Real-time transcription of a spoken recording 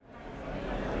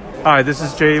Hi, this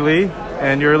is Jay Lee,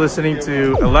 and you're listening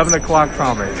to 11 O'Clock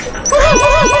Comics.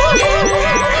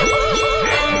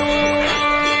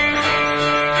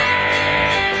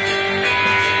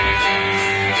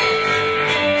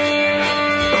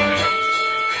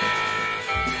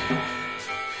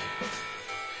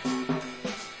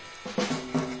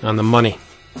 On the money.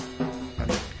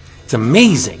 It's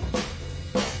amazing.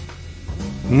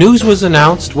 News was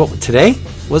announced, today?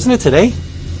 Wasn't it today?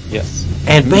 Yes.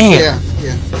 And bam! Yeah.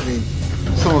 I mean,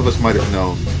 some of us might have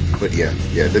known, but yeah.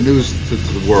 The news to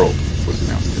the world was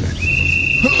announced today.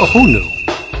 Oh, who knew?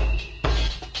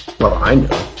 Well, I knew.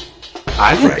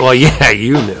 I didn't. Right. Well, yeah,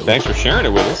 you knew. Thanks for sharing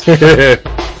it with us.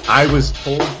 I was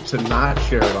told to not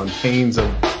share it on pains of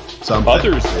something.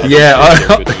 Others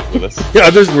with us.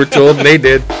 Others were told, and they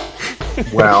did.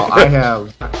 Well, I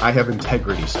have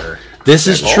integrity, sir. This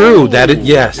is true.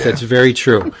 That's very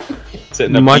true.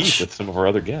 Sitting up with some of our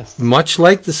other guests. Much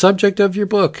like the subject of your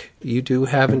book, you do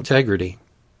have integrity.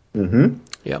 Mm-hmm.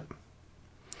 Yep.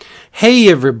 Hey,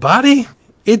 everybody.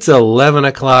 It's 11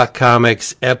 O'Clock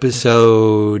Comics,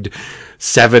 episode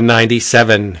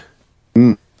 797.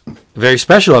 Very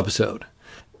special episode.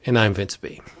 And I'm Vince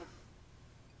B.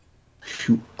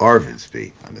 You are Vince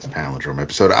B. on this Palindrome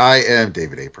episode. I am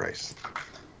David A. Price.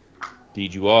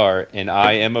 Indeed you are. And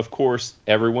I am, of course,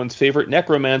 everyone's favorite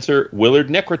necromancer, Willard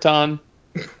Necroton.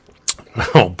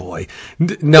 Oh, boy.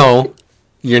 No,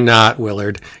 you're not,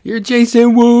 Willard. You're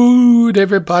Jason Wood,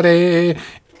 everybody.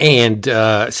 And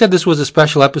said this was a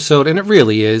special episode, and it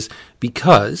really is,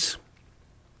 because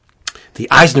the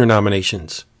Eisner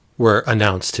nominations were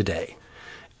announced today.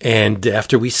 And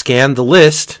after we scanned the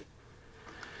list,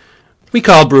 we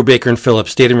called Brubaker and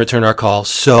Phillips. They didn't return our call.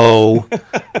 So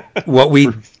what we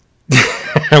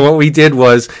did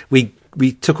was we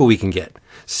took what we can get.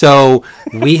 So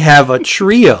we have a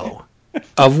trio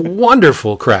of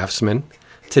wonderful craftsmen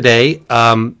today.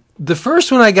 The first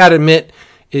one, I got to admit,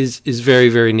 is very,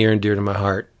 very near and dear to my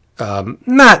heart.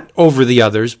 Not over the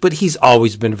others, but he's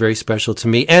always been very special to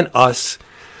me and us.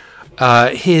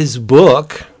 His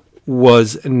book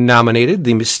was nominated,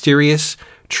 The Mysterious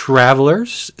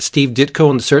Travelers, Steve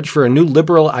Ditko in the Search for a New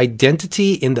Liberal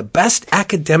Identity in the Best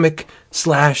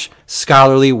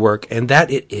Academic/Scholarly Work, and that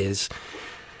it is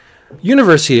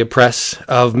University Press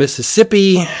of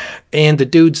Mississippi, and the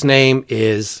dude's name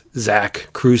is Zach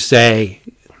Crusay.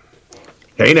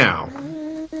 Hey now.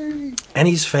 And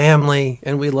he's family,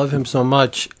 and we love him so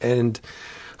much, and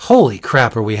holy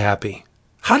crap are we happy.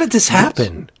 How did this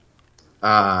happen?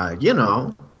 Well,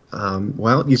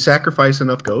 you sacrifice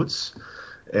enough goats,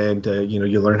 and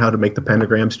you learn how to make the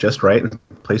pentagrams just right and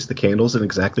place the candles in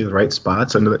exactly the right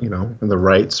spots and in the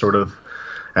right sort of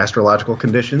astrological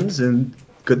conditions, and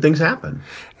good things happen.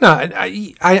 No,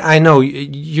 I know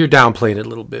you're downplaying it a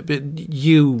little bit, but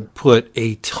you put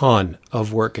a ton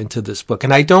of work into this book,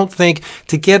 and I don't think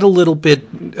to get a little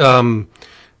bit new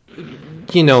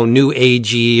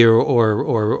agey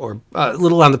or a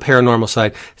little on the paranormal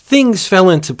side, things fell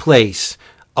into place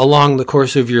along the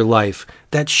course of your life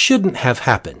that shouldn't have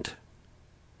happened,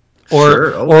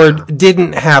 or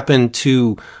didn't happen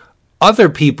to other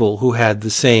people who had the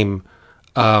same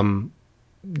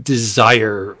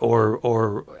desire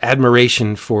or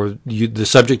admiration for the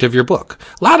subject of your book.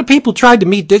 A lot of people tried to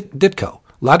meet Ditko.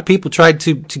 A lot of people tried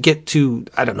to get to,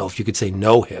 I don't know if you could say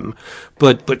know him,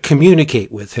 but communicate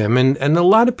with him, and a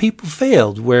lot of people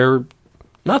failed, where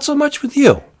not so much with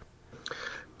you.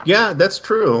 Yeah, that's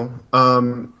true.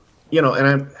 And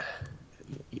I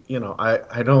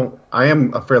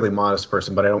am a fairly modest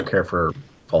person, but I don't care for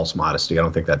false modesty. I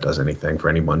don't think that does anything for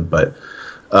anyone, but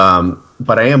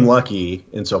I am lucky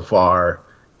insofar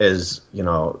as,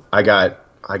 I got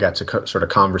to sort of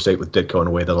conversate with Ditko in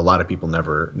a way that a lot of people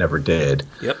never did.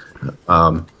 Yep.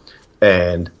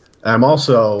 And I'm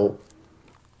also,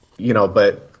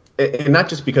 but and not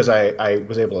just because I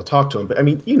was able to talk to him, but I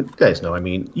mean, you guys know,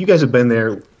 you guys have been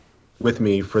there with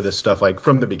me for this stuff, like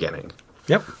from the beginning.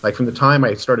 Yep. Like from the time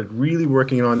I started really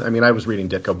working on, I was reading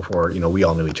Ditko before, we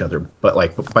all knew each other, but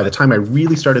like by the time I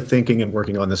really started thinking and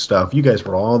working on this stuff, you guys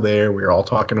were all there. We were all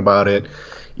talking about it,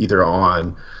 either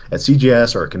at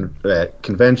CGS or at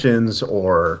conventions,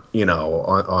 or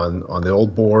on the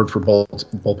old board for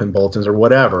bullpen bulletins or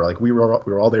whatever. Like we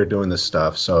were all there doing this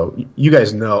stuff. So you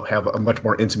guys have a much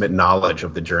more intimate knowledge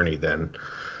of the journey than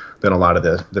a lot of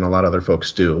other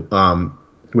folks do.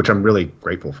 Which I'm really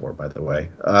grateful for, by the way.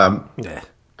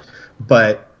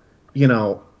 But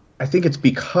I think it's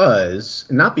because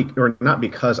not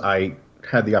because I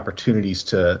had the opportunities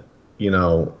to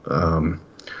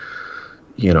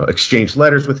exchange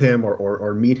letters with him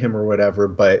or meet him or whatever.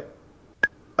 But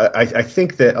I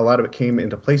think that a lot of it came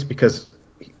into place because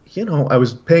I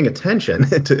was paying attention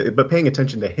but paying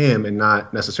attention to him and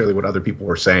not necessarily what other people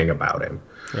were saying about him.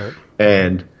 Right.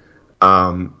 And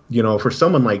for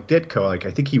someone like Ditko, like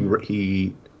I think he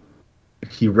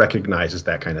recognizes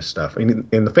that kind of stuff. I mean,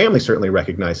 and the family certainly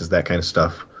recognizes that kind of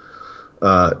stuff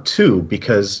too,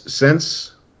 because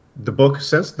since the book,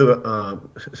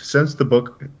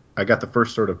 I got the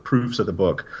first sort of proofs of the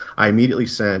book, I immediately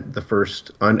sent the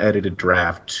first unedited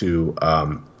draft to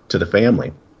the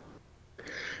family,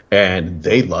 and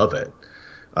they love it.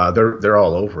 They're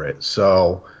all over it.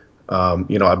 So,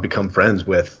 I've become friends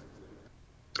with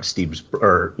Steve's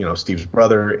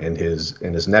brother and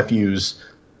his nephews,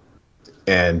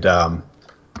 and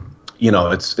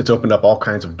it's opened up all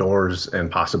kinds of doors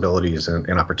and possibilities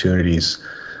and opportunities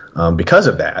because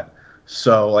of that.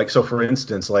 So for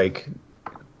instance, like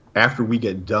after we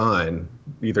get done,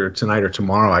 either tonight or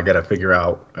tomorrow, I got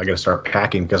to start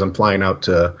packing because I'm flying out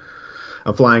to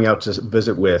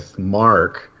visit with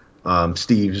Mark, one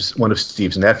of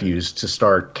Steve's nephews, to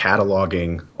start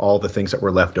cataloging all the things that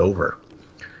were left over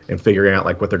and figuring out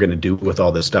like what they're going to do with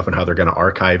all this stuff and how they're going to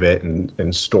archive it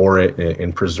and store it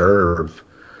and preserve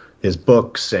his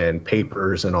books and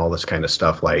papers and all this kind of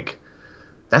stuff. Like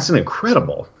that's an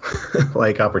incredible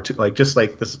opportunity, like just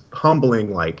like this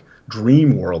humbling like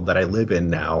dream world that I live in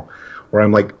now, where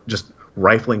I'm like just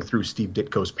rifling through Steve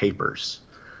Ditko's papers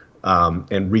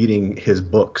and reading his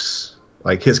books,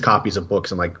 like his copies of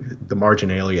books and like the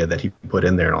marginalia that he put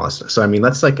in there and all that stuff. So I mean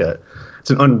that's like it's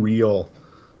an unreal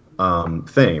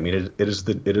thing. I mean it is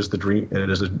the dream, and it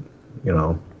is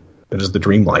the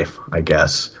dream life, I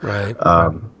guess. Right.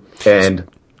 And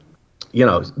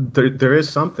there is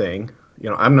something,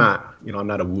 I'm not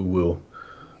a woo-woo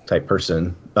type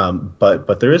person,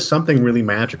 but there is something really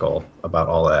magical about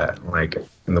all that, like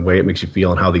in the way it makes you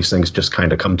feel and how these things just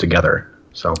kind of come together.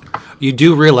 So you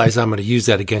do realize I'm going to use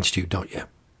that against you, don't you?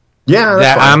 Yeah,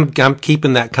 that's fine. I'm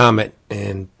keeping that comment,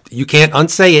 and you can't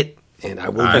unsay it, and I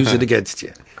will use it against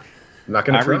you. I'm not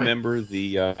going to try.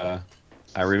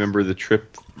 I remember the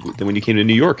trip when you came to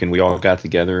New York, and we all got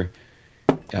together.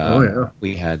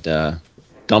 We had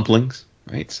dumplings,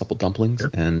 right? Supple dumplings,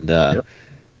 and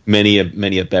many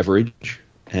a beverage.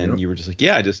 And you were just like,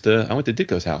 I went to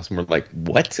Ditko's house, and we're like,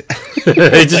 what?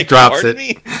 It just drops it.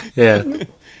 Me? Yeah.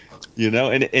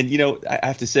 And I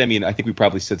have to say, I mean, I think we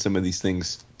probably said some of these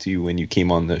things to you when you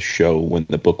came on the show when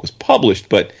the book was published,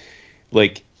 but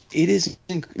like it is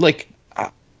like,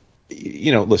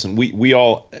 listen, we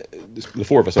all, the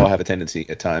four of us all have a tendency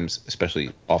at times,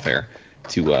 especially off air,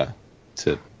 to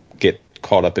get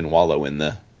caught up and wallow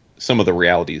in some of the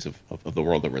realities of the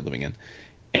world that we're living in.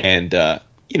 And,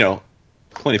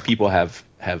 plenty of people have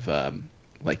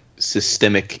like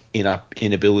systemic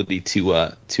inability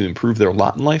to improve their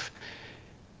lot in life.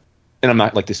 And I'm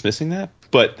not like dismissing that,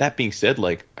 but that being said,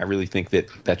 like I really think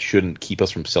that shouldn't keep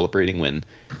us from celebrating when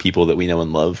people that we know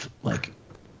and love like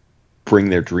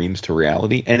bring their dreams to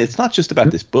reality. And it's not just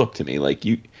about this book to me. Like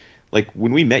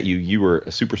when we met you were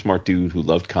a super smart dude who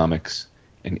loved comics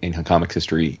and comics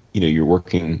history. You're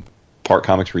working part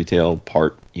comics retail,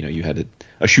 part you had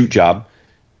a shoot job,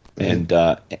 and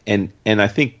I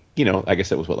think I guess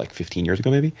that was like 15 years ago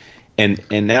maybe.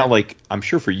 And now, like, I'm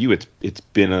sure for you, it's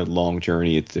been a long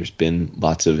journey. There's been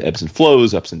lots of ebbs and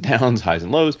flows, ups and downs, highs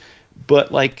and lows.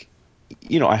 But like,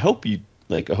 I hope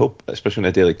especially on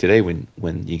a day like today when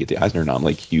you get the Eisner nom,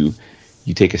 like you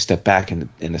take a step back and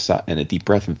a deep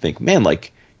breath and think, man,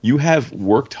 like you have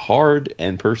worked hard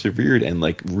and persevered and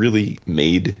like really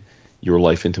made your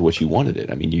life into what you wanted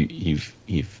it. I mean,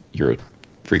 you're a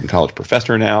freaking college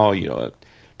professor now. A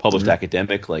published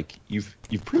academic, like you've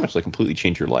pretty much like completely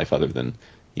changed your life, other than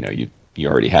you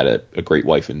already had a great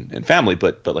wife and family,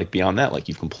 but like beyond that, like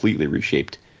you've completely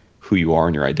reshaped who you are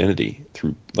and your identity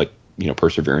through like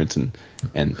perseverance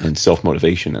and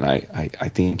self-motivation. And I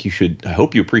think you should, I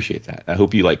hope you appreciate that. I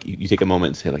hope you like you take a moment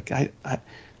and say like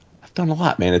I've done a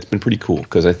lot, man. It's been pretty cool,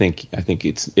 because I think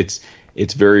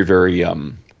it's very very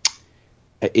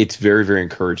it's very very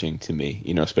encouraging to me,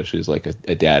 especially as like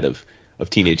a dad of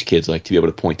teenage kids, like to be able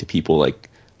to point to people like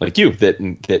you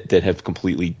that have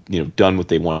completely done what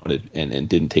they wanted and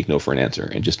didn't take no for an answer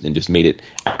and just made it,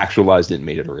 actualized it and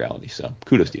made it a reality. So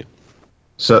kudos to you.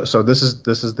 So this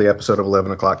is the episode of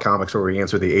 11 O'Clock Comics where we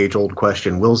answer the age-old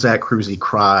question: will Zach Cruzy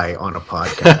cry on a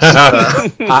podcast?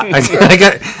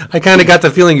 I kind of got the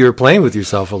feeling you were playing with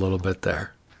yourself a little bit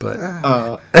there,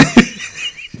 but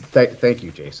thank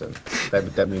you, Jason.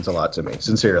 That means a lot to me,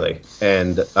 sincerely.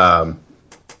 And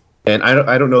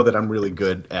I don't know that I'm really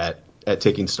good at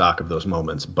taking stock of those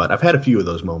moments, but I've had a few of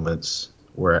those moments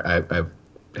where I've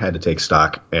had to take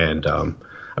stock, and I'm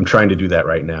trying to do that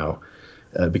right now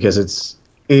because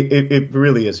it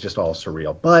really is just all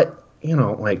surreal. But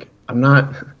like I'm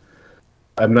not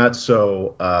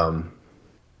so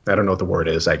I don't know what the word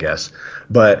is, I guess,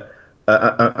 but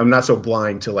I'm not so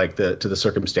blind to like the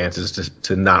circumstances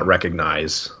to not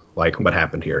recognize like what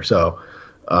happened here. So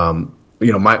one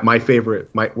of my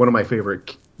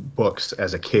favorite books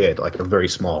as a kid, like as a very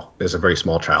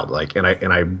small child, like, and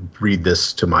I read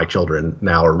this to my children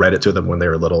now, or read it to them when they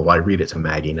were little. Well, I read it to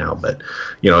Maggie now, but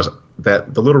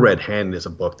that The Little Red Hen is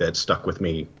a book that stuck with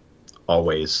me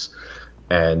always,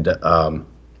 and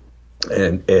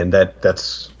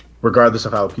that's regardless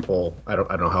of how people, I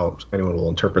don't know how anyone will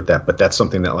interpret that, but that's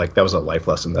something that like that was a life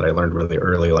lesson that I learned really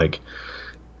early, like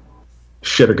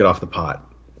shit or get off the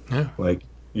pot. Yeah. Like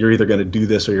you're either going to do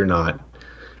this or you're not.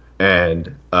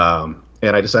 And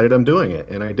I decided I'm doing it,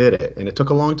 and I did it, and it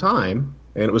took a long time,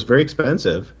 and it was very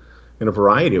expensive in a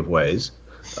variety of ways,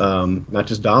 not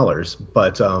just dollars,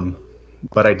 but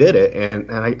I did it,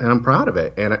 and I'm proud of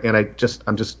it, and I'm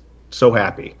just so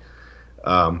happy.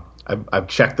 I've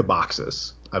checked the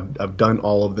boxes. I've done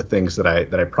all of the things that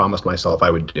I promised myself I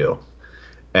would do,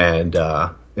 and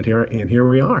here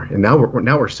we are, and now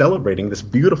we're celebrating this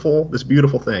beautiful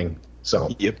thing.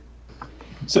 So yep.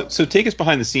 So take us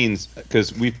behind the scenes,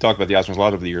 because we've talked about the Oscars a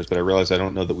lot over the years, but I realize I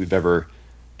don't know that we've ever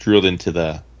drilled into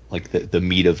the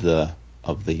meat of the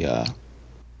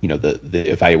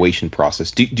evaluation process.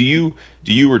 Do you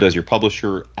or does your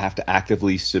publisher have to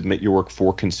actively submit your work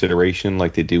for consideration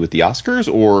like they do with the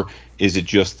Oscars, or is it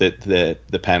just that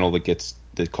the panel that gets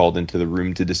called into the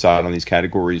room to decide on these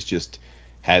categories just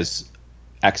has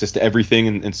access to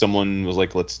everything, and someone was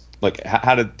like, do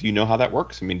you know how that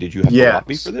works? I mean, did you have to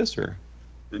lobby for this, or?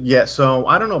 Yeah, so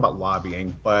I don't know about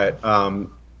lobbying, but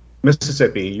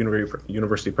Mississippi,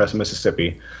 University Press of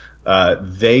Mississippi,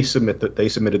 they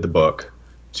submitted the book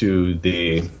to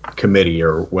the committee,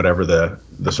 or whatever the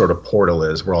sort of portal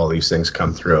is where all these things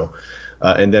come through,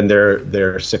 and then their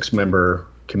 6-member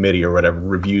committee or whatever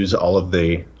reviews all of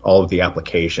the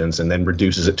applications and then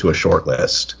reduces it to a short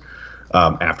list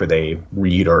after they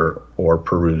read or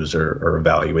peruse or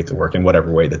evaluate the work in whatever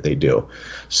way that they do.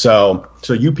 So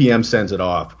UPM sends it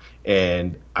off,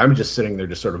 and I'm just sitting there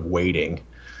just sort of waiting.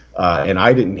 And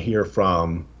I didn't hear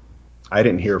from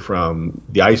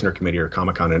the Eisner Committee or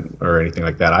Comic-Con or anything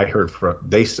like that. I heard from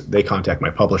they contact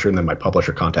my publisher, and then my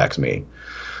publisher contacts me.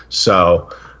 So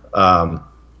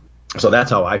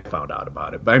that's how I found out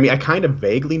about it. But I mean, I kind of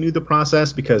vaguely knew the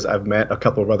process because I've met a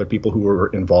couple of other people who were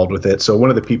involved with it. So one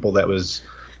of the people that was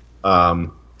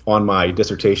on my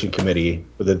dissertation committee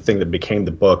for the thing that became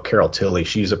the book, Carol Tilley,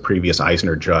 she's a previous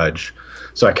Eisner judge.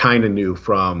 So I kind of knew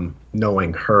from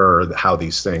knowing her how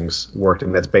these things worked,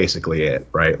 and that's basically it,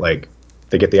 right? Like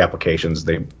they get the applications,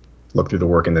 they look through the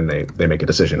work, and then they make a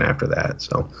decision after that.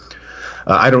 So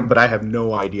but I have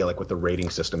no idea like what the rating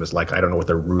system is like. I don't know what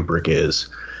the rubric is.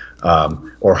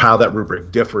 Or how that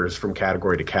rubric differs from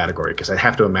category to category, because I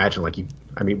have to imagine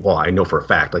I know for a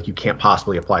fact like you can't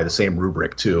possibly apply the same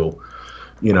rubric to,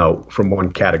 from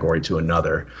one category to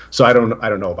another. So I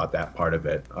don't know about that part of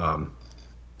it.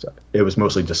 So it was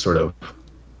mostly just sort of,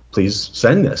 please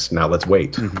send this. Now let's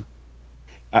wait. Mm-hmm.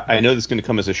 I know this is going to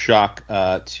come as a shock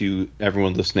to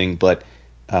everyone listening, but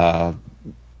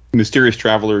Mysterious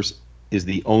Travelers is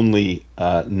the only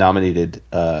nominated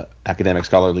academic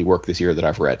scholarly work this year that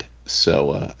I've read.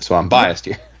 So I'm biased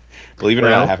here. Believe it or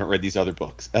not, I haven't read these other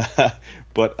books.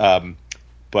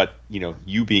 But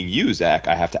you being you, Zach,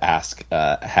 I have to ask: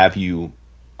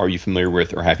 are you familiar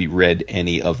with, or have you read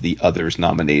any of the others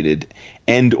nominated?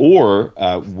 And or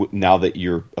now that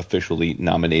you're officially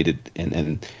nominated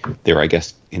and they're, I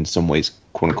guess, in some ways,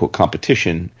 quote unquote,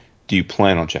 competition, do you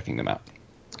plan on checking them out?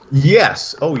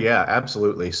 Yes. Oh, yeah,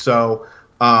 absolutely. So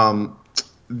I've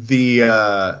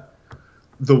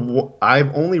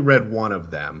only read one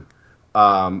of them.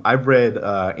 I've read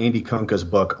Andy Kunka's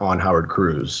book on Howard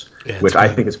Cruz, which I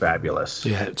think is fabulous.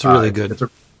 Yeah, it's really good.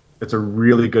 It's a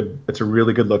really good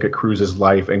look at Cruz's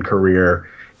life and career,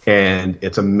 and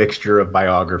it's a mixture of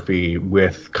biography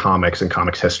with comics and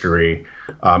comics history.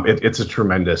 It's a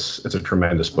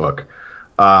tremendous book.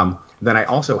 Then I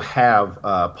also have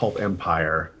Pulp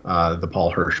Empire, the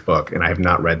Paul Hirsch book, and I have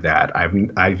not read that.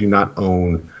 I do not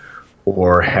own,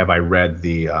 or have I read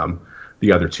the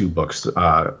other two books, the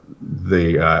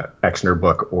Exner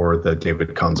book or the David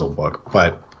Kunzel book.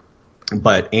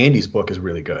 But Andy's book is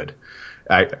really good.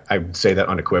 I would say that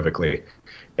unequivocally.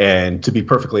 And to be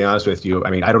perfectly honest with you, I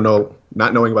mean, I don't know,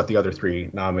 not knowing about the other 3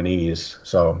 nominees,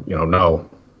 so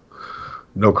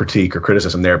no critique or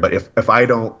criticism there. But if I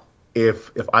don't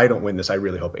win this, I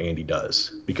really hope Andy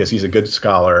does, because he's a good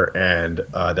scholar, and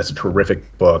that's a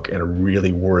terrific book and a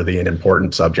really worthy and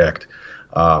important subject.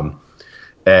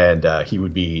 And he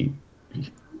would be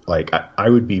like, I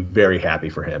would be very happy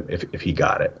for him if he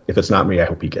got it. If it's not me, I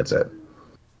hope he gets it.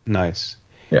 Nice.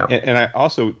 Yeah. And I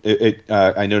also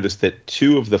I noticed that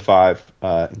 2 of the 5,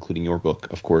 including your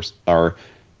book, of course, are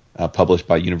published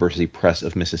by University Press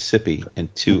of Mississippi,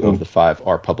 and 2 of the 5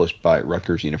 are published by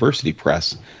Rutgers University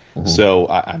Press. So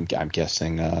I'm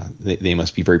guessing they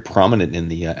must be very prominent in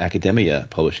the academia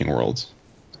publishing worlds.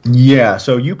 Yeah.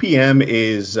 So UPM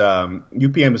is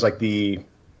like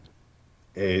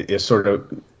is sort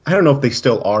of, I don't know if they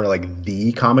still are like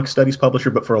the comic studies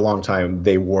publisher, but for a long time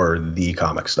they were the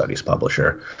comic studies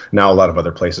publisher. Now a lot of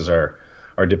other places are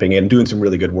dipping in, doing some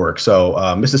really good work.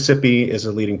 So Mississippi is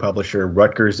a leading publisher.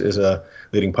 Rutgers is a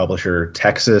leading publisher.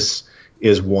 Texas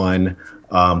is one.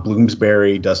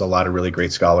 Bloomsbury does a lot of really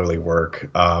great scholarly work.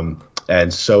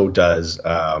 And so does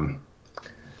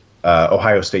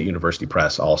Ohio State University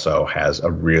Press also has a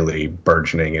really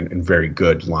burgeoning and very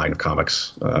good line of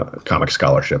comics, comic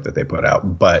scholarship that they put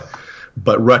out. But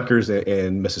Rutgers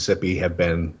and Mississippi have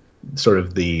been sort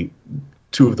of the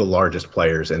 2 of the largest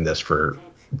players in this for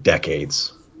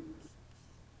decades.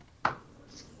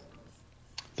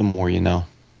 The more you know.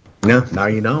 Yeah, now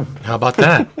you know. How about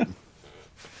that?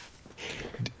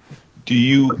 Do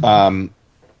you,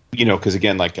 because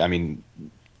again, like, I mean,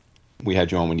 we had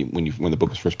you on when the book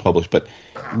was first published, but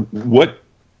what,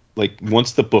 like,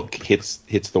 once the book hits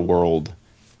the world,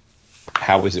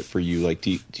 how is it for you? Like,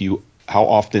 do you how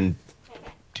often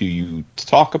do you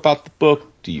talk about the book?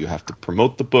 Do you have to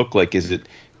promote the book? Like, is it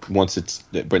once it's,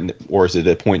 or is it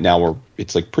at a point now where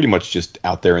it's like pretty much just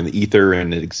out there in the ether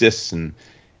and it exists and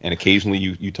occasionally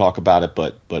you talk about it,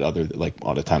 but other, like,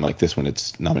 on a time like this when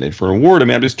it's nominated for an award? I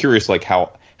mean, I'm just curious, like,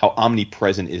 how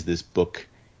omnipresent is this book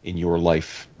in your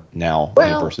life now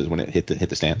versus when it hit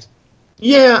the stands?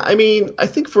 Yeah, I mean, I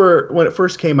think for when it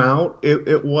first came out,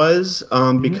 it was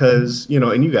because,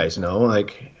 and you guys know,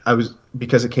 like,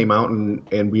 because it came out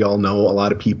and we all know a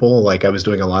lot of people. Like, I was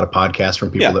doing a lot of podcasts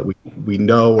from people that we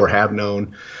know or have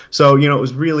known. So, it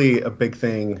was really a big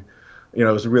thing. It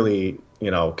was a really,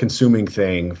 consuming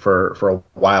thing for a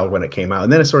while when it came out,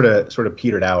 and then it sort of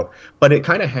petered out. But it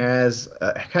kind of has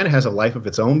a life of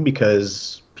its own,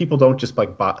 because people don't just buy,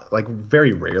 like,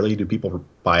 very rarely do people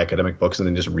buy academic books and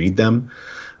then just read them.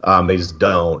 They just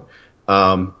don't.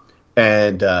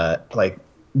 Like,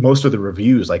 most of the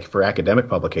reviews, like, for academic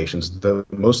publications, none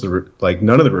of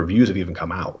the reviews have even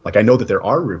come out. Like, I know that there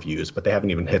are reviews, but they haven't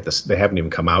even they haven't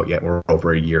even come out yet. We're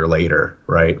over a year later,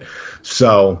 right?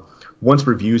 So once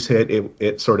reviews hit,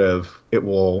 it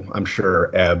will, I'm sure,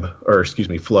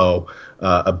 flow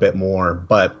a bit more.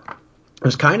 But it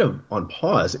was kind of on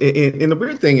pause. And the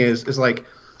weird thing is like,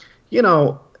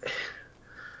 in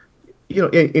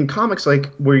comics,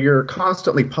 like, where you're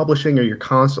constantly publishing or you're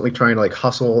constantly trying to, like,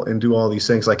 hustle and do all these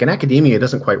things, like, in academia, it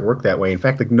doesn't quite work that way. In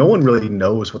fact, like, no one really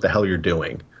knows what the hell you're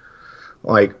doing.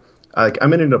 Like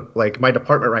I'm in my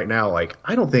department right now. Like,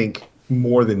 I don't think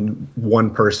more than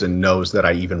one person knows that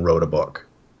I even wrote a book,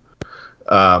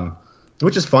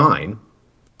 which is fine.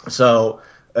 So,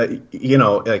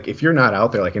 like, if you're not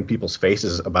out there, like, in people's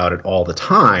faces about it all the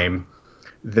time,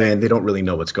 then they don't really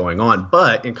know what's going on.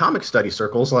 But in comic study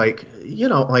circles, like,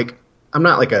 like, I'm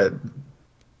not like a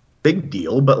big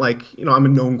deal, but, like, I'm a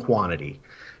known quantity.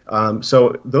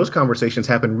 So those conversations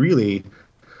happen really,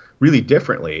 really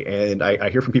differently. And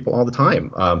I hear from people all the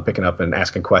time, picking up and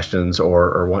asking questions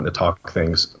or wanting to talk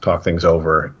things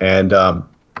over. And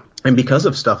because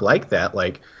of stuff like that,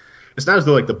 like, it's not as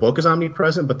though, like, the book is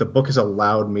omnipresent, but the book has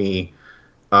allowed me,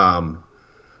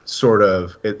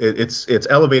 it's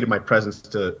elevated my presence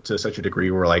to such a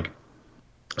degree where, like,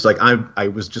 it's like I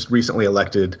was just recently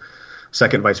elected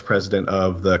second vice president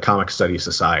of the Comic Studies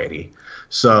Society.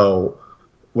 So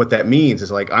what that means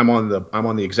is, like, I'm on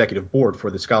the executive board for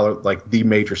the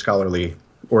major scholarly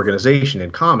organization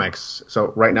in comics.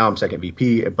 So right now I'm second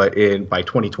VP, but by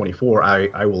 2024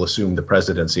 I will assume the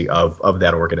presidency of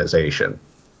that organization,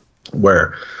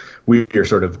 where we are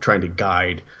sort of trying to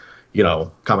guide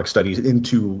comic studies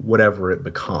into whatever it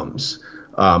becomes,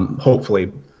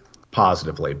 hopefully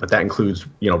positively. But that includes,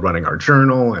 running our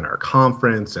journal and our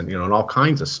conference and, and all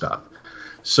kinds of stuff.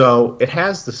 So it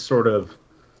has this sort of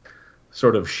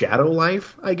shadow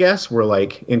life, I guess, where,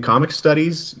 like, in comic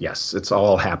studies, yes, it's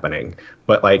all happening.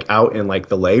 But, like, out in, like,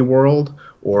 the lay world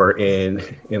or in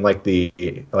in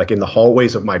the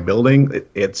hallways of my building,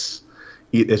 it's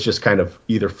just kind of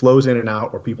either flows in and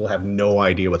out, or people have no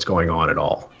idea what's going on at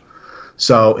all.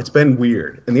 So it's been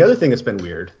weird. And the other thing that's been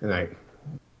weird,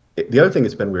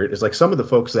 is, like, some of the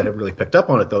folks that have really picked up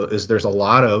on it, though, is there's a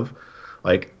lot of,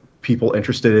 like, people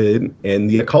interested in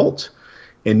the occult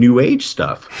and New Age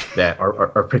stuff that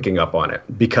are picking up on it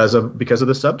because of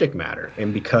the subject matter,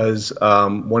 and because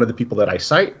one of the people that I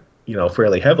cite,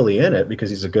 fairly heavily in it because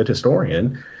he's a good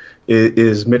historian,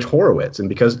 is Mitch Horowitz,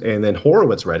 and then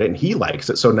Horowitz read it and he likes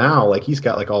it, so now like he's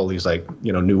got like all these like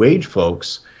New Age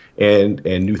folks and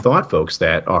New Thought folks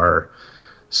that are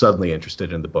suddenly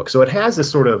interested in the book. So it has this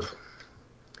sort of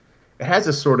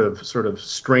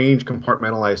strange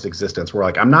compartmentalized existence where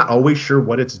like I'm not always sure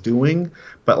what it's doing,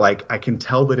 but like I can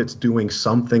tell that it's doing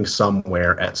something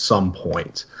somewhere at some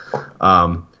point.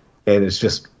 And it's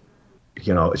just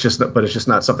it's just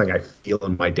not something I feel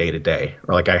in my day to day,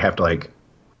 or like I have to like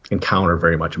encounter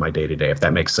very much in my day to day, if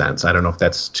that makes sense. I don't know if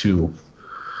that's too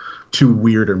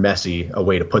weird or messy a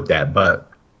way to put that, but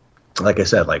like I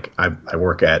said, like I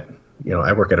work at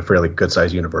a fairly good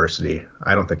sized university.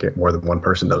 I don't think more than one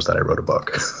person knows that I wrote a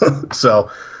book. So,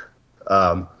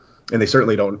 and they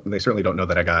certainly don't know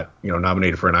that I got,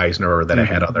 nominated for an Eisner, or that I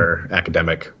had other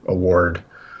academic award,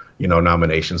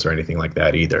 nominations or anything like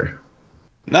that either.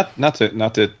 Not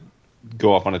to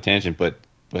go off on a tangent, but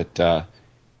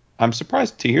I'm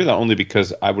surprised to hear that, only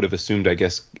because I would have assumed, I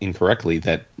guess incorrectly,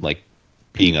 that like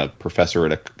being a professor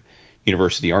at a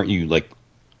university, aren't you like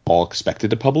all expected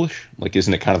to publish? Like,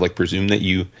 isn't it kind of like presumed that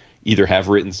you either have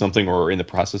written something or are in the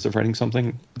process of writing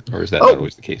something, or is that not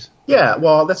always the case? Yeah,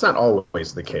 well, that's not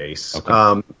always the case.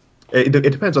 Okay. It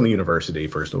depends on the university,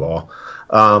 first of all.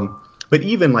 But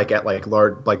even like at like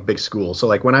large, like big schools. So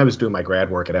like when I was doing my grad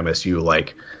work at MSU,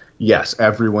 like, yes,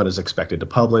 everyone is expected to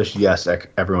publish. Yes,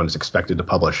 everyone is expected to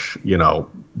publish,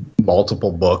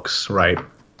 multiple books, right?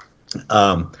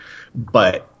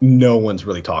 But no one's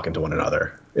really talking to one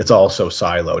another. It's all so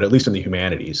siloed, at least in the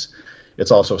humanities.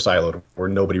 It's all so siloed where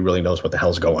nobody really knows what the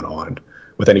hell's going on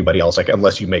with anybody else. Like,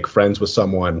 unless you make friends with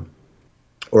someone,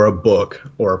 or a book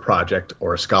or a project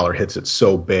or a scholar hits it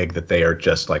so big that they are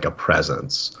just like a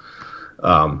presence.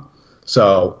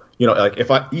 So, like if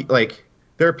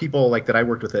there are people like that I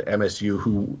worked with at MSU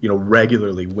who,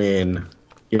 regularly win,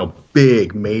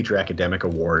 big major academic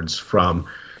awards from,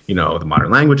 the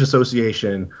Modern Language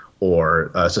Association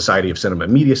or Society of Cinema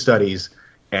and Media Studies.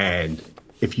 And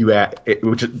if you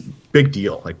which is big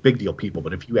deal people,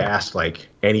 but if you asked like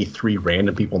any three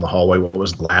random people in the hallway what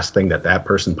was the last thing that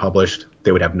person published,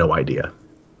 they would have no idea.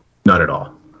 None at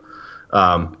all.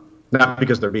 Not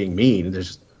because they're being mean, they're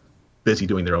just busy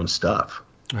doing their own stuff.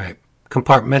 Right.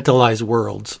 Compartmentalized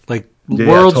worlds. Like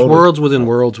totally. Worlds within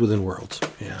worlds within worlds.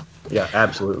 Yeah. Yeah,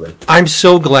 absolutely. I'm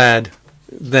so glad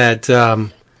that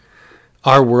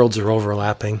our worlds are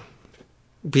overlapping.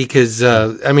 Because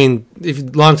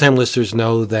if longtime listeners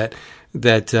know that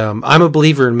I'm a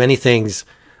believer in many things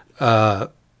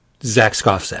Zach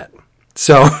scoffs at.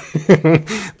 So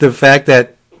the fact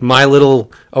that my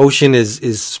little ocean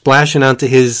is splashing onto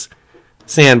his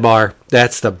sandbar,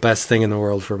 that's the best thing in the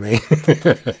world for me.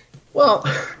 Well,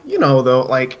 though,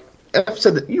 like I've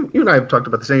said that you and I have talked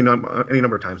about this any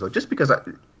number of times, though, just because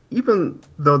even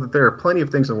though that there are plenty of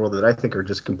things in the world that I think are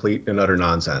just complete and utter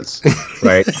nonsense,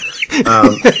 right?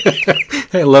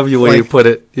 I love you when you put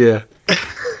it. Yeah.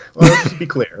 Well, let's just be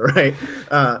clear, right?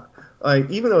 Like,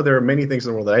 even though there are many things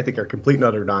in the world that I think are complete and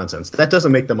utter nonsense, that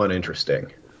doesn't make them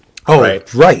uninteresting. Oh,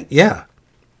 right. Yeah.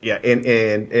 Yeah,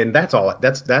 and that's all.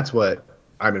 That's what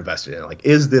I'm invested in. Like,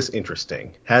 is this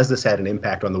interesting? Has this had an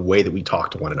impact on the way that we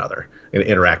talk to one another and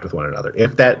interact with one another?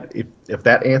 If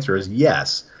that answer is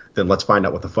yes, then let's find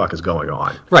out what the fuck is going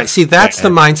on. Right. See, that's the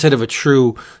mindset of a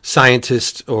true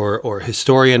scientist or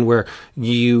historian, where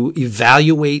you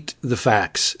evaluate the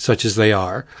facts such as they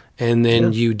are, and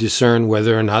then you discern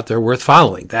whether or not they're worth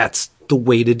following. That's the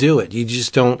way to do it. You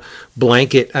just don't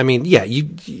blanket. I mean, yeah,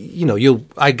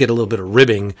 I get a little bit of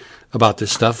ribbing about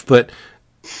this stuff, but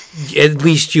at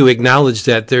least you acknowledge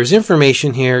that there's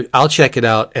information here. I'll check it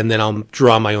out, and then I'll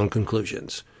draw my own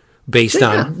conclusions based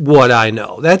on what I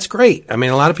know. That's great. I mean,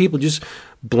 a lot of people just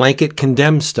blanket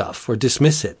condemn stuff or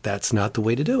dismiss it. That's not the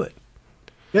way to do it.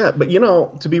 Yeah, but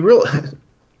to be real,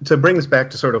 to bring this back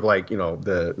to sort of like,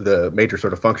 the major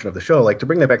sort of function of the show, like to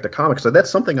bring that back to comics. So that's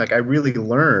something like I really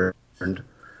learned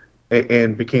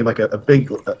and became like a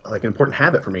big, like an important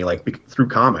habit for me, like through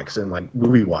comics and like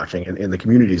movie watching and in the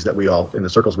communities that in the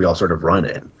circles we all sort of run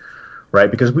in. Right,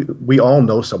 because we all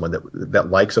know someone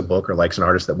that likes a book or likes an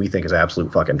artist that we think is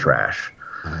absolute fucking trash,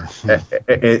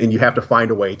 and you have to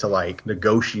find a way to like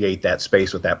negotiate that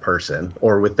space with that person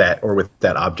or with that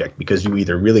object, because you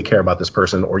either really care about this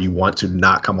person or you want to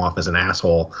not come off as an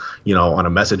asshole, on a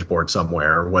message board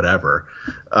somewhere or whatever.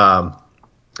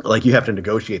 Like you have to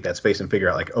negotiate that space and figure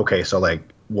out like, okay, so like,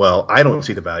 well, I don't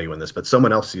see the value in this, but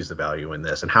someone else sees the value in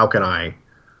this, and how can I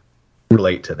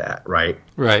relate to that, right?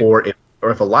 Right. Or or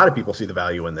if a lot of people see the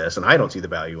value in this and I don't see the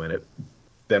value in it,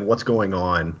 then what's going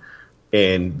on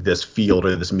in this field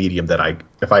or this medium that I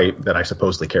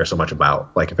supposedly care so much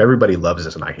about? Like, if everybody loves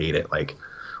this and I hate it, like,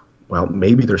 well,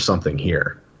 maybe there's something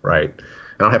here, right? I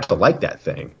don't have to like that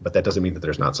thing, but that doesn't mean that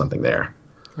there's not something there,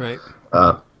 Right.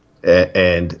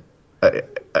 and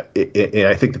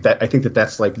I think that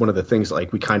that's like one of the things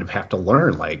like we kind of have to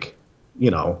learn, like,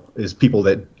 is people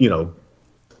that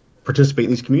participate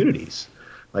in these communities.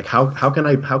 Like, how can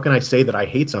I say that I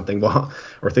hate something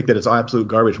or think that it's absolute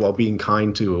garbage while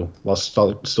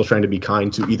still trying to be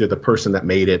kind to either the person that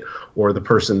made it or the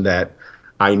person that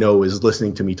I know is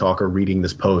listening to me talk or reading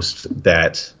this post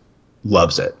that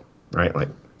loves it, right? Like,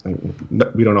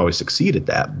 we don't always succeed at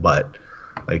that, but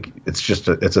like it's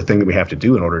a thing that we have to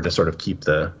do in order to sort of keep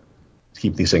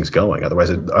these things going. Otherwise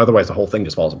the whole thing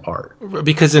just falls apart.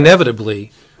 Because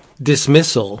inevitably,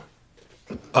 dismissal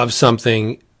of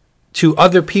something to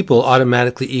other people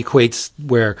automatically equates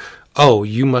where, oh,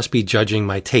 you must be judging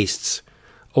my tastes,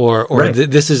 or Right.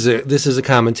 This is a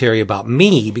commentary about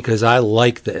me because I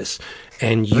like this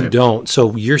and you don't,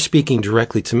 so you're speaking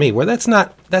directly to me. Where that's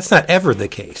not ever the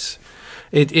case.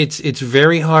 It's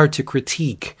very hard to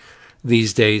critique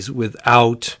these days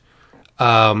without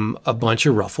a bunch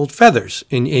of ruffled feathers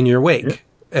in your wake.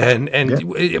 And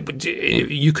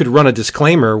you could run a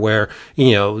disclaimer where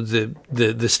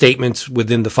the statements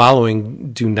within the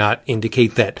following do not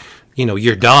indicate that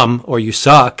you're dumb or you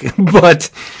suck, but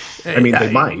I mean,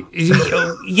 they might.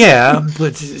 Yeah,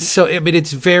 but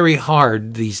it's very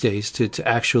hard these days to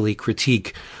actually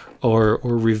critique or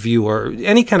review or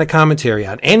any kind of commentary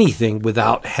on anything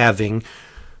without having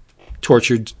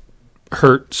tortured,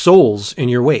 hurt souls in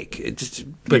your wake.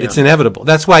 It's inevitable.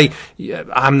 That's why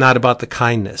I'm not about the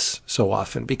kindness so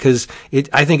often, because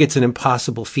I think it's an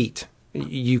impossible feat.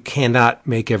 You cannot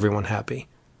make everyone happy.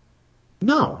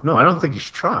 No, I don't think you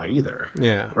should try either.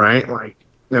 Yeah. Right? Like,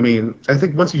 I mean, I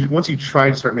think once you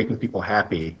try to start making people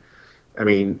happy, I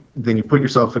mean, then you put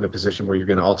yourself in a position where you're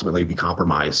going to ultimately be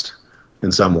compromised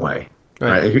in some way.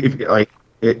 Right.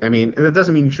 I mean, it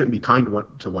doesn't mean you shouldn't be kind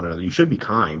to one another. You should be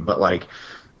kind, but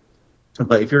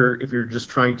if you're just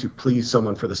trying to please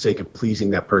someone for the sake of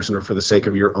pleasing that person or for the sake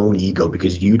of your own ego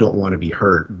because you don't want to be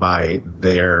hurt by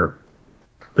their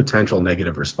potential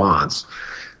negative response,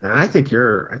 and I think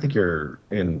you're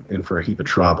in for a heap of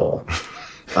trouble.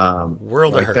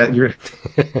 World like of that, hurt. you're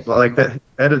like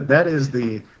that is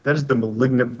the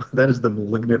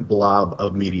malignant blob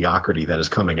of mediocrity that is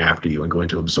coming after you and going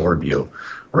to absorb you,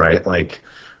 right? Like,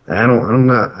 I don't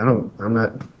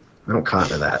cotton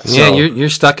to that. Yeah, So, you're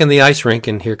stuck in the ice rink,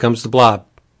 and here comes the blob.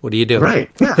 What do you do? right.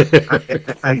 Yeah.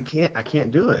 I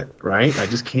can't do it. Right. I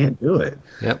just can't do it.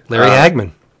 Yep, Larry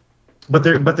Hagman. But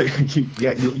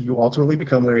you ultimately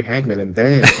become Larry Hagman, and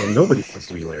nobody wants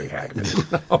to be Larry Hagman.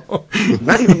 No.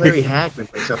 Not even Larry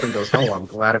Hagman wakes up and goes, "Oh, I'm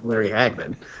glad I'm Larry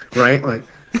Hagman," right? Like,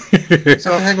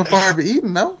 So hang with Barbara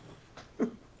Eden, no?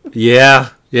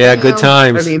 Yeah, good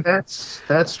times. I mean,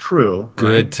 that's true.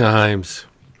 Good right? times.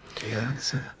 Yeah.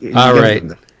 All right.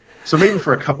 So maybe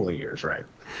for a couple of years, right?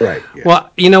 Right. Yeah.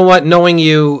 Well, you know what? Knowing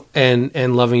you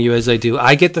and loving you as I do,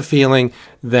 I get the feeling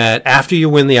that after you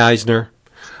win the Eisner,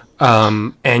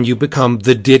 and you become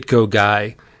the Ditko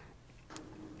guy,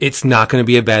 it's not going to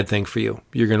be a bad thing for you.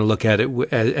 You're going to look at it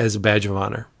as a badge of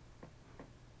honor.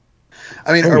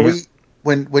 I mean, we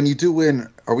when you do win,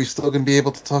 are we still going to be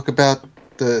able to talk about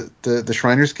the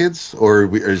Shriners kids, or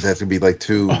is that going to be like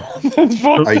too?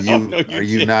 Are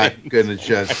you not going to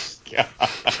just?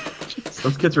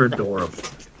 Those kids are adorable.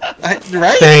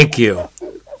 Right? Thank you.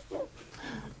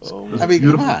 I mean,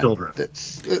 Beautiful come on. children.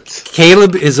 It's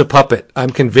Caleb is a puppet. I'm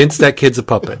convinced that kid's a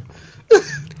puppet.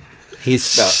 He's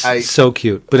so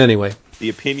cute. But anyway. The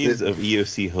opinions of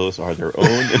EOC hosts are their own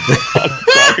and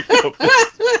not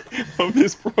product of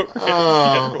this program.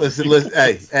 Oh, listen,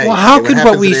 hey. Well, how could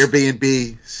what we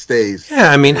Airbnb stays?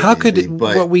 Yeah, I mean, how could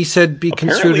but what we said be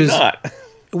construed Apparently as? not.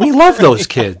 We love those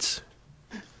kids.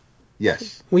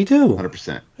 Yes, We do.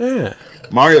 100%. Yeah,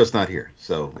 Mario's not here,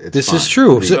 so it's this fine. is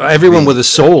true. So everyone with a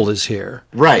soul is here.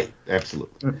 Right,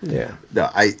 absolutely. Yeah. No,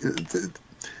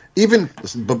 even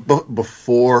listen,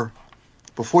 before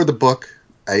the book,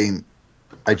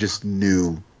 I just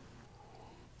knew.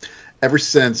 Ever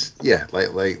since,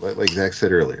 like Zach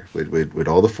said earlier, with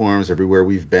all the forums everywhere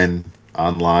we've been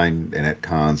online and at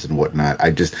cons and whatnot,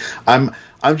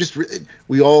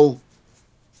 we all,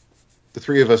 the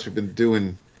three of us, have been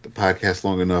doing the podcast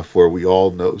long enough where we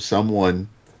all know someone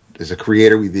is a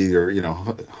creator we've either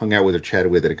hung out with or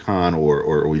chatted with at a con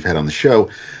or we've had on the show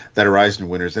that are Eisner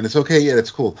winners, and it's okay. Yeah,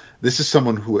 that's cool. This is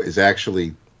someone who is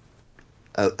actually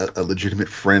a legitimate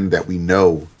friend that we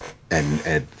know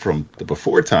and from the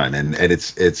before time, and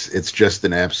it's just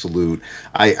an absolute.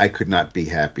 I could not be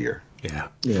happier. Yeah.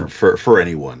 For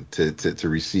anyone to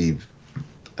receive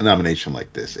a nomination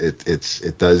like this.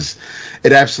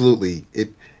 It absolutely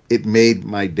made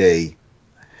my day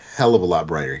hell of a lot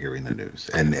brighter hearing the news,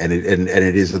 and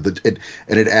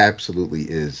it absolutely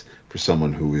is for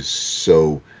someone who is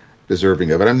so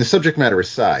deserving of it. I mean, the subject matter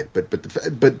aside, but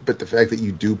the fact that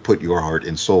you do put your heart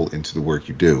and soul into the work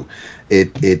you do,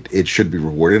 it should be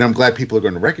rewarded. And I'm glad people are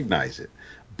going to recognize it,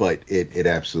 but it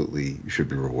absolutely should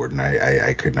be rewarded. And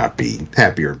I could not be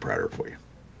happier and prouder for you.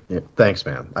 Yeah, thanks,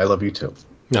 man. I love you too.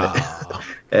 Oh.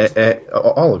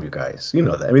 All of you guys, you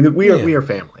know that. I mean, we are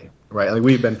family, right? Like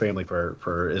we've been family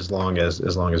for as long as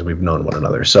we've known one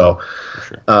another. So,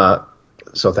 sure.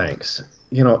 So thanks.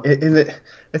 You know,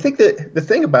 I think that the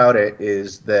thing about it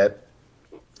is that,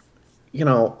 you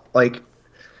know, like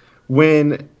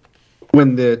when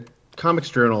the Comics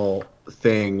Journal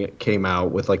thing came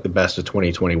out with like the best of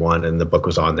 2021, and the book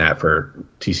was on that for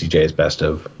TCJ's best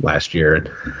of last year, and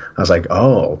I was like,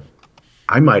 oh,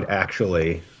 I might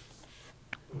actually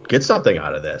get something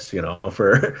out of this, you know,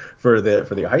 for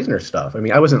the Eisner stuff. I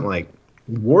mean, I wasn't like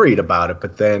worried about it,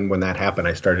 but then when that happened,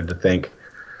 I started to think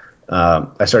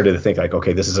like,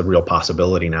 okay, this is a real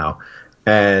possibility now.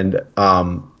 And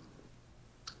Brenna,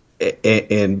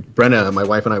 my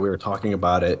wife, and I, we were talking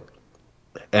about it,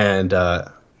 and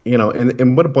you know,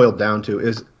 and what it boiled down to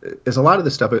is a lot of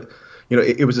this stuff.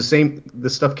 It was the same.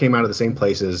 This stuff came out of the same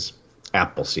place as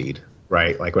Appleseed,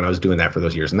 right? Like when I was doing that for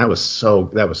those years, and that was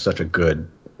such a good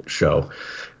show,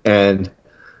 and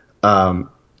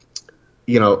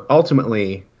you know,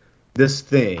 ultimately, this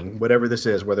thing, whatever this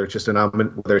is, whether it's just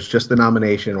the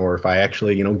nomination, or if I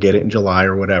actually, you know, get it in July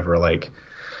or whatever, like,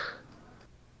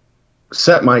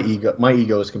 set my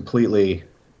ego is completely,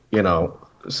 you know,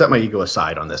 set my ego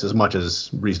aside on this as much as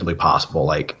reasonably possible.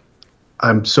 Like,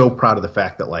 I'm so proud of the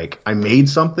fact that, like, I made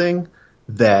something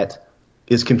that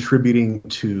is contributing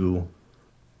to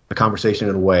the conversation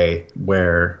in a way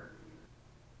where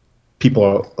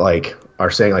people are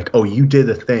saying like, oh, you did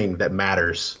the thing that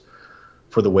matters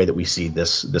for the way that we see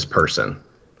this person,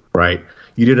 right?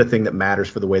 You did a thing that matters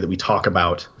for the way that we talk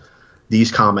about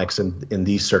these comics and in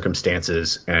these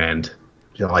circumstances, and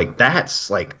you know, like that's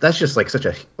just like such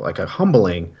a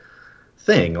humbling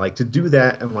thing, like to do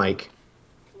that, and like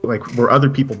where other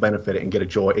people benefit it and get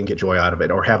joy out of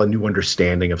it, or have a new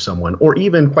understanding of someone, or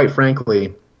even, quite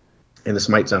frankly, and this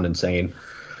might sound insane,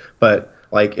 but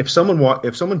like if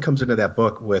someone comes into that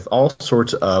book with all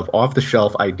sorts of off the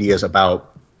shelf ideas about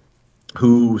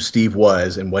who Steve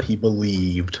was and what he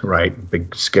believed, right?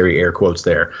 Big scary air quotes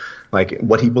there, like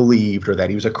what he believed, or that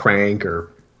he was a crank,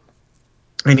 or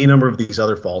any number of these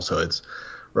other falsehoods,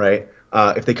 right?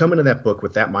 If they come into that book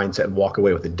with that mindset and walk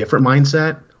away with a different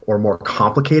mindset or more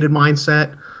complicated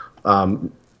mindset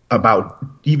about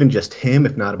even just him,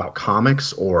 if not about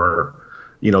comics, or,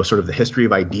 you know, sort of the history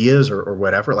of ideas, or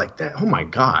whatever, like that, oh my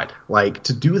God, like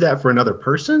to do that for another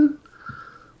person,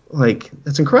 like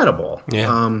that's incredible.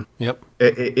 Yeah. Yep.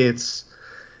 It's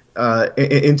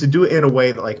and to do it in a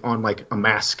way that, like, on like a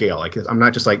mass scale, like I'm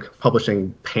not just like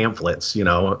publishing pamphlets, you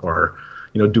know, or,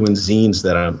 you know, doing zines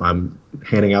that I'm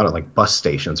handing out at like bus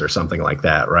stations or something like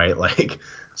that, right? Like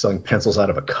selling pencils out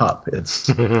of a cup. It's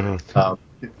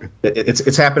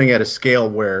it's happening at a scale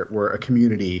where a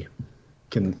community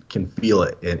can feel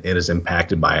it and is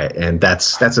impacted by it, and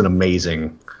that's an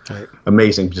amazing,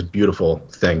 just beautiful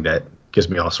thing that gives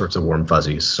me all sorts of warm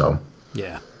fuzzies. So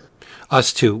yeah,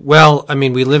 us too. Well, I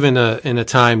mean, we live in a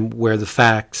time where the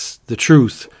facts, the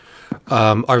truth,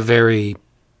 are very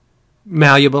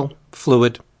malleable,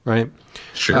 fluid, right?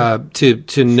 Sure.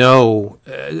 To know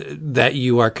that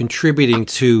you are contributing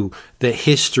to the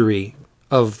history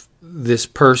of this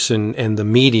person and the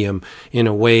medium in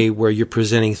a way where you're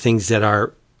presenting things that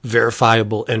are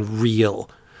verifiable and real,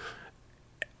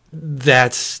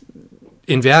 that's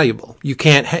invaluable. You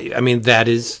can't, I mean, that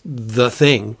is the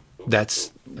thing.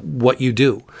 That's what you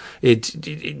do.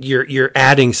 You're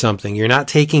adding something. You're not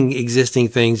taking existing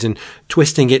things and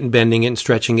twisting it and bending it and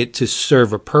stretching it to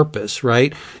serve a purpose,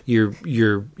 right?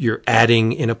 You're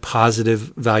adding in a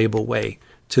positive, valuable way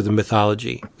to the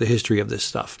mythology, the history of this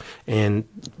stuff. And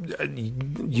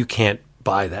you can't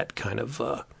buy that kind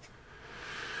of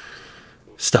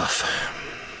stuff.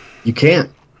 You can't.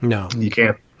 No. You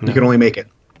can't. No. You can only make it,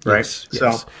 right? Yes, So,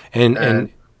 yes.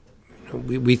 And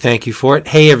we thank you for it.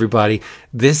 Hey, everybody,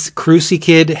 this Cruci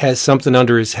kid has something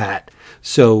under his hat.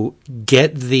 So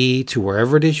get thee to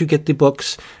wherever it is you get the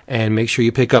books, and make sure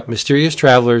you pick up Mysterious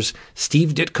Travelers,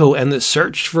 Steve Ditko, and the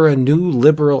Search for a New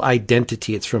Liberal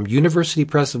Identity. It's from University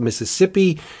Press of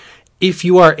Mississippi. If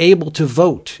you are able to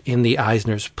vote in the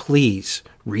Eisners, please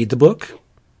read the book.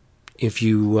 If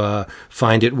you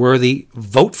find it worthy,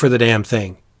 vote for the damn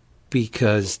thing,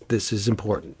 because this is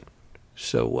important.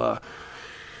 So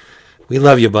we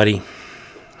love you, buddy.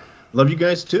 Love you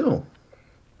guys too,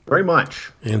 very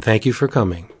much. And thank you for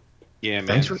coming. Yeah,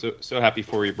 man. So happy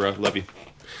for you, bro. Love you.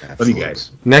 Love you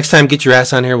guys. Next time, get your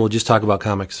ass on here. We'll just talk about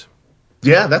comics.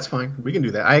 Yeah, that's fine. We can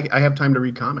do that. I have time to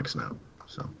read comics now.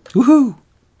 So. Woohoo!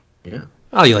 Yeah.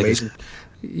 Oh, you like this?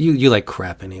 You like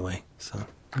crap anyway. So.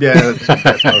 Yeah,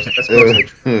 that's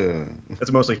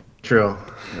mostly true.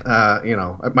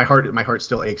 My heart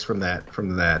still aches from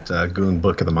that Goon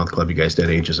Book of the Month Club you guys did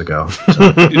ages ago.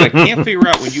 So. Dude, I can't figure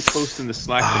out when you post in the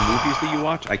Slack the movies that you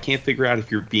watch. I can't figure out if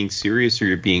you're being serious or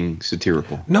you're being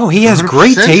satirical. No, he has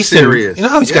great taste serious.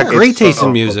 he's got great taste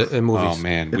in music and movies. Oh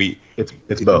man,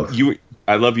 it's both.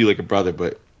 I love you like a brother,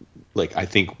 but like I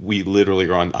think we literally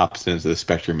are on opposite ends of the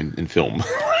spectrum in film.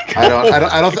 I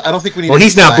don't think we need. Well, to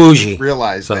he's not bougie.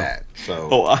 Realize that.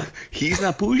 So He's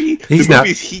not bougie. He's the not.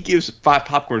 movies he gives 5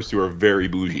 popcorns to are very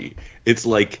bougie. It's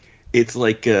like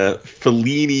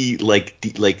Fellini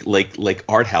like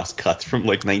art house cuts from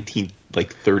like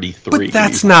 1933. But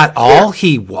that's not all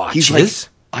he watches. He's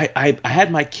like, I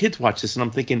had my kids watch this, and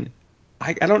I'm thinking,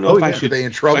 I don't know if I should. Are they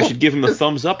in trouble? If I should give him the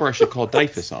thumbs up or I should call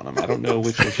Dyfus on him. I don't know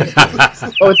which I should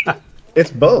do. It's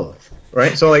both,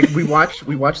 right? So like we watch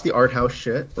the art house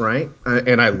shit, right?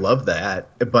 And I love that,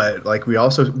 but like we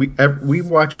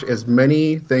watch as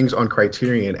many things on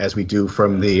Criterion as we do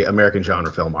from the American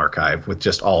Genre Film Archive with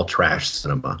just all trash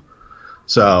cinema.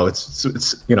 So it's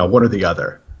one or the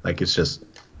other. Like it's just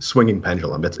swinging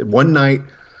pendulum. It's one night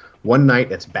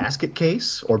it's Basket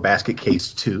Case or Basket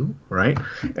Case 2, right?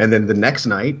 And then the next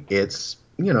night it's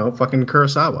fucking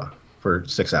Kurosawa for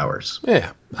 6 hours.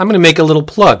 Yeah. I'm going to make a little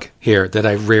plug here that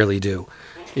I rarely do.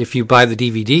 If you buy the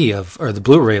DVD or the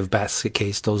Blu-ray of Basket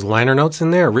Case, those liner notes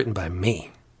in there are written by me.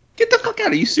 Get the fuck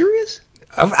out! Are you serious?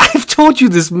 I've told you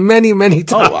this many, many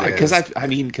times. Oh, because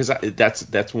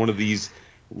that's one of these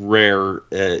rare,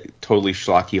 totally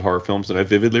schlocky horror films that I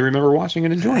vividly remember watching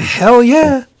and enjoying. Hell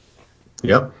yeah!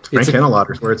 Yep, Frank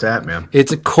Henenlotter's where it's at, man.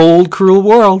 It's a cold, cruel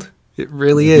world. It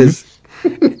really is.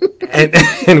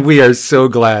 And we are so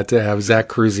glad to have Zach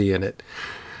Cruzy in it.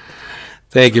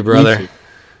 Thank you, brother.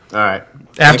 All right.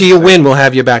 After you win, we'll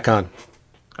have you back on.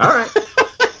 All right.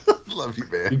 Love you,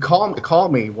 man. You call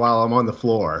me while I'm on the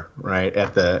floor, right,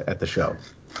 at the show.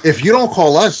 If you don't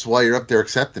call us while you're up there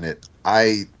accepting it,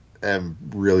 I am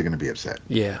really going to be upset.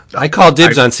 Yeah. I call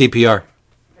dibs on CPR.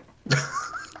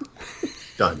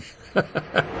 Done.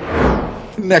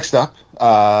 Next up,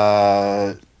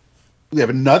 we have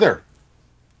another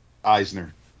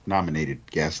Eisner nominated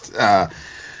guest.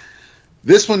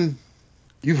 This one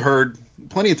you've heard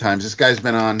plenty of times. This guy's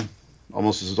been on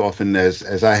almost as often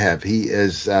as I have. He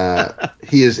is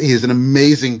an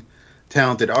amazing,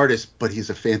 talented artist, but he's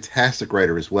a fantastic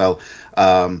writer as well.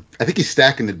 I think he's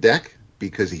stacking the deck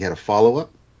because he had a follow-up.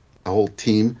 A whole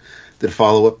team did a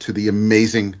follow-up to the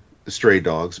amazing Stray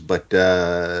Dogs, but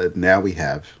now we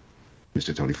have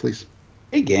Mr. Tony Fleece.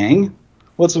 Hey, gang.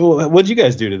 What'd you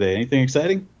guys do today? Anything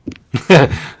exciting?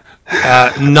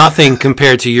 Nothing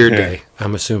compared to your day,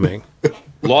 I'm assuming.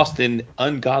 Lost an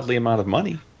ungodly amount of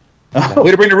money.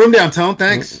 Way to bring the room down, Tone.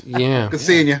 Thanks. Yeah. Good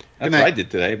seeing you. That's what I did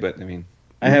today, but I mean,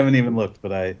 I haven't even looked,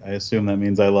 but I assume that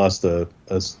means I lost a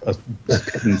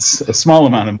small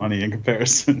amount of money in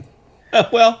comparison.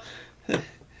 Well,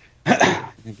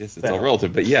 I guess it's all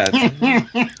relative, but yeah.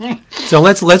 So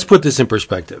let's put this in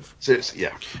perspective. Seriously,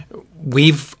 yeah.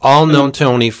 We've all known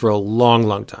Tony for a long,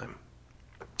 long time.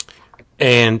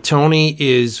 And Tony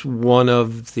is one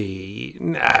of the,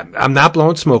 I'm not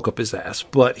blowing smoke up his ass,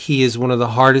 but he is one of the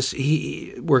hardest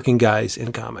working guys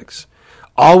in comics.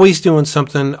 Always doing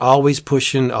something, always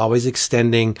pushing, always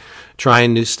extending,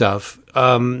 trying new stuff.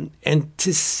 And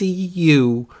to see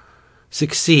you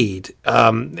succeed,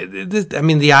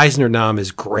 the Eisner nom is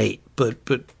great, but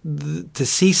to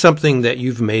see something that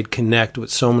you've made connect with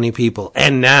so many people,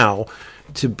 and now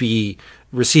to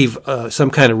receive some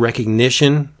kind of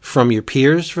recognition from your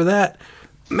peers for that,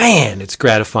 man, it's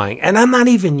gratifying. And I'm not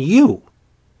even you.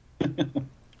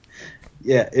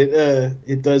 Yeah,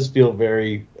 it does feel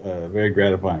very very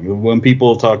gratifying when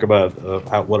people talk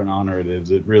about what an honor it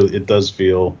is. It does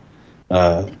feel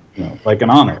like an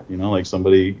honor. Like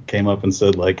somebody came up and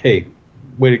said, like, "Hey,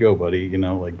 way to go, buddy. You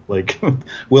know, like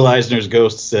Will Eisner's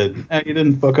ghost said, you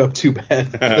didn't fuck up too bad.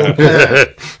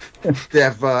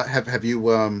 Have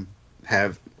you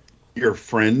have your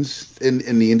friends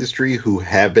in the industry who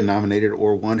have been nominated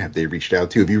or won? Have they reached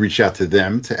out to you? Have you reached out to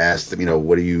them to ask them? You know,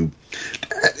 what do you?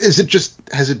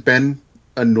 Has it been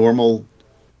a normal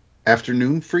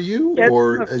afternoon for you,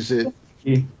 or is it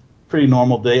pretty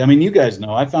normal day? I mean, you guys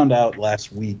know. I found out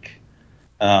last week.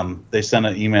 They sent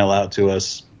an email out to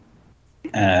us,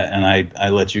 and I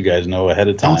let you guys know ahead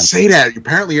of time. Don't say that.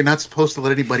 Apparently, you're not supposed to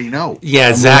let anybody know.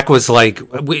 Yeah, Zach was like,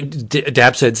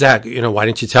 Dab said, Zach, you know, why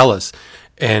didn't you tell us?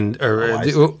 And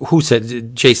who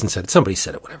said? Jason said it. Somebody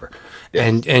said it. Whatever.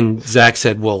 Yes. And Zach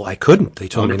said, well, I couldn't. They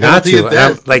told me not to. And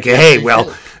I'm like, hey,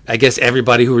 well, I guess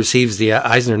everybody who receives the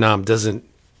Eisner nom doesn't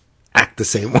act the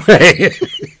same way.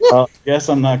 Guess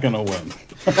I'm not going to win.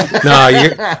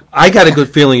 No, I got a good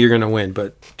feeling you're going to win,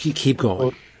 but keep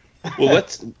going. Well,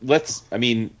 let's. I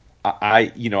mean,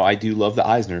 I do love the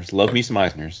Eisners. Love me some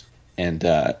Eisners,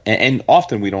 and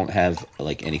often we don't have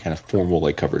like any kind of formal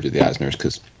like coverage of the Eisners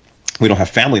because we don't have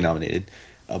family nominated.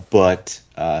 But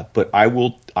I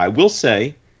will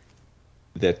say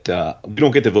that we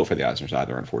don't get to vote for the Eisners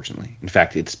either. Unfortunately, in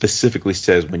fact, it specifically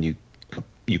says when you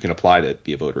can apply to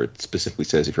be a voter. It specifically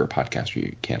says if you're a podcaster,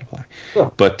 you can't apply.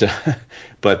 Sure.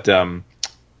 But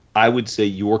I would say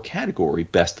your category,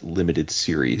 Best Limited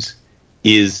Series,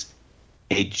 is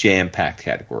a jam-packed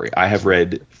category. I have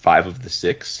read 5 of the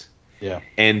 6. Yeah.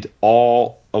 And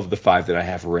all of the 5 that I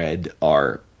have read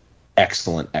are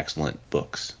excellent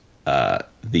books.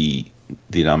 The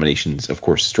nominations, of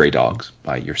course, Stray Dogs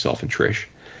by yourself and Trish.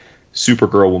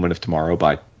 Supergirl, Woman of Tomorrow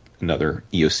by another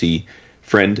EOC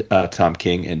friend, Tom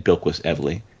King, and Bilquis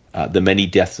Evely. The Many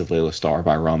Deaths of Layla Starr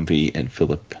by Ram V. and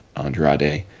Philip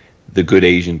Andrade. The Good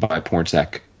Asian by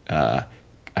Pornsak.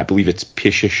 I believe it's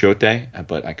Pishishote,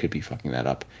 but I could be fucking that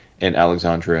up. And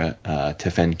Alexandra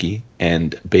Tefenki.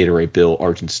 And Beta Ray Bill,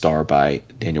 Argent Star by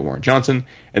Daniel Warren Johnson.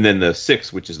 And then the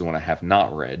 6th, which is the one I have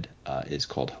not read, is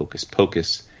called Hocus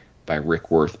Pocus by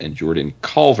Rick Worth and Jordan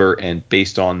Culver. And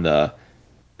based on the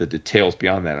details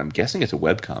beyond that, I'm guessing it's a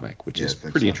webcomic, which is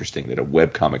pretty interesting that a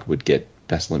webcomic would get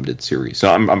Best Limited Series. So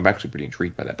I'm actually pretty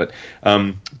intrigued by that.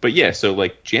 But yeah, so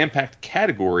like jam-packed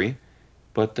category,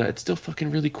 but it's still fucking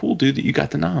really cool, dude, that you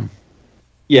got the nom.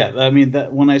 Yeah, I mean,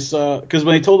 that when I saw, because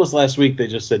when they told us last week, they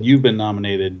just said you've been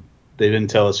nominated. They didn't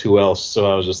tell us who else, so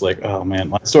I was just like, oh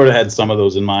man, I sort of had some of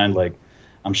those in mind. Like,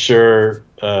 I'm sure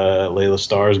Layla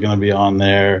Starr is going to be on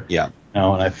there. Yeah. You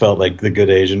know, and I felt like The Good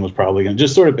Asian was probably going to,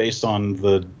 just sort of based on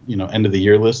the, end of the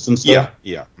year lists and stuff.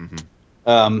 Yeah.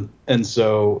 Mm-hmm. And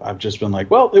so I've just been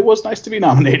like, well, it was nice to be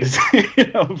nominated,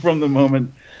 from the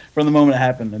moment it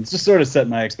happened, and just sort of set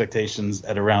my expectations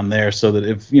at around there, so that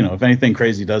if anything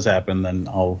crazy does happen, then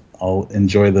I'll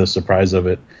enjoy the surprise of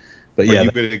it. But Are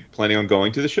you planning on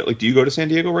going to the show? Like, do you go to San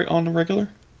Diego on a regular?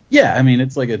 Yeah, I mean,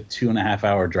 it's like a 2.5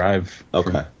 hour drive.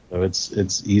 Okay. So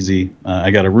it's easy.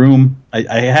 I got a room.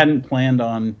 I hadn't planned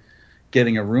on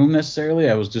getting a room necessarily.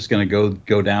 I was just going to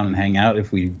go down and hang out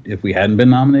if we hadn't been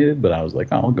nominated. But I was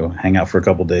like, I'll go hang out for a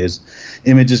couple days.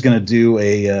 Image is going to do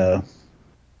a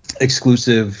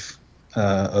exclusive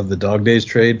of the Dog Days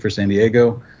trade for San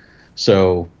Diego.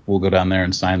 So we'll go down there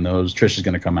and sign those. Trish is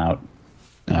going to come out.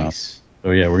 Nice.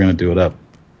 So yeah, we're going to do it up.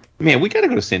 Man, we got to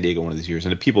go to San Diego one of these years.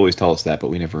 And people always tell us that, but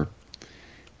we never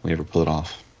pull it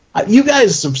off. You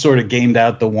guys have sort of gamed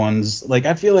out the ones, like,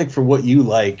 I feel like for what you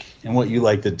like and what you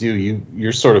like to do,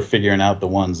 you're sort of figuring out the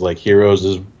ones, like Heroes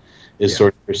is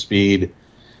sort of your speed.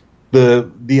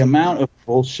 The amount of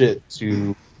bullshit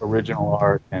to original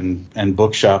art and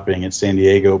book shopping at San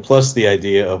Diego, plus the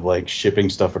idea of like shipping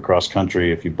stuff across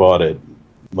country if you bought it,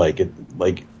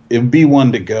 it would be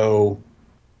one to go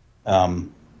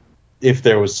if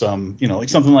there was some, like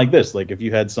something like this, like if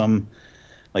you had some,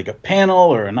 like a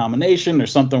panel or a nomination or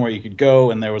something where you could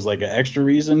go and there was like an extra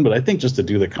reason. But I think just to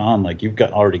do the con, like you've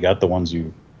already got the ones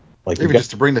you like. Even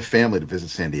just to bring the family to visit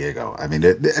San Diego. I mean,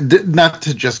 not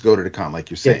to just go to the con like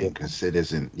you're saying, because it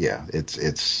isn't. Yeah,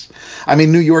 it's. I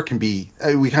mean, New York can be.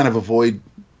 We kind of avoid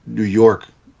New York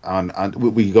on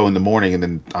we go in the morning and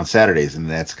then on Saturdays, and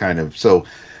that's kind of so.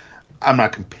 I'm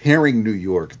not comparing New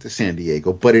York to San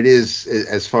Diego, but it is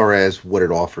as far as what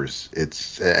it offers.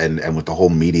 It's and with the whole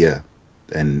media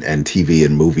and TV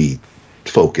and movie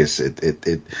focus, it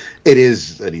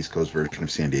is an East Coast version of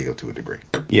San Diego to a degree.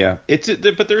 Yeah,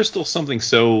 but there is still something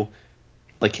so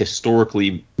like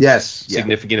historically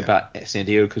significant about San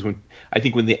Diego, because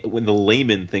when the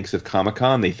layman thinks of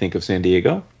Comic-Con, they think of San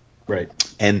Diego, right?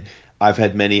 And I've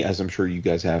had many, as I'm sure you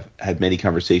guys have had many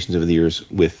conversations over the years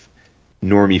with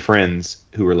normie friends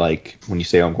who are like, when you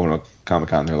say, oh, I'm going to a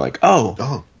Comic-Con, they're like,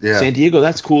 oh, yeah, San Diego,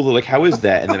 that's cool. They're like, how is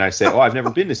that? And then I say, oh, I've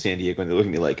never been to San Diego. And they look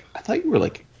at me like, I thought you were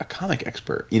like a comic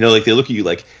expert. You know, like they look at you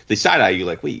like, they side-eye you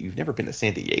like, wait, you've never been to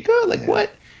San Diego? Like,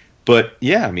 what? But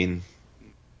yeah, I mean,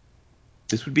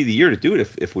 this would be the year to do it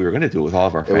if we were going to do it with all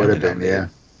of our it would family. have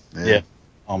been, Yeah.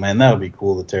 Oh man, that would be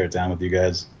cool to tear it down with you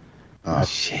guys. Oh,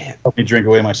 Shit. Help me drink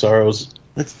away my sorrows.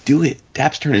 Let's do it.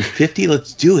 Dap's turning 50.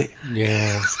 Let's do it.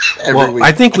 Yeah. every Well, week.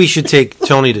 I think we should take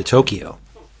Tony to Tokyo.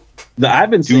 I've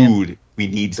been saying, Dude, we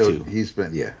need So to.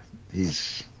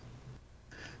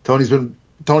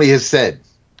 Tony has said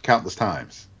countless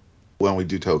times when we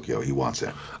do Tokyo, he wants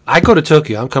it. I go to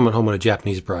Tokyo. I'm coming home with a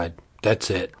Japanese bride. That's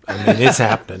it. I mean, it's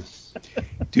happening.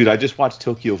 Dude, I just watched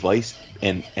Tokyo Vice,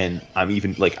 and I'm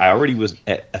even, like, I already was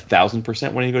at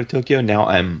 1,000% when I go to Tokyo. Now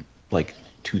I'm, like,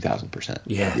 2,000%.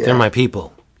 Yeah, Yeah. they're my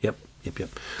people. Yep.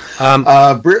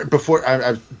 Before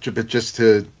but just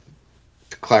to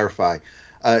clarify,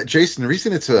 Jason, the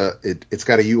reason it's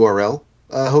got a URL,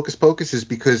 Hocus Pocus, is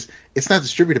because it's not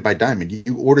distributed by Diamond.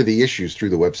 You order the issues through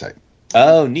the website.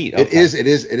 Oh, neat. Okay. It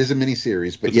is a mini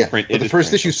series, but It's yeah, a print- but it the is first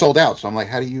print. issue sold out. So I'm like,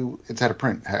 it's out of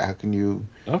print. How can you?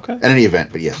 Okay. At any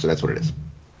event, but yeah, so that's what it is.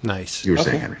 Nice. You were Okay.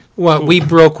 saying, Henry. Well, we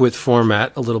broke with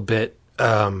format a little bit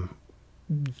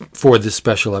for this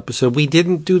special episode. We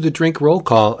didn't do the drink roll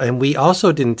call, and we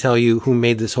also didn't tell you who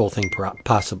made this whole thing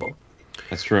possible.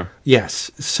 That's true.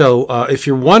 Yes. So if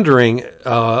you're wondering,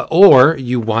 or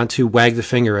you want to wag the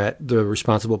finger at the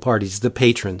responsible parties, the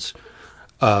patrons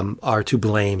are to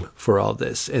blame for all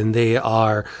this. And they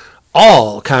are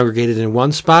all congregated in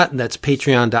one spot, and that's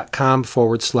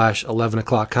patreon.com/11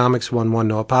 o'clock comics, 11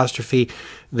 no apostrophe.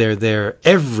 They're there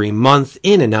every month,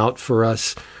 in and out for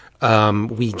us.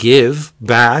 We give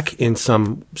back in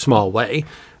some small way: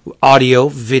 audio,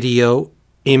 video,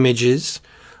 images,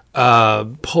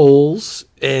 polls,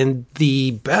 and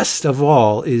the best of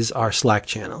all is our Slack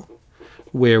channel,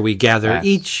 where we gather Yes.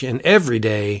 each and every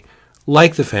day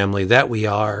like the family that we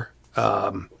are.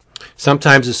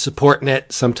 Sometimes a support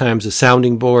net, sometimes a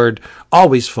sounding board.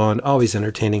 Always fun, always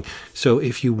entertaining. So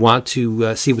if you want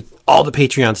to see what all the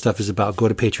Patreon stuff is about, go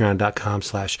to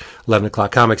patreon.com/11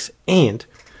 o'clock comics. And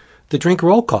the drink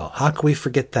roll call. How can we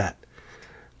forget that?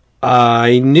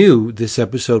 I knew this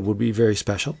episode would be very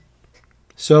special.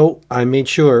 So I made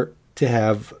sure to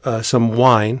have some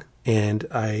wine, and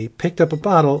I picked up a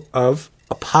bottle of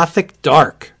Apothic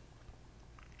Dark.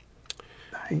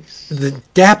 Nice.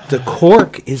 The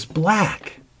cork is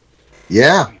black.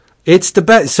 Yeah. It's the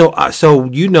best. So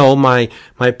you know my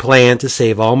plan to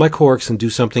save all my corks and do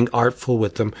something artful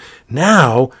with them.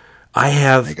 Now I They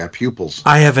have got pupils.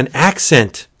 an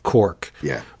accent cork.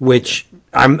 Yeah. Which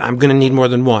I'm going to need more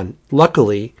than one.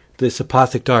 Luckily, this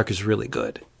Apothic Dark is really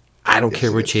good. I don't care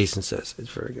it what is. Jason says. It's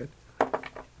very good.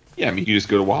 Yeah, I mean, you just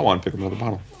go to Wawa and pick up another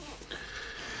bottle.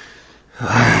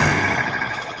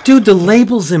 Dude, the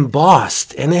label's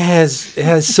embossed and it has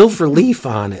silver leaf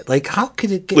on it. Like, how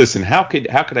could it get? Listen, how could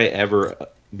I ever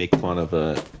make fun of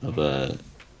a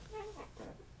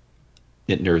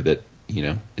Nittner that, you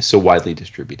know, is so widely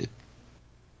distributed?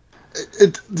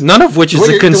 None of which is The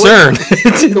way a concern.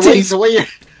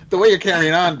 The way you're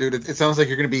carrying on, dude, it sounds like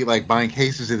you're going to be like buying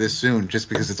cases of this soon, just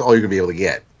because it's all you're going to be able to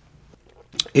get.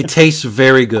 It tastes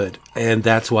very good, and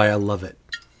that's why I love it.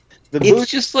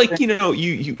 It's just like, you know,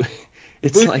 you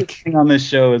it's Booth's like thing on this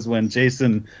show is when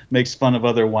Jason makes fun of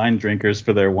other wine drinkers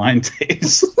for their wine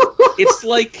taste. it's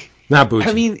like Not bougie.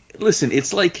 I mean, listen,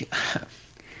 it's like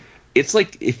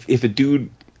if a dude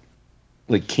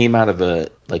like came out of a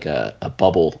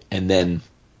bubble, and then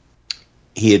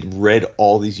he had read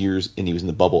all these years and he was in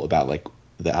the bubble about like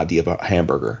the idea of a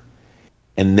hamburger,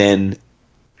 and then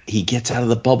he gets out of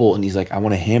the bubble and he's like, I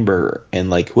want a hamburger, and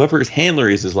like whoever his handler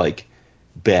is like,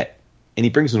 bet, and he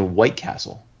brings him a White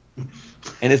Castle,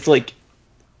 and it's like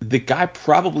the guy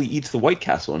probably eats the White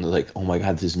Castle and is like, oh my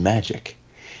god, this is magic.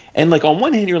 And like on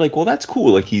one hand you're like, well, that's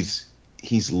cool, like he's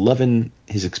loving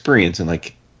his experience and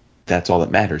like that's all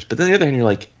that matters. But then on the other hand you're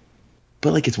like,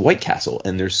 but like it's White Castle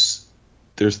and there's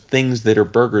things that are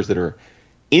burgers that are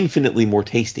infinitely more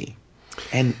tasty.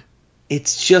 And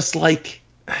it's just like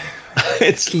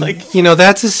it's like, you know,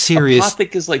 that's a serious.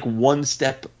 Apothic is like one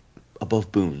step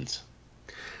above Boone's.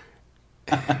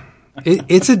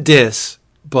 It's a diss,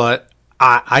 but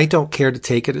I don't care to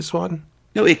take it as one.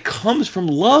 No, it comes from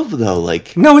love though.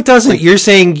 Like No, it doesn't. Like, You're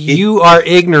saying you are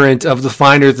ignorant of the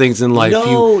finer things in life.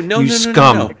 No, you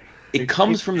scum. It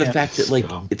comes from the fact that like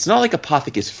it's not like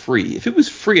Apothic is free. If it was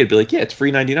free, I'd be like, yeah, it's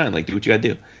free 99. Like, do what you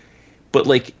gotta do. But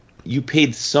like, you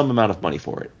paid some amount of money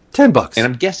for it, $10. and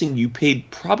I'm guessing you paid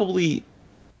probably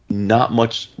not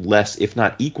much less, if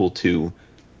not equal to,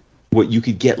 what you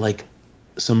could get like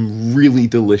some really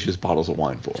delicious bottles of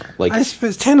wine for. Like It's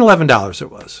 $10-11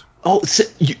 it was. oh,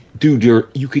 dude,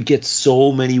 you could get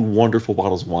so many wonderful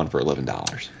bottles of wine for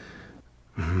 $11.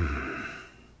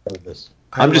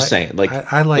 I'm just saying, like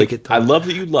I like it, though. I love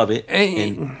that you love it,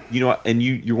 and and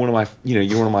you're one of my,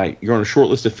 you're on a short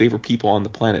list of favorite people on the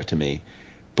planet to me.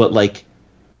 But like,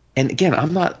 and again,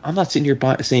 I'm not sitting here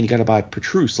saying you got to buy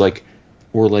Petrus or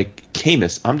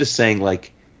Caymus. I'm just saying,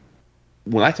 like,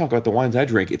 when I talk about the wines I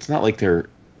drink, it's not like they're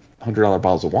 $100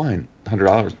 bottles of wine,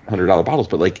 $100 bottles,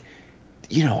 but like,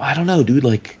 I don't know, dude,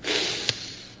 like,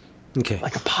 Okay.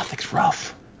 like Apothic's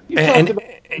rough. And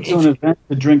It's an event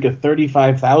to drink a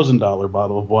 $35,000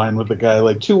 bottle of wine with a guy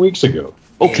like 2 weeks ago.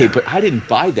 Okay, but I didn't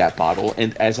buy that bottle,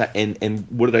 and and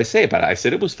what did I say about it? I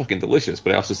said it was fucking delicious,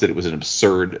 but I also said it was an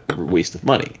absurd waste of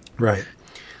money. right.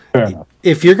 Fair enough.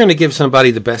 If you're going to give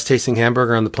somebody the best tasting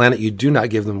hamburger on the planet, you do not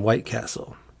give them White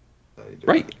Castle.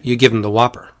 Right. You give them the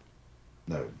Whopper.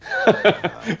 No.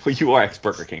 Well, you are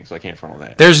ex-Burger King, so I can't front on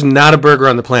that. There's not a burger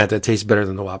on the planet that tastes better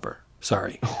than the Whopper.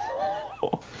 Sorry.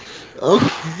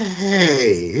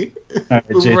 Okay. right,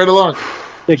 Moving Jason. right along.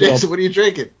 Take Jason, what are you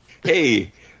drinking?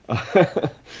 Hey,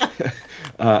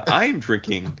 I'm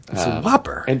drinking. It's a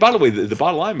Whopper. And by the way, the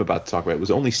bottle I'm about to talk about was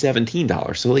only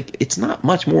 $17, so like it's not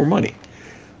much more money.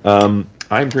 I'm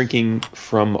drinking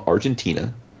from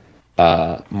Argentina,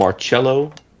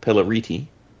 Marcello Pelleriti,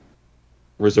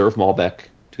 Reserve Malbec,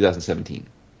 2017.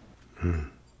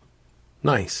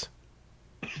 Nice.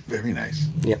 Very nice.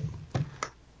 Yep.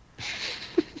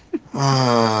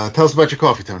 Tell us about your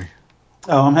coffee, Tony.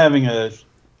 Oh, I'm having a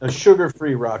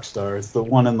sugar-free Rockstar. It's the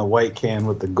one in the white can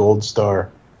with the gold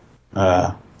star.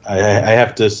 I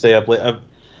have to stay up late.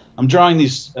 I'm drawing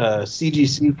these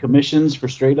CGC commissions for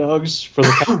Stray Dogs for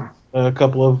the past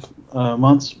couple of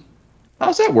months.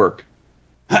 How's that work?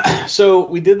 So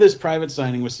we did this private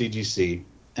signing with CGC,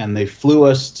 and they flew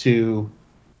us to.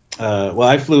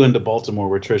 I flew into Baltimore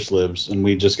where Trish lives, and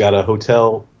we just got a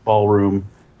hotel ballroom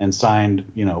and signed,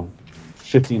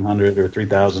 1,500 or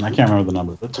 3,000. I can't remember the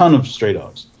number. A ton of Stray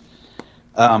Dogs.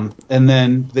 And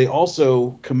then they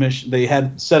also they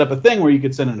had set up a thing where you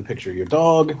could send in a picture of your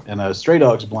dog and a Stray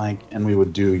Dogs blank, and we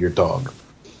would do your dog,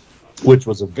 which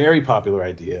was a very popular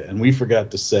idea. And we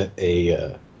forgot to set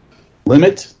a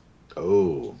limit.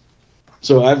 Oh.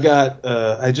 So I've got,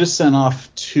 I just sent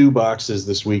off 2 boxes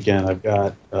this weekend. I've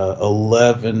got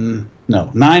 9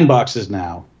 boxes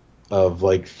now of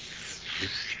like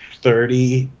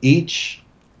 30 each.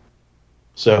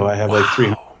 So I have like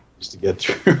 300 to get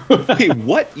through. Wait,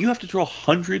 what? You have to draw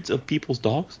hundreds of people's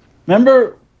dogs?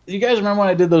 You guys remember when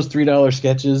I did those $3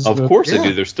 sketches? Of course Yeah. I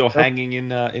do. They're still hanging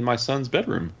in my son's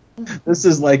bedroom. This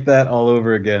is like that all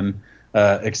over again,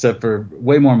 except for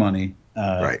way more money.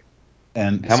 Right.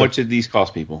 And How much did these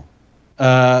cost people?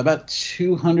 About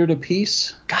 200 a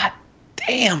piece. God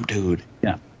damn, dude.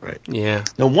 Yeah. Yeah.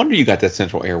 No wonder you got that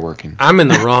central air working. I'm in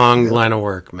the wrong line of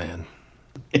work, man.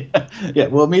 Yeah.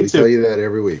 Well, me We tell too. you that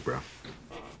every week, bro.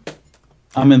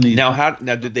 I'm in the. Now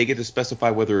did they get to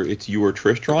specify whether it's you or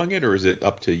Trish drawing it, or is it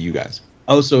up to you guys?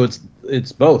 Oh, so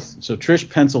it's both. So Trish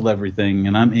penciled everything,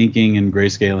 and I'm inking and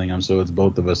grayscaling them, so it's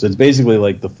both of us. It's basically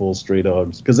like the full Stray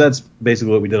Dogs, because that's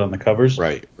basically what we did on the covers.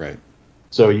 Right.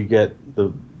 So you get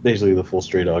basically the full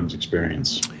Stray Dogs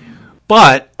experience.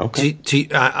 But Okay.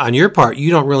 on your part,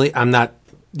 you don't really. I'm not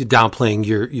downplaying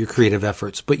your creative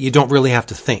efforts, but you don't really have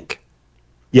to think.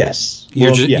 Yes.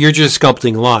 You're Well, yeah. you're just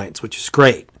sculpting lines, which is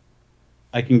great.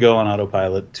 I can go on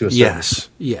autopilot to a certain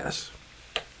Yes.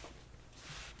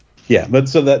 Yeah, but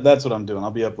so that's what I'm doing.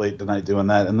 I'll be up late tonight doing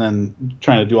that, and then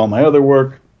trying to do all my other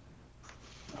work,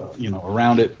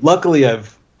 around it. Luckily,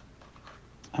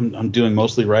 I'm doing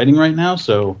mostly writing right now,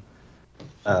 so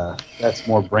that's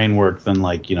more brain work than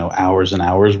hours and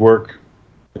hours work,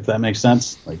 if that makes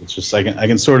sense. Like it's just I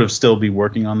can sort of still be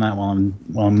working on that while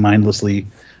I'm mindlessly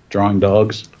drawing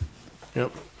dogs.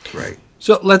 Yep. Right.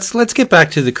 So let's get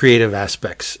back to the creative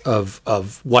aspects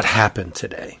of what happened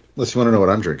today. Unless you want to know what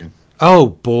I'm drinking. Oh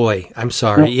boy, I'm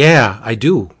sorry. Yeah, I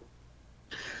do.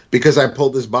 Because I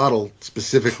pulled this bottle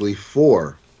specifically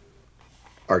for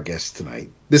our guest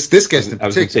tonight. This guest in I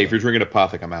was going to say, particular. if you're drinking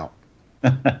Apothic, I'm out.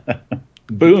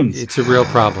 Boons. It's a real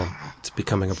problem. It's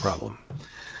becoming a problem.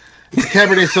 It's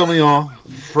Cabernet Sauvignon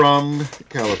from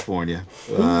California,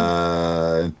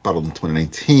 bottled in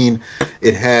 2019.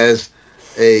 It has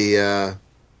a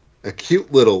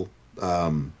cute little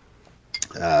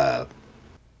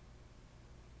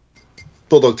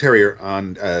Bulldog Terrier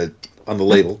on the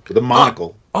label with a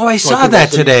monocle. Oh, I So saw could that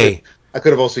also today. I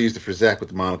could have also used it for Zach with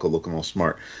the monocle, looking all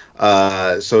smart.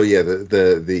 So yeah,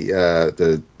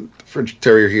 the French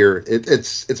Terrier here,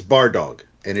 it's Bar Dog,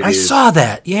 and I saw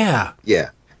that. Yeah.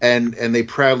 Yeah, and they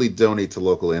proudly donate to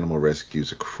local animal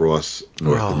rescues across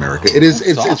North America.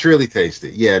 It's really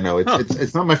tasty. Yeah, no,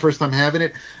 it's not my first time having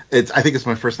it. I think it's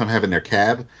my first time having their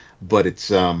cab, but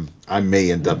it's I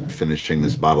may end up finishing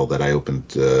this bottle that I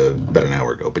opened about an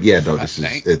hour ago. But yeah, no, it's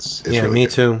yeah, really me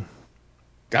good. too.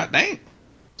 God dang.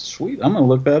 Sweet. I'm gonna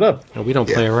look that up. No, we don't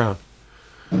play around.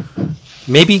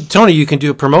 Maybe Tony, you can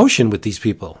do a promotion with these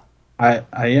people. I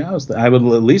would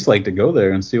at least like to go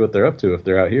there and see what they're up to if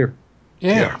they're out here.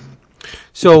 Yeah.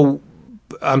 So,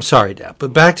 I'm sorry, Dad,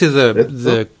 but back to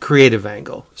the creative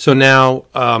angle. So now,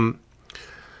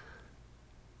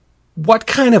 what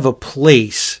kind of a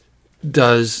place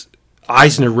does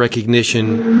Eisner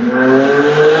recognition?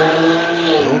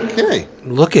 Okay.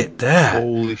 Look at that.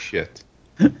 Holy shit.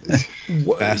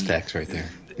 Fast tax right there.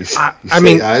 I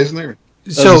mean, Eisner.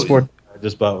 So sport I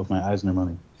just bought with my Eisner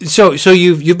money. So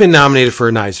you've been nominated for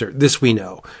an Eisner. This we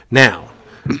know. Now,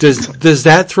 does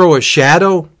that throw a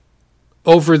shadow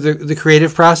over the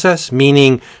creative process?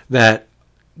 Meaning that,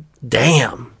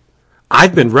 damn,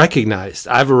 I've been recognized.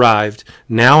 I've arrived.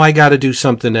 Now I got to do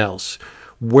something else.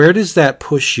 Where does that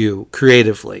push you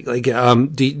creatively? Like,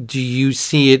 do you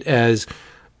see it as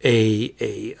a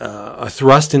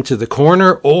thrust into the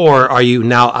corner, or are you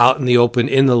now out in the open,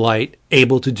 in the light,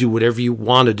 able to do whatever you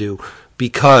want to do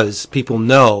because people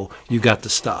know you got the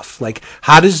stuff? Like,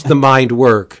 how does the mind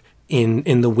work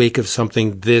in the wake of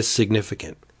something this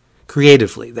significant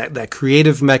creatively? That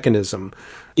creative mechanism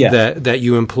that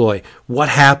you employ. What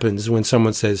happens when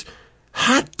someone says,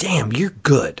 "Hot damn, you're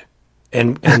good,"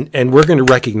 and we're going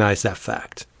to recognize that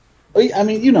fact? I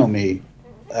mean, you know me.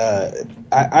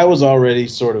 I was already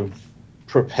sort of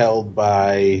propelled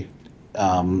by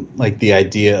like the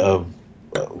idea of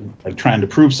like trying to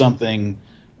prove something,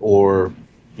 or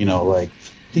like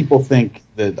people think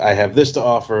that I have this to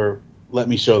offer. Let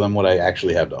me show them what I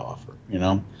actually have to offer.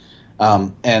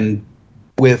 And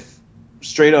with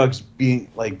Stray Dogs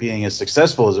being as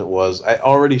successful as it was, I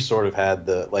already sort of had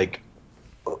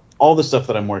all the stuff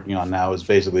that I'm working on now is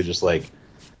basically just like,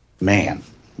 man.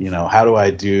 How do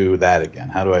I do that again?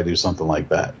 How do I do something like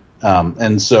that?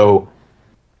 And so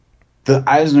the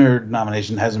Eisner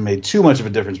nomination hasn't made too much of a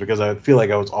difference because I feel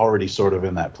like I was already sort of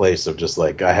in that place of just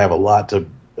like, I have a lot to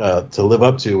live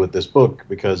up to with this book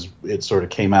because it sort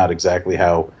of came out exactly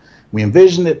how we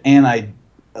envisioned it. And I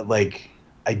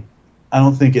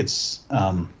don't think it's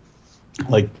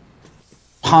like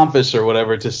pompous or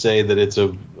whatever to say that it's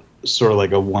a sort of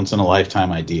like a once in a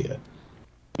lifetime idea.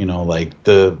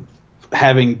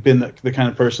 Having been the kind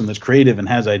of person that's creative and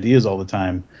has ideas all the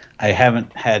time, I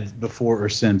haven't had before or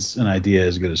since an idea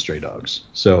as good as Stray Dogs.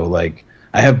 So like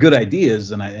I have good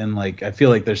ideas and I feel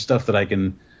like there's stuff that I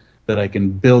can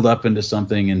build up into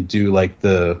something and do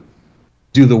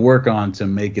the work on to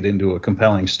make it into a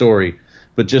compelling story.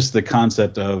 But just the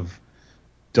concept of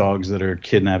dogs that are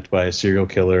kidnapped by a serial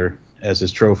killer as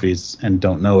his trophies and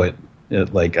don't know it, I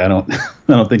don't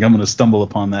think I'm going to stumble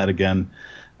upon that again.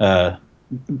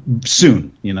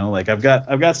 Soon, I've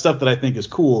got stuff that I think is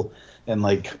cool and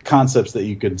like concepts that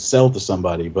you could sell to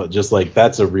somebody, but just like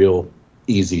that's a real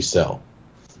easy sell.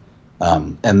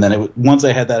 And then once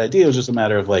I had that idea, it was just a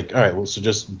matter of like, all right, well, so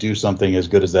just do something as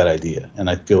good as that idea. And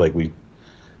I feel like we,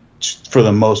 for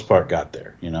the most part, got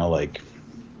there.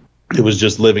 It was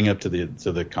just living up to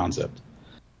the concept.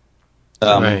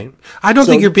 Right. I don't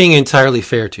think you're being entirely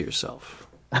fair to yourself.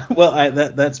 Well,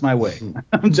 that's my way.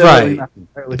 I'm generally not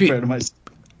entirely fair to myself.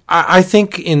 I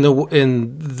think in the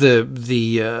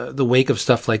wake of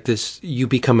stuff like this, you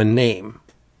become a name,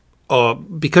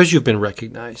 because you've been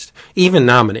recognized, even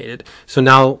nominated. So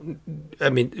now, I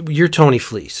mean, you're Tony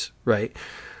Fleece, right?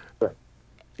 Right.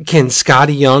 Can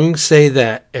Scotty Young say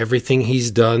that everything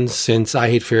he's done since I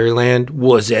Hate Fairyland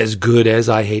was as good as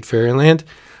I Hate Fairyland?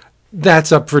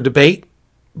 That's up for debate,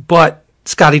 but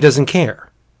Scotty doesn't care.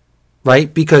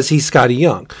 Right? Because he's Scotty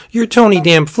Young. You're Tony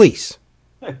damn Fleece.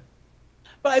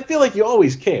 But I feel like you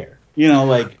always care.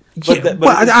 To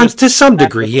some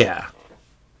degree, yeah.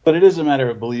 But it is a matter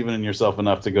of believing in yourself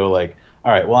enough to go like,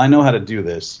 all right, well, I know how to do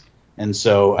this. And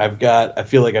so I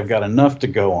feel like I've got enough to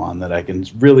go on that I can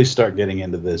really start getting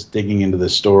into this, digging into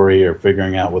this story or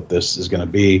figuring out what this is going to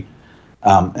be,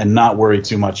 and not worry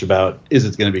too much about, is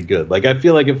it going to be good? Like, I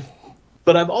feel like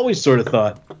but I've always sort of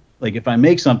thought, like, if I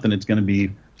make something, it's going to be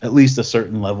at least a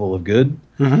certain level of good.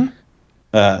 Mm-hmm.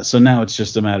 So now it's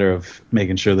just a matter of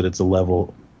making sure that it's a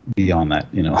level beyond that.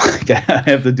 I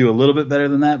have to do a little bit better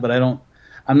than that, but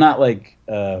I'm not like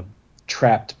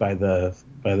trapped by the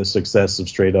success of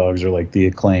Stray Dogs or like the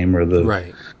acclaim or the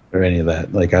Right. or any of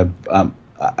that. Like I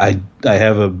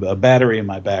have a battery in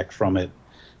my back from it,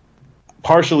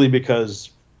 partially because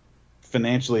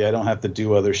financially I don't have to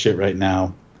do other shit right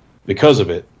now because of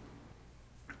it.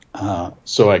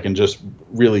 So I can just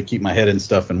really keep my head in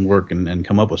stuff and work and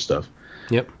come up with stuff.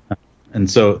 Yep. And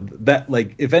so that,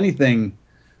 like, if anything,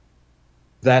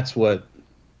 that's what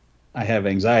I have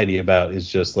anxiety about, is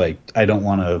just like, I don't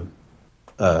want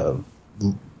to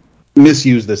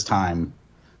misuse this time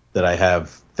that I have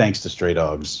thanks to Stray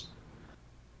Dogs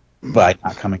by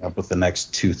not coming up with the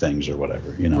next two things or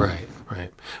whatever, you know?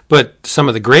 Right. But some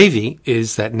of the gravy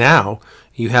is that now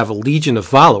you have a legion of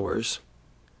followers.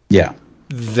 Yeah.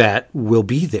 That will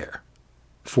be there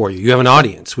for you. You have an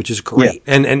audience, which is great.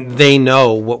 Yeah. And they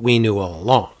know what we knew all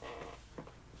along.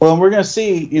 Well, we're going to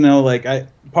see, you know, like,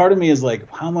 part of me is like,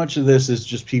 how much of this is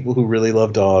just people who really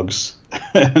love dogs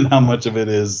and how much of it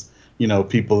is, you know,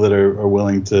 people that are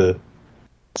willing to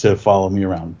follow me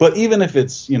around. But even if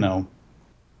it's, you know,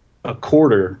 a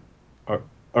quarter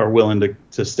are willing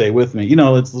to stay with me, you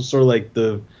know, it's sort of like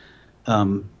the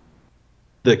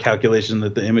calculation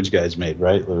that the Image guys made,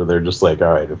 right? Where they're just like,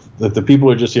 all right, if the people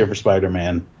are just here for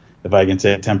Spider-Man, if I can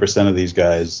take 10% of these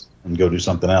guys and go do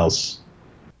something else,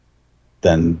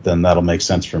 then that'll make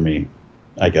sense for me.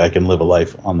 I can live a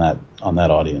life on that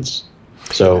audience.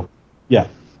 So, yeah.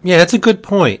 Yeah, that's a good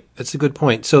point.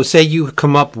 So say you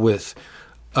come up with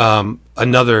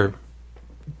another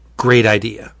great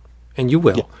idea, and you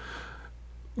will. Yeah.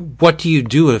 What do you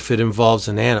do if it involves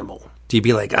an animal? Do you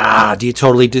be like, do you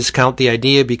totally discount the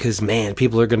idea because, man,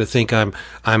 people are going to think I'm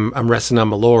resting on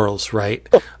my laurels, right?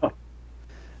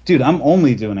 Dude, I'm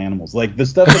only doing animals. Like, the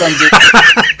stuff that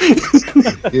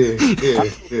I'm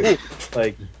doing.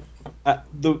 Like,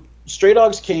 the Stray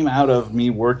Dogs came out of me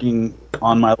working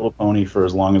on My Little Pony for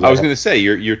as long as I was going to say,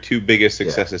 your two biggest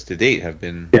successes to date have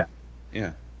been...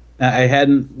 Yeah. I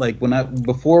hadn't, like,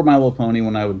 before My Little Pony,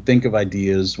 when I would think of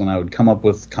ideas, when I would come up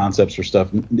with concepts for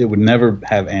stuff, it would never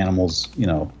have animals, you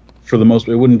know, for the most,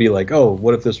 it wouldn't be like, oh,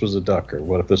 what if this was a duck, or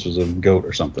what if this was a goat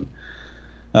or something.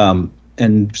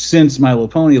 And since My Little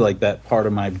Pony, like, that part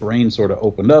of my brain sort of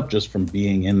opened up just from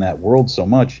being in that world so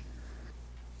much,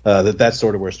 that's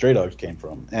sort of where Stray Dogs came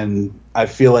from. And I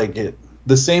feel like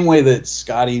the same way that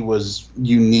Scotty was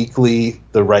uniquely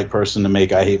the right person to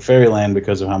make I Hate Fairyland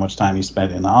because of how much time he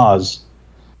spent in Oz,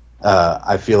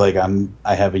 I feel like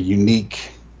I have a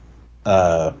unique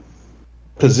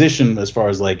position as far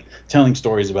as like telling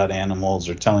stories about animals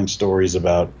or telling stories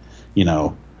about, you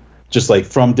know, just like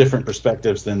from different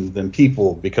perspectives than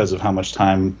people because of how much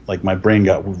time like my brain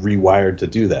got rewired to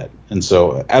do that. And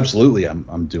so absolutely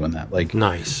I'm doing that. Like,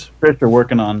 nice. Chris are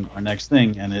working on our next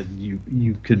thing, and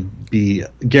you could be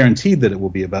guaranteed that it will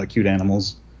be about cute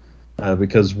animals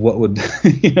because what would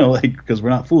you know, like, because we're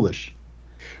not foolish.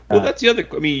 Well, that's the other.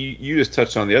 I mean, you just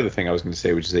touched on the other thing I was going to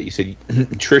say, which is that you said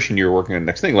Trish and you were working on the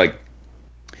next thing. Like,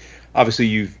 obviously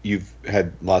you've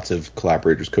had lots of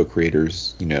collaborators,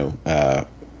 co-creators. You know,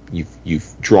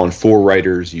 you've drawn for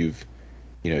writers. You've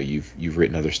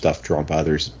written other stuff drawn by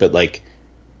others. But like,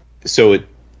 so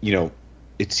it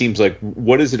seems like,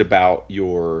 what is it about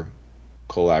your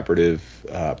collaborative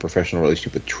professional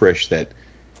relationship with Trish that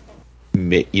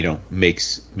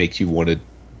makes you want to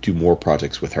do more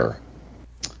projects with her?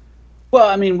 Well,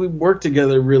 I mean, we work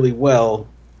together really well,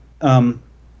 and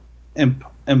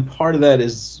part of that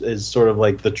is sort of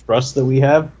like the trust that we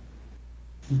have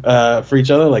for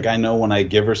each other. Like, I know when I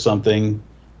give her something,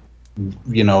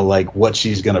 you know, like what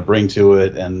she's going to bring to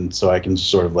it, and so I can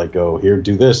sort of like go, here,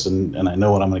 do this, and I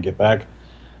know what I'm going to get back.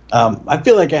 I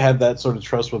feel like I have that sort of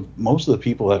trust with most of the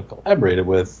people I've collaborated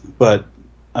with, but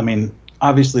I mean,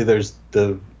 obviously there's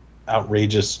the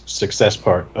outrageous success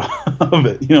part of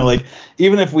it. You know, like,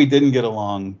 even if we didn't get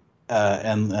along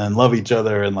and love each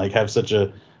other and like have such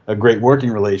a great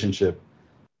working relationship,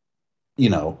 you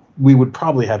know, we would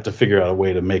probably have to figure out a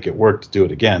way to make it work to do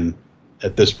it again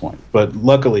at this point. But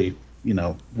luckily, you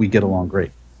know, we get along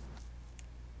great.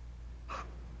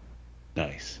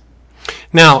 Nice.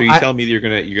 Now, so you tell me you're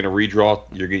gonna redraw,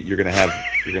 you're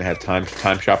gonna have Time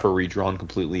Shopper redrawn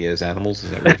completely as animals.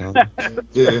 Is that what you're telling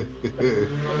me?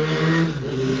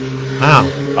 Wow.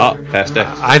 Oh, past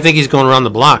X. I think he's going around the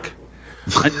block.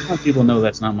 I just want people to know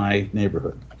that's not my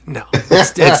neighborhood. No,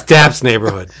 it's Dap's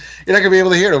neighborhood. You're not gonna be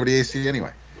able to hear it over the AC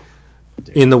anyway.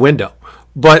 In the window,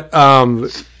 but so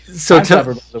Time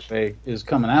Shopper, by the way, is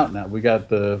coming out now. We got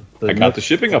the I got the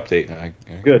shipping update.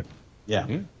 Good. Yeah.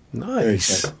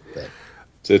 Nice.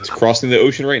 So it's crossing the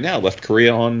ocean right now. Left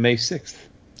Korea on May 6th.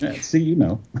 Yeah, see, you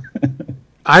know.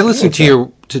 I listened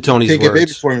to Tony's Can't get baby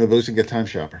words. formula, those and get Time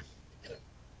Shopper.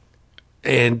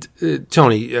 And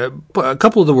Tony, a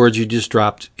couple of the words you just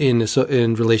dropped in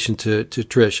relation to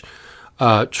Trish,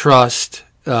 trust,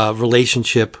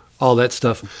 relationship, all that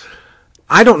stuff.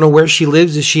 I don't know where she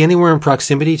lives. Is she anywhere in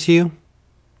proximity to you?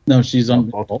 No, she's on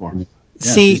Baltimore. Yeah,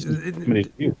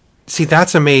 see,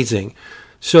 that's amazing.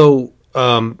 So,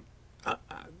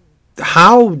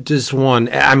 how does one?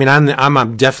 I mean,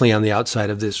 I'm definitely on the outside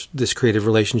of this creative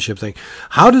relationship thing.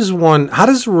 How does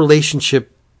a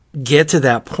relationship get to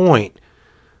that point,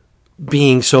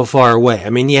 being so far away? I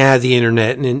mean, yeah, the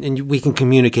internet and we can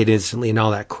communicate instantly and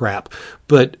all that crap,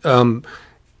 but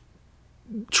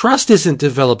trust isn't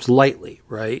developed lightly,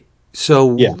 right?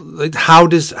 So, Yeah. like, how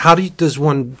does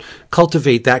one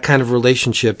cultivate that kind of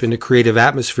relationship in a creative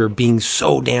atmosphere, being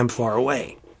so damn far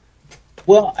away?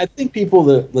 Well, I think people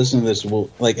that listen to this will,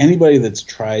 like, anybody that's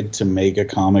tried to make a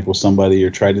comic with somebody or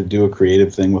tried to do a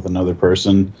creative thing with another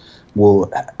person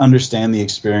will understand the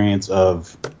experience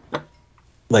of,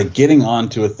 like, getting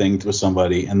onto a thing with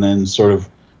somebody and then sort of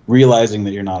realizing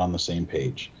that you're not on the same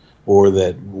page, or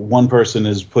that one person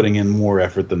is putting in more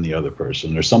effort than the other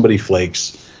person, or somebody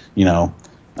flakes, you know.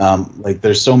 Like,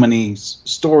 there's so many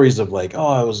stories of, like, oh,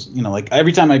 I was, you know, like,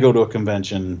 every time I go to a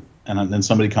convention and then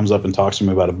somebody comes up and talks to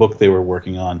me about a book they were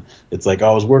working on, it's like,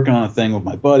 oh, I was working on a thing with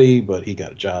my buddy, but he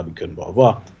got a job, he couldn't, blah,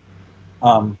 blah,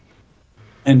 blah.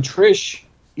 And Trish,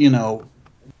 you know,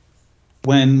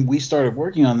 when we started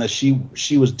working on this,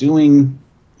 she was doing,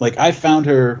 like, I found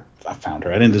her, I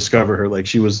didn't discover her, like,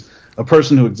 she was a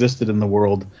person who existed in the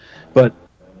world, but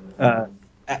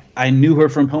I knew her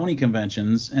from pony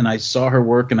conventions, and I saw her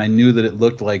work, and I knew that it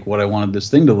looked like what I wanted this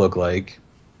thing to look like.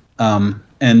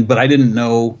 But I didn't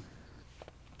know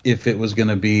if it was going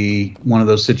to be one of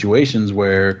those situations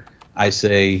where I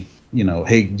say, you know,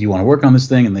 hey, do you want to work on this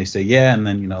thing? And they say, yeah. And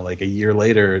then, you know, like a year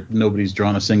later, nobody's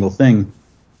drawn a single thing.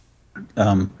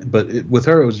 With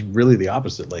her, it was really the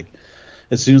opposite. Like,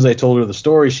 as soon as I told her the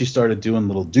story, she started doing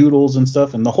little doodles and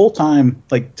stuff. And the whole time,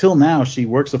 like, till now, she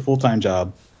works a full-time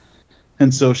job.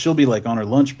 And so she'll be, like, on her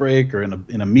lunch break or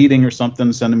in a meeting or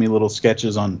something, sending me little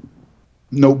sketches on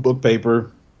notebook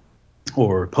paper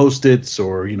or Post-its,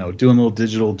 or, you know, doing little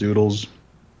digital doodles.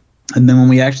 And then when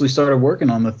we actually started working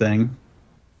on the thing,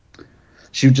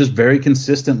 she would just very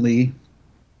consistently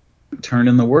turn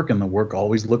in the work, and the work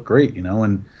always looked great, you know.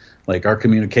 And, like, our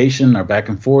communication, our back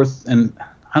and forth, and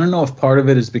I don't know if part of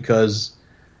it is because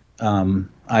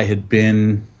I had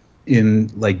been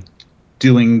in, like,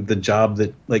 doing the job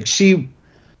that, like,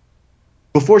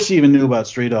 before she even knew about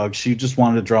Stray Dogs, she just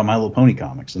wanted to draw My Little Pony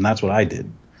comics, and that's what I did.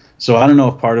 So I don't know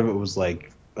if part of it was,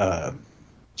 like,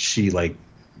 she, like,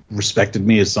 respected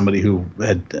me as somebody who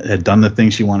had done the thing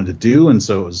she wanted to do, and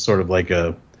so it was sort of like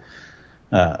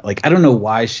like, I don't know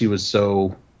why she was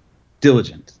so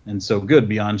diligent and so good,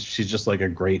 beyond she's just, like, a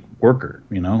great worker,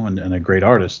 you know, and a great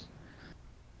artist.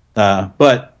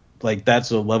 But, like,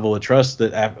 that's a level of trust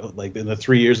that, like, in the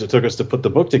 3 years it took us to put the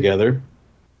book together,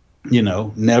 you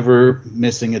know, never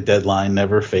missing a deadline,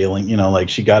 never failing, you know, like,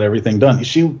 she got everything done.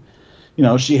 She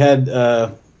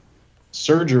had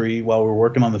surgery while we were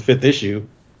working on the 5th issue,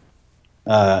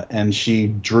 and she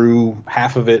drew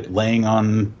half of it laying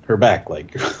on her back,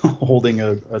 like, holding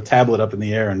a tablet up in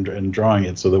the air and drawing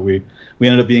it, so that we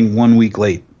ended up being 1 week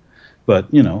late. But,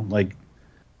 you know, like,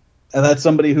 and that's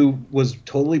somebody who was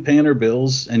totally paying her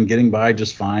bills and getting by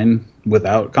just fine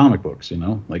without comic books, you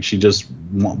know? Like, she just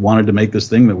wanted to make this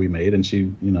thing that we made, and she,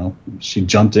 you know, she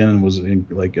jumped in and was,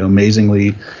 like,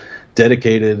 amazingly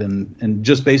dedicated, and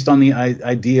just based on the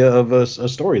idea of a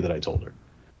story that I told her.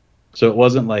 So it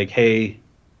wasn't like, hey,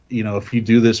 you know, if you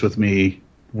do this with me,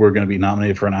 we're going to be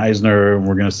nominated for an Eisner, and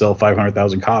we're going to sell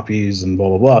 500,000 copies, and blah,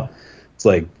 blah, blah. It's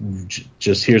like,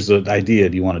 just here's the idea.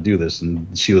 Do you want to do this?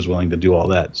 And she was willing to do all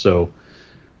that. So,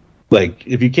 like,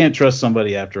 if you can't trust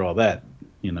somebody after all that,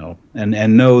 you know,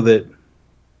 and know that,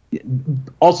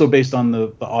 also based on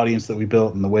the audience that we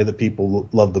built and the way that people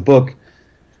love the book,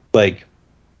 like,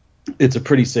 it's a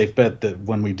pretty safe bet that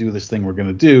when we do this thing we're going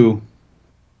to do,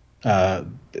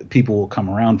 people will come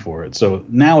around for it. So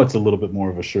now it's a little bit more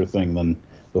of a sure thing than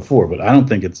before, but I don't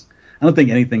think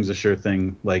anything's a sure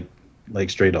thing like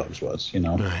Stray Dogs was, you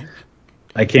know. Right.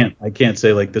 I can't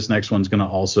say, like, this next one's going to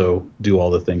also do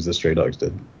all the things that Stray Dogs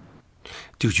did.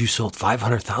 Dude, you sold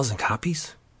 500,000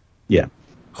 copies? Yeah.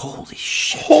 Holy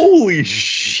shit. Holy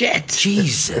shit!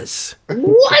 Jesus.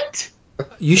 What?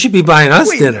 You should be buying us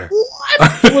dinner.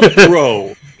 What?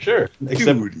 Bro. Sure.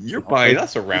 Dude, you're buying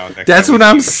us around. That's what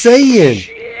I'm saying.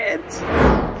 Shit.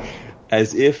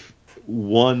 As if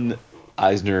one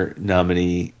Eisner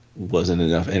nominee wasn't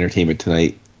enough entertainment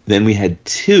tonight. Then we had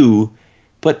 2,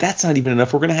 but that's not even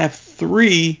enough. We're going to have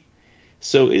 3.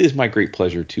 So it is my great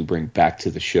pleasure to bring back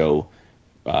to the show,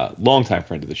 longtime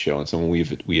friend of the show, and someone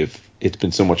we have. It's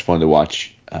been so much fun to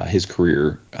watch his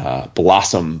career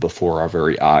blossom before our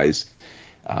very eyes.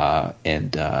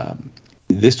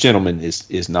 This gentleman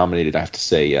is nominated. I have to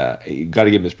say, you got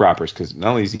to give him his propers, because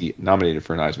not only is he nominated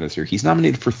for an Eisner this year, he's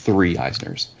nominated for 3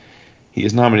 Eisners. He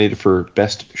is nominated for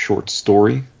Best Short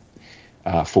Story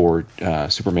for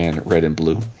Superman Red and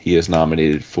Blue. He is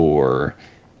nominated for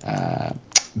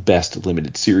Best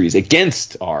Limited Series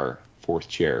against our fourth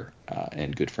chair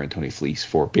and good friend Tony Fleece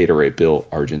for Beta Ray Bill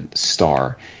Argent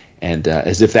Star. And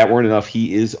as if that weren't enough,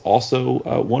 he is also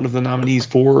one of the nominees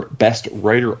for Best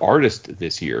Writer Artist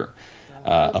this year,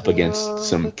 up against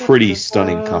some pretty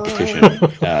stunning competition.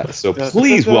 So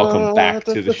please welcome back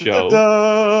to the show,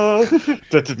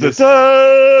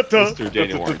 Mr.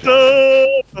 Daniel Warren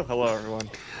Johnson. Hello, everyone.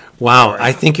 Wow,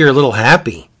 I think you're a little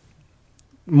happy.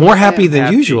 More happy than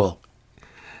happy. usual.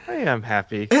 I am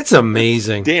happy. That's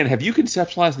amazing. Dan, have you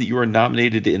conceptualized that you were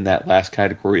nominated in that last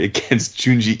category against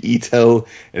Junji Ito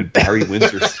and Barry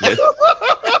Windsor Smith?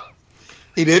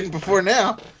 He didn't before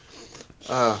now.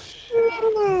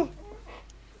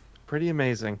 Pretty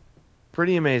amazing.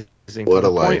 Pretty amazing. What to a the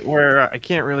life. point where I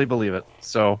can't really believe it.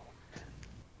 So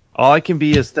all I can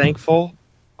be is thankful.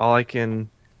 All I can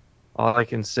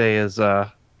say is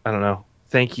I don't know.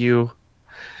 Thank you.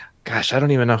 Gosh, I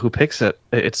don't even know who picks it.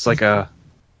 It's like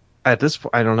at this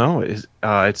point, I don't know.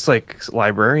 It's like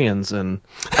librarians, and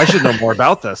I should know more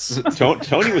about this.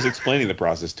 Tony was explaining the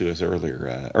process to us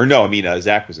earlier, or no, I mean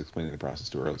Zach was explaining the process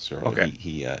to us earlier. Okay.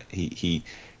 He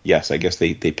yes, I guess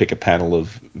they pick a panel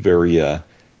of very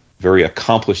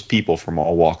accomplished people from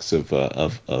all walks of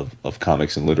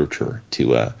comics and literature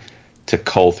to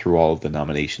cull through all of the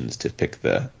nominations to pick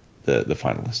the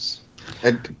finalists.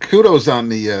 And kudos on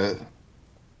the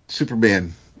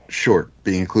Superman short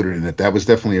being included in it. That was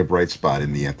definitely a bright spot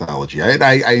in the anthology.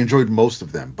 I enjoyed most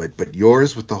of them, but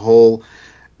yours with the whole,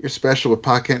 your special with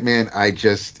Pa Kent, man, I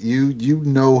just you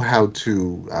know how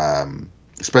to,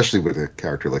 especially with a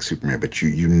character like Superman, but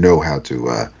you know how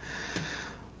to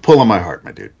pull on my heart,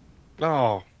 my dude.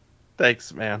 Oh,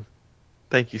 thanks, man.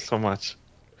 Thank you so much.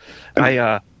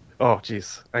 Oh,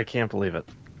 geez, I can't believe it.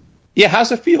 Yeah,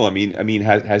 how's it feel? I mean,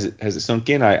 has it sunk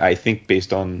in? I think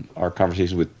based on our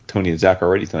conversation with Tony and Zach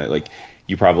already tonight, like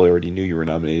you probably already knew you were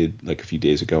nominated like a few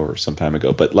days ago or some time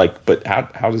ago. But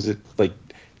how does it like?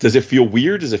 Does it feel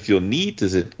weird? Does it feel neat?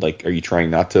 Does it like? Are you trying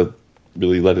not to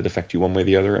really let it affect you one way or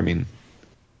the other? I mean,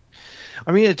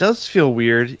 it does feel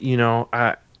weird.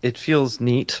 It feels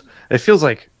neat. It feels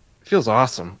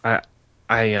awesome.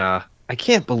 I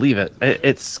can't believe it.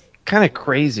 It's kind of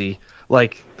crazy.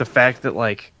 Like the fact that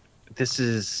like this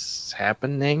is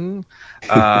happening.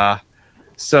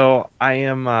 So I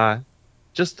am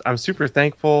I'm super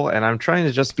thankful, and I'm trying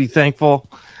to just be thankful.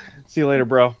 See you later,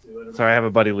 bro. Sorry, I have a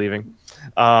buddy leaving.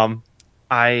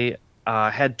 I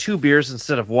had 2 beers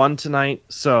instead of 1 tonight,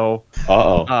 so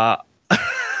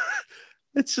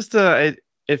it's just it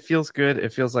feels good.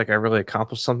 It feels like I really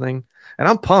accomplished something, and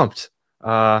I'm pumped.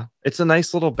 It's a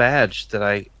nice little badge that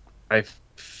I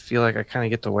feel like I kind of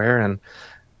get to wear, and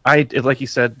like you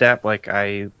said, Dap, like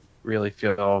I really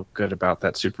feel good about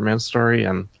that Superman story.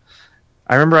 And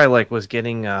I remember I was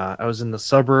in the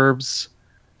suburbs,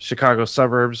 Chicago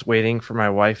suburbs, waiting for my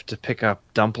wife to pick up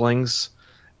dumplings,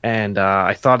 and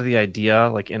I thought of the idea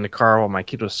like in the car while my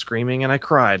kid was screaming, and I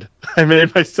cried. I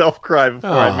made myself cry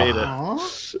before I made it.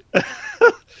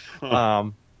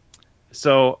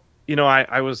 So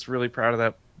I was really proud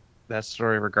of that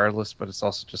story regardless, but it's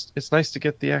also it's nice to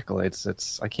get the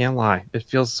accolades. I can't lie, it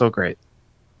feels so great.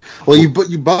 Well, you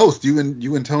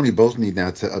and Tony both need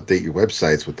now to update your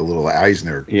websites with the little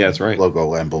Eisner that's right.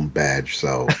 logo emblem badge.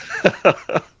 So,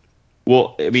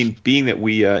 well, I mean, being that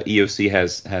we EOC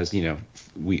has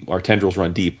our tendrils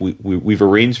run deep, we've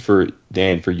arranged for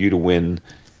Dan for you to win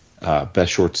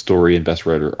Best Short Story and Best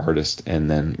Writer Artist,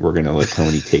 and then we're going to let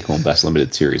Tony take home Best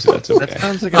Limited Series, if that's okay. That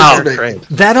sounds like a fair trade.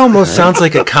 That almost sounds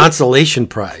like a consolation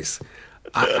prize.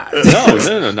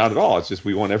 No, not at all. It's just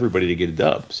we want everybody to get a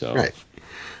dub. So right.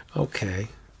 Okay.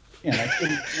 Yeah, I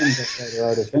couldn't win Best Writer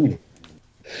Artist anyway.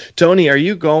 Tony, are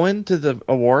you going to the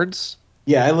awards?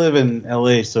 Yeah, I live in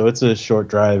LA, so it's a short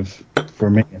drive for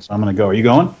me. So I'm going to go. Are you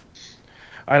going?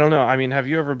 I don't know. Have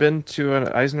you ever been to an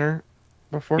Eisner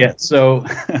before? Yeah, so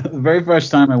the very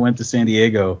first time I went to San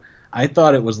Diego, I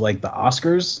thought it was like the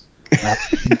Oscars.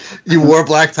 You wore a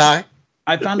black tie?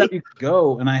 I found out you could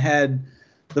go, and I had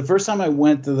the first time I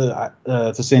went to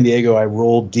to San Diego, I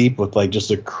rolled deep with like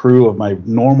just a crew of my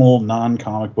normal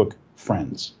non-comic book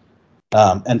friends.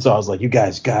 And so I was like, you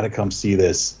guys got to come see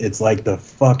this. It's like the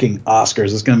fucking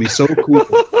Oscars. It's going to be so cool.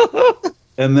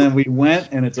 And then we went,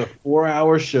 and it's a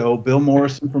 4-hour show. Bill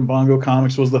Morrison from Bongo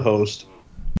Comics was the host.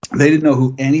 They didn't know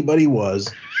who anybody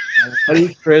was. My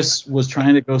buddy Chris was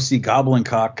trying to go see Goblin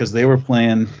Cock because they were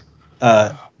playing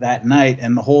that night,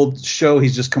 and the whole show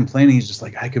he's just complaining. He's just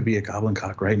like, I could be a Goblin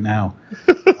Cock right now.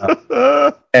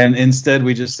 And instead,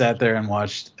 we just sat there and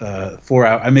watched 4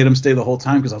 hours. I made him stay the whole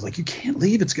time because I was like, you can't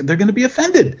leave. They're going to be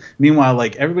offended. Meanwhile,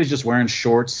 like everybody's just wearing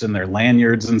shorts and their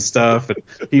lanyards and stuff, and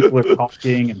people are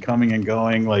talking and coming and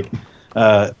going.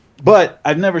 But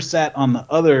I've never sat on the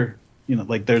other.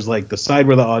 Like there's like the side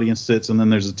where the audience sits, and then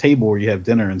there's a table where you have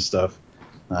dinner and stuff.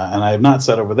 And I have not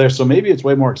sat over there, so maybe it's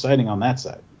way more exciting on that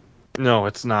side. No,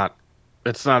 it's not.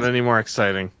 It's not any more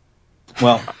exciting.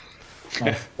 Well,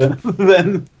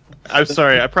 then I'm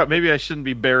sorry. Maybe I shouldn't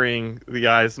be burying the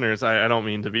Eisners. I don't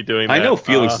mean to be doing that. I know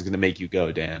Felix is going to make you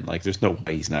go, Dan. Like, there's no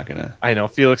way he's not going to. I know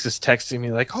Felix is texting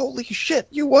me like, "Holy shit,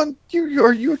 you won!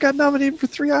 You got nominated for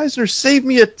 3 Eisners. Save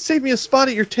me a spot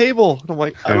at your table." And I'm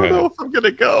like, I don't know if I'm going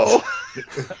to go.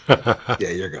 Yeah,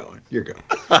 you're going. You're going.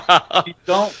 if you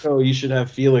don't go, you should have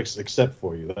Felix accept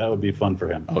for you. That would be fun for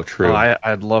him. Oh, true.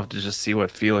 I'd love to just see what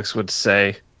Felix would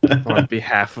say on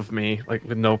behalf of me, like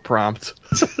with no prompt.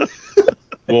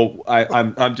 Well,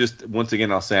 I'm just once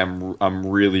again I'll say I'm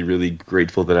really really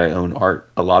grateful that I own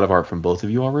a lot of art from both of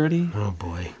you already. Oh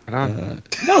boy! No,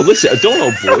 listen, don't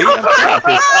oh boy.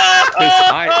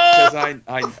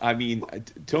 I mean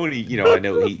Tony, I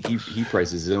know he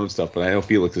prices his own stuff, but I know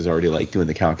Felix is already like doing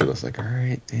the calculus. Like, all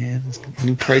right, Dan,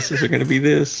 new prices are going to be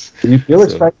this.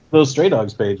 Felix prices those Stray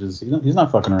Dogs pages. He's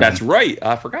not fucking around. That's right.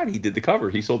 I forgot he did the cover.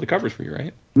 He sold the covers for you,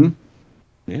 right? Hmm?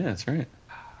 Yeah, that's right.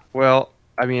 Well,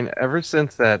 I mean, ever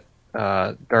since that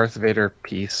Darth Vader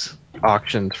piece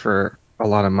auctioned for a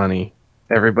lot of money,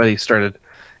 everybody started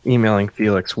emailing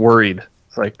Felix worried.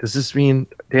 It's like, does this mean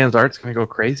Dan's art's going to go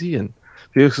crazy? And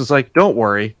Felix was like, don't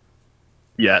worry.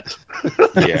 Yet.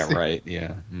 Yeah, right.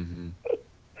 Yeah. Mm-hmm.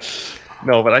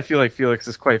 No, but I feel like Felix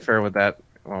is quite fair with that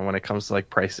when it comes to like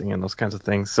pricing and those kinds of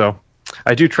things. So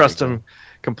I do trust him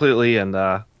completely. And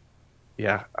I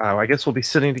guess we'll be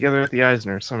sitting together at the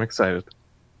Eisner, so I'm excited.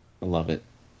 I love it.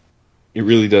 It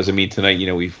really does. I mean, tonight,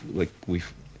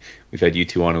 we've had you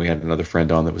two on, and we had another friend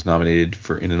on that was nominated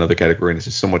in another category, and it's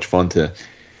just so much fun to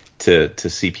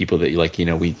see people that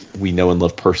we know and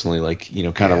love personally,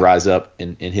 kind of rise up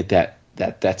and hit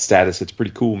that status. It's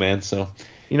pretty cool, man. So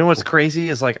you know what's crazy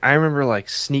is like I remember like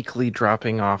sneakily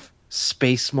dropping off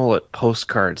Space Mullet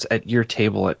postcards at your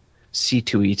table at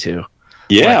C2E2.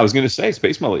 Yeah, I was going to say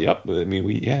Space Mullet. Yep. I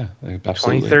mean,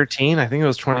 absolutely. 2013. I think it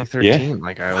was 2013. Yeah.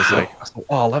 Like I was like,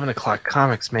 11 o'clock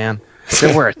comics, man.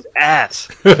 They're where it's at.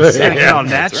 Sitting on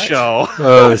that show.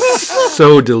 Oh,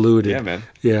 so deluded. Yeah, man.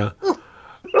 Yeah.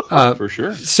 For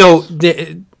sure. So,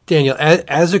 Daniel,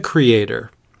 as a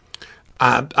creator,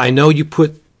 I know you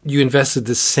invested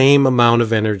the same amount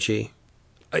of energy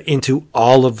into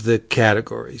all of the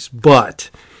categories, but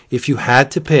if you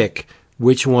had to pick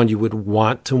which one you would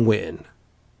want to win,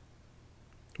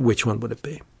 which one would it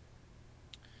be?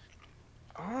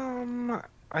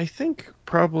 I think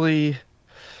probably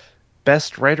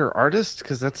best writer artist,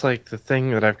 because that's like the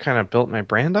thing that I've kind of built my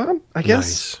brand on, I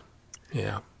guess. Nice.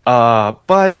 Yeah.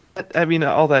 But I mean,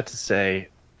 all that to say,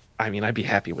 I mean, I'd be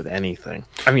happy with anything.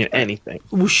 I mean, anything.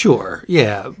 Well, sure.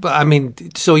 Yeah. But I mean,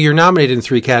 so you're nominated in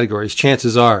 3 categories.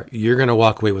 Chances are you're going to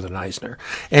walk away with an Eisner.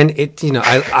 And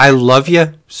I love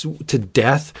you to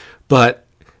death, but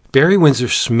Barry Windsor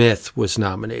Smith was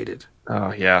nominated.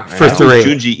 Oh yeah, for 3.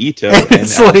 Junji Ito and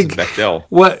Alison Bechdel.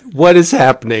 What is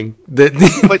happening? But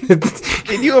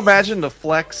can you imagine the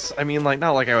flex? I mean, like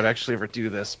not like I would actually ever do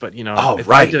this, but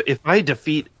if I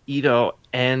defeat Ito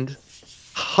and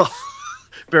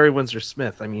Barry Windsor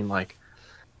Smith, I mean, like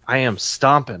I am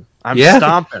stomping. I'm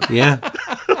stomping. Yeah.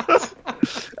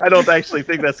 I don't actually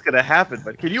think that's going to happen,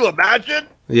 but can you imagine?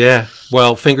 Yeah.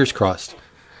 Well, fingers crossed.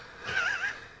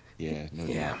 Yeah.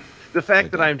 Yeah. The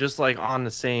fact that I'm just like on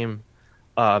the same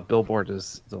billboard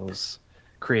as those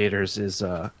creators is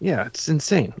it's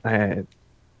insane. I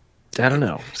don't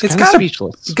know. It's kind of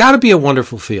speechless. It's got to be a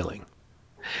wonderful feeling.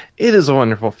 It is a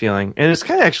wonderful feeling, and it's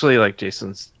kind of actually like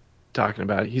Jason's talking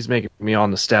about. He's making me all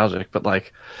nostalgic, but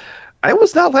like I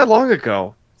was not that long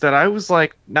ago that I was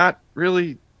like not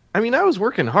really. I mean, I was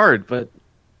working hard, but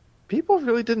people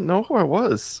really didn't know who I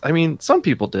was. I mean, some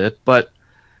people did, but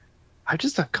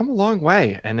I've come a long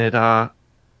way, and it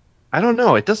I don't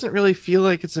know. It doesn't really feel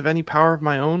like it's of any power of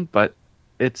my own, but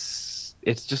it's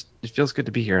it's just it feels good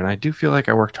to be here, and I do feel like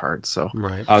I worked hard. So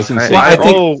Right. I was going to say, Well, I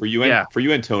think- for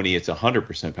you and Tony, it's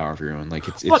 100% power of your own. Like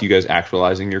it's you guys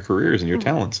actualizing your careers and your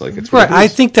talents. Like it's Right. what it I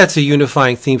is. think that's a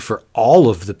unifying theme for all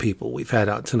of the people we've had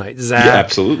out tonight. Zach, Yeah,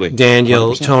 absolutely.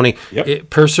 Daniel, 100%. Tony. Yep.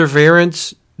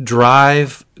 Perseverance,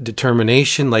 drive,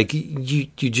 determination. Like you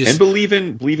just and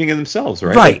believing in themselves,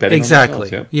 right? right. Like betting on Exactly.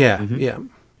 themselves, Yeah. Mhm. Yeah.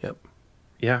 Yep.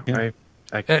 yeah, Yeah.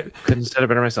 I couldn't have said it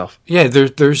better myself. Yeah.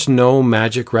 There's no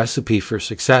magic recipe for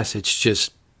success. It's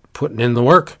just putting in the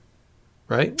work.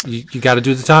 Right. You got to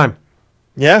do the time.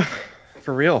 Yeah,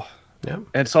 for real. Yeah. And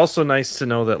it's also nice to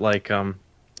know that like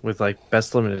with like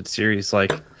Best Limited Series,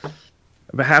 like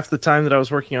about half the time that I was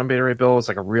working on Beta Ray Bill was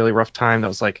like a really rough time. That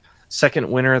was like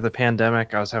second winter of the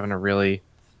pandemic. I was having a really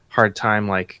hard time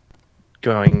like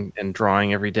going and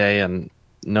drawing every day and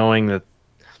knowing that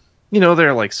there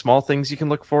are like small things you can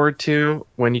look forward to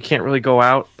when you can't really go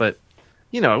out, but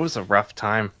it was a rough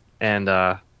time, and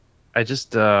I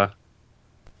just I'm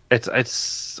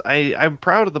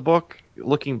proud of the book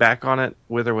looking back on it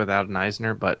with or without an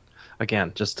Eisner, but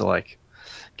again, just to like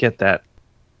get that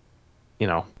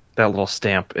that little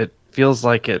stamp, it feels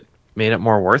like it made it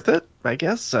more worth it, I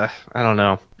guess. I don't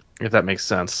know if that makes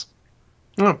sense.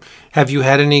 Oh. Have you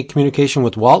had any communication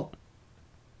with Walt?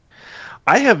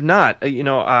 I have not.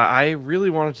 I really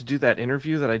wanted to do that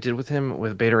interview that I did with him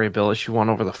with Beta Ray Bill issue 1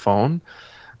 over the phone,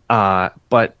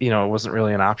 but it wasn't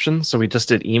really an option, so we just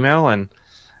did email, and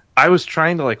I was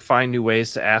trying to like find new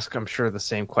ways to ask, I'm sure, the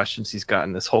same questions he's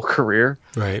gotten this whole career.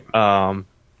 Right.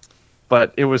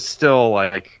 But it was still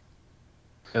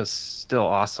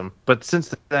awesome. But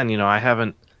since then, I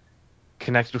haven't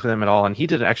connected with him at all, and he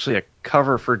did actually a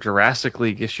cover for Jurassic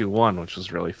League issue 1, which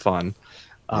was really fun.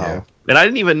 Yeah. And I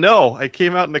didn't even know. I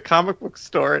came out in the comic book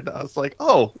store and I was like,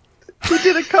 "Oh, who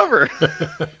did a cover?"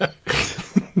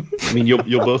 I mean,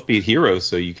 you'll both be heroes,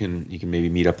 so you can maybe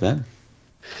meet up then.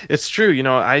 It's true.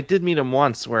 I did meet him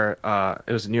once where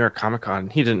it was New York Comic Con.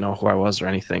 He didn't know who I was or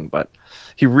anything, but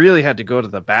he really had to go to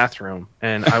the bathroom,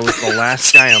 and I was the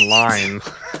last guy in line.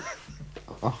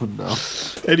 Oh no.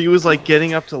 And he was like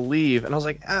getting up to leave, and I was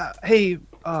like, "Hey,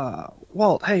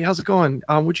 Walt, hey, how's it going?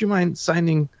 Would you mind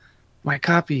signing my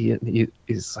copy?" And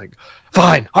he's like,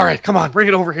 "Fine, all right, come on, bring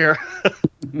it over here."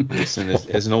 Listen,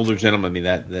 as an older gentleman, I mean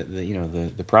that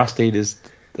the prostate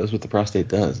does what the prostate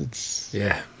does.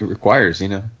 It requires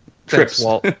trips. Thanks,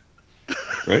 Walt.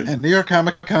 Right? And New York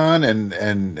Comic Con and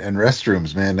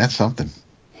restrooms, man, that's something.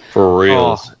 For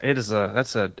real. Oh,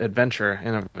 that's an adventure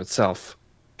in of itself.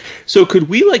 So could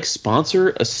we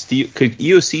sponsor could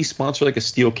EOC sponsor a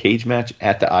steel cage match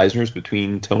at the Eisners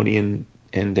between Tony and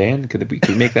Dan? Could we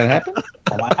make that happen?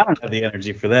 Oh, I don't have the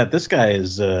energy for that. This guy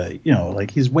is,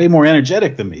 he's way more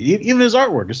energetic than me. Even his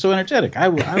artwork is so energetic.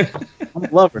 I'm a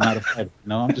lover, not a fighter.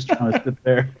 I'm just trying to sit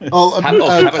there. How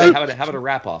about a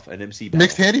wrap off, an MC battle?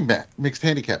 Mixed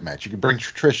handicap match. You can bring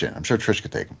Trish in. I'm sure Trish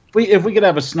could take him. If we could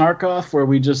have a snark off where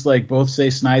we just both say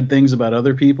snide things about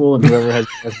other people and whoever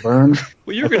has burned.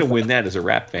 Well, you're going to win that as a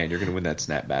rap fan. You're going to win that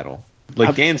snap battle.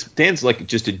 Dan's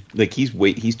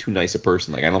he's too nice a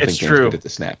person. I don't think Dan's good at the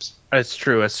snaps. It's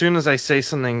true. As soon as I say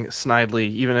something snidely,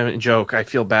 even a joke, I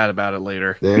feel bad about it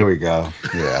later. There we go.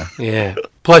 Yeah. Yeah.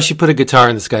 Plus, you put a guitar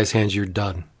in this guy's hands, you're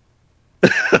done.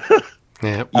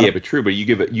 Yeah. Yeah, but true. But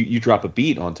you drop a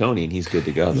beat on Tony, and he's good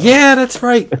to go. Though. Yeah, that's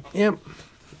right. Yep.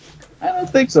 I don't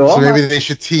think so. So maybe they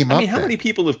should team up. I mean, how many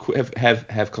people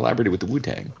have collaborated with the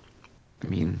Wu-Tang? I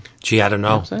mean, gee, I don't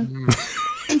know.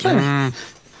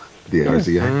 The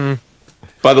RZA.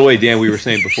 By the way, Dan, we were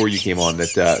saying before you came on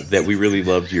that we really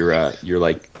loved your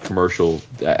commercial.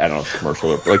 I don't know if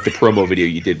commercial or the promo video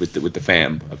you did with the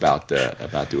fam about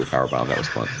do a power bomb. That was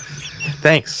fun.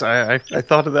 Thanks. I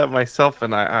thought of that myself,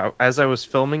 and I as I was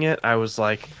filming it, I was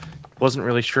wasn't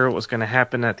really sure what was going to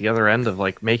happen at the other end of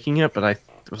making it, but I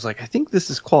was I think this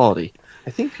is quality. I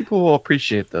think people will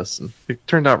appreciate this, and it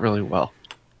turned out really well.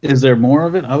 Is there more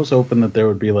of it? I was hoping that there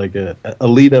would be a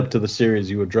lead up to the series.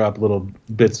 You would drop little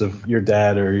bits of your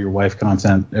dad or your wife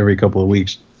content every couple of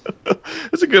weeks.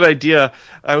 That's a good idea.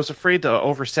 I was afraid to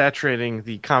oversaturating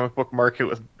the comic book market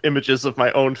with images of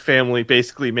my own family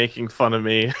basically making fun of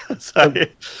me as I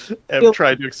have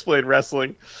tried to explain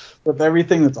wrestling. With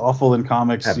everything that's awful in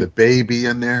comics, Have the baby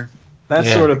in there. that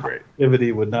sort of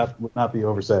activity would not be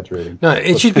oversaturating. No,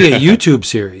 it should be a YouTube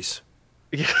series.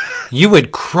 Yeah. You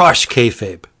would crush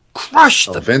kayfabe. Crush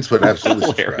them. Vince would absolutely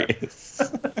subscribe.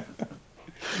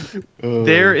 Hilarious.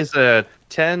 There is a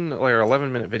 10 or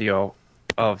 11-minute video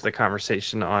of the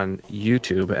conversation on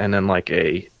YouTube, and then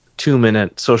a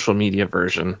 2-minute social media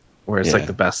version where it's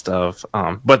the best of.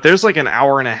 But there's an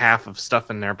hour and a half of stuff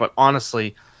in there. But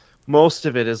honestly, most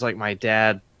of it is my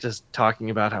dad just talking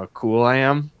about how cool I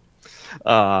am.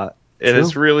 And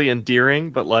it's really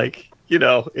endearing, but like, you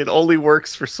know, it only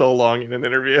works for so long in an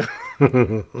interview.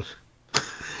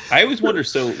 I always wonder.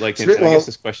 So, like, and I guess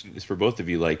this question is for both of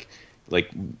you. Like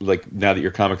now that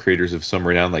you're comic creators of some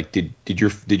renown, like, did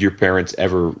your parents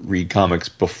ever read comics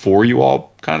before you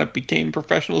all kind of became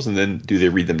professionals, and then do they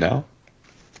read them now?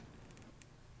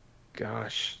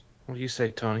 Gosh, what do you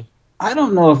say, Tony? I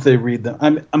don't know if they read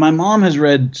them. My mom has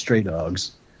read Stray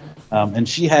Dogs, and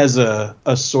she has a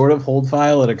sort of hold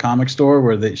file at a comic store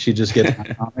where she just gets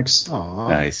my comics. Aww.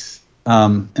 Nice.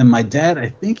 And my dad, I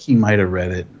think he might have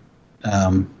read it,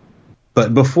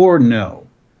 but before, no.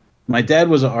 My dad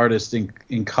was an artist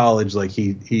in college. Like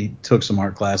he took some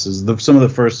art classes. Some of the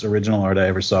first original art I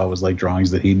ever saw was like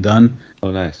drawings that he'd done. Oh,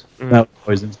 nice. That was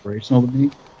always inspirational to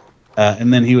me.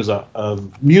 And then he was a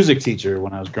music teacher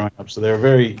when I was growing up, so they were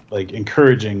very like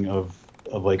encouraging of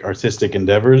like artistic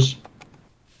endeavors.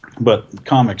 But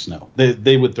comics, no.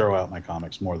 They would throw out my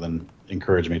comics more than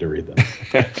encourage me to read them.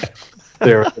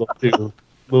 They're a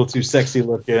little too sexy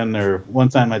looking. Or one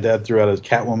time my dad threw out a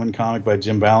Catwoman comic by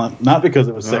Jim Ballant, not because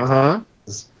it was sexy.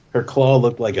 Because her claw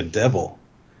looked like a devil,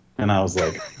 and I was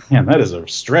like, man, that is a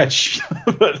stretch.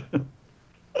 But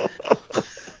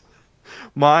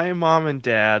my mom and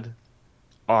dad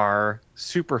are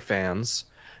super fans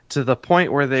to the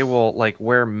point where they will like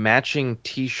wear matching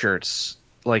T-shirts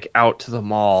like out to the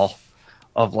mall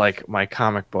of like my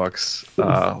comic books,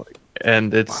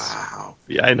 and it's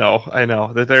yeah, I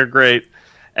know that they're great,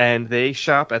 and they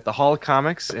shop at the Hall of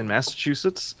Comics in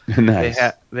Massachusetts. Nice.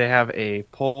 They have a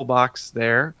pull box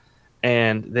there,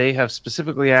 and they have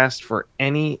specifically asked for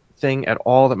anything at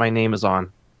all that my name is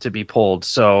on to be pulled.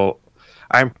 So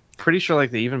I'm pretty sure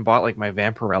like they even bought like my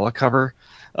Vampirella cover.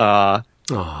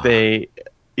 They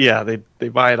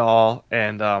buy it all,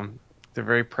 and they're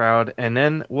very proud. And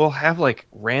then we'll have like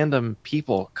random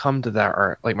people come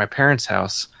to like my parents'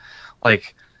 house.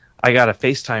 Like I got a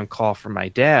FaceTime call from my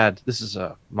dad. This is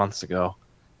months ago,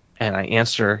 and I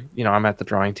answer. You know, I'm at the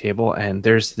drawing table, and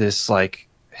there's this like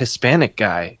Hispanic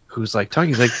guy who's like talking.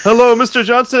 He's like, "Hello, Mr.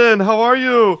 Johnson, how are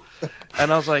you?"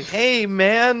 And I was like, "Hey,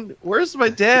 man, where's my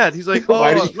dad?" He's like,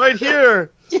 "Oh, right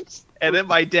here." Yes. And then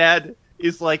my dad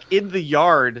is like in the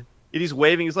yard, and he's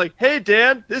waving. He's like, "Hey,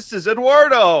 Dan, this is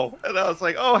Eduardo." And I was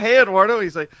like, "Oh, hey, Eduardo."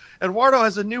 He's like, "Eduardo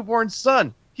has a newborn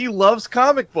son. He loves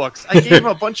comic books. I gave him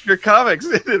a bunch of your comics."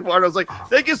 And Eduardo's like,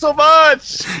 "Thank you so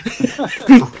much."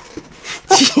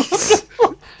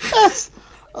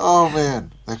 Oh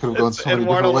man, that could have gone so many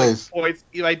different ways. Points.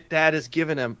 My dad has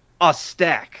given him a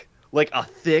stack, like a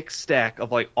thick stack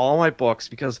of like all my books,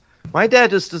 because my dad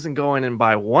just doesn't go in and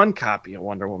buy one copy of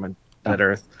Wonder Woman Dead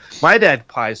Earth. My dad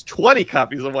buys 20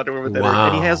 copies of Wonder Woman Dead Earth,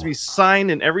 and he has me sign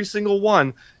in every single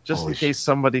one just in case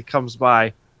somebody comes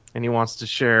by and he wants to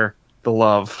share the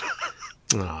love.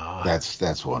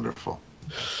 That's wonderful.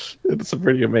 It's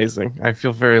pretty amazing. I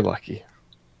feel very lucky.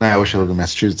 I wish I lived in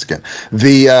Massachusetts again.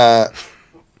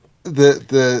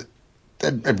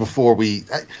 And before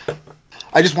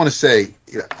I just want to say,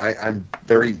 I'm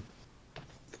very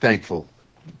thankful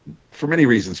for many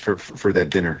reasons for that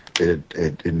dinner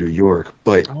in New York.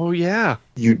 But oh yeah,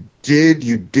 you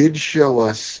did show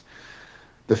us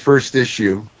the first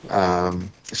issue,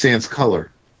 Sans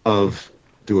Color of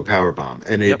Do a Powerbomb,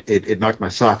 and it knocked my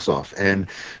socks off. And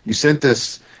you sent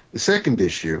us the second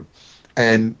issue,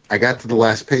 and I got to the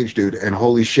last page, dude, and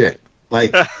holy shit!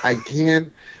 Like I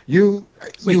can't. You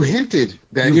hinted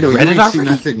that you ain't seen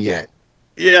nothing yet.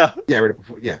 Yeah. Yeah, right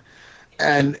before. Yeah,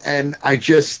 and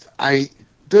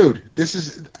dude, this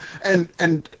is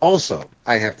and also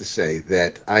I have to say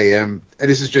that I am, and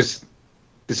this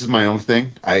is my own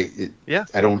thing. I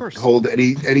don't hold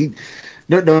any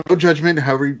no judgment.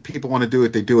 However people want to do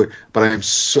it, they do it. But I am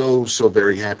so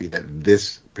very happy that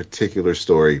this particular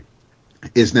story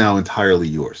is now entirely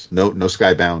yours. No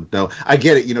Skybound. No, I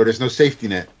get it. There's no safety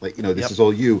net. Like, this is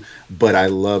all you. But I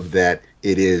love that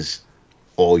it is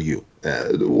all you.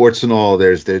 Warts and all.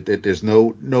 There's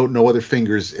no other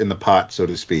fingers in the pot, so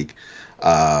to speak.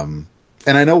 And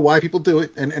I know why people do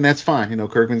it, and that's fine.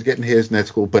 Kirkman's getting his, and that's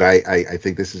cool. But I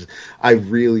think this is. I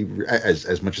really,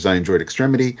 as much as I enjoyed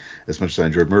Extremity, as much as I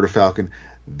enjoyed Murder Falcon,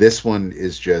 this one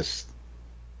is just.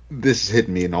 This is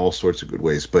hitting me in all sorts of good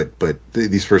ways, but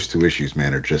these first two issues,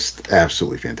 man, are just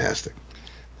absolutely fantastic.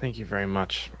 Thank you very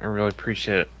much. I really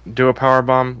appreciate it. Do a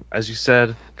Powerbomb, as you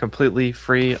said, completely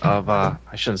free of, I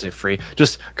shouldn't say free,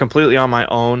 just completely on my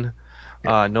own.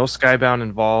 No Skybound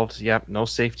involved. Yep, no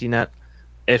safety net.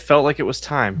 It felt like it was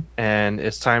time, and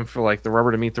it's time for like the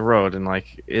rubber to meet the road. And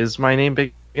like, is my name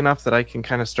big enough that I can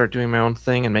kind of start doing my own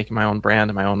thing and making my own brand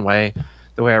in my own way,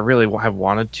 the way I really have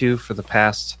wanted to for the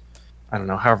past, I don't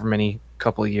know, however many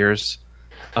couple of years.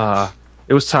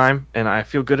 It was time, and I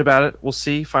feel good about it. We'll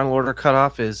see. Final Order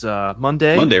cutoff is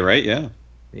Monday. Monday, right? Yeah.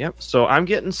 Yep. So I'm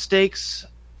getting steaks,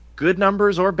 good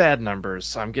numbers or bad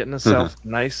numbers. I'm getting myself a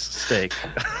nice steak.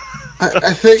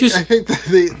 I think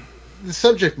that the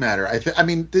subject matter. I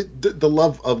mean, the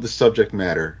love of the subject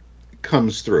matter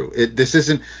comes through.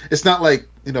 It's not like,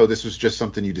 this was just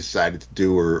something you decided to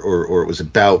do, or it was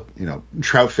about,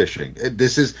 trout fishing.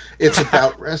 It's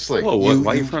about wrestling. Whoa,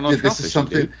 why are you fronting on trout fishing,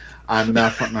 something. dude? I'm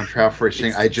not fronting on trout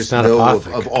fishing. I just know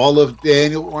of all of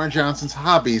Daniel Warren Johnson's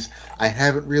hobbies, I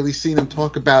haven't really seen him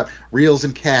talk about reels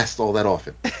and casts all that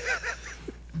often.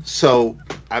 So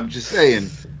I'm just saying,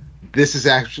 this is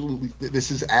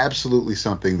absolutely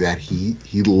something that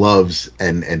he loves,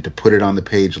 and to put it on the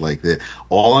page like that,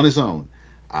 all on his own,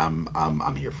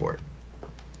 I'm here for it.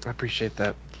 I appreciate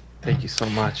that. Thank you so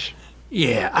much.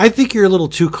 Yeah, I think you're a little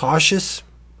too cautious.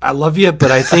 I love you, but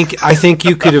I think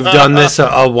you could have done this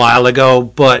a while ago.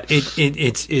 But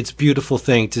it's a beautiful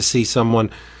thing to see someone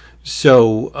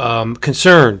so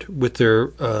concerned with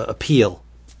their appeal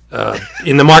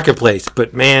in the marketplace.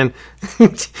 But man,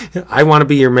 I want to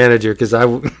be your manager, because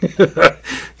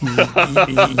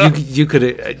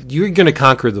you're going to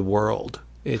conquer the world.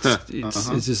 It's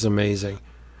just amazing.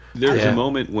 There's a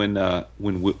moment when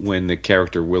the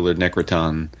character Willard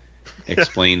Necroton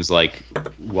explains like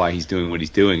why he's doing what he's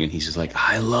doing, and he's just like,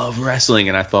 I love wrestling,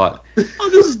 and I thought, oh,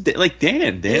 this is like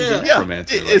Dan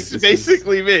Necromancer. Like, it's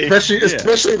basically me.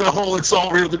 Especially the whole it's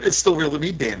still real to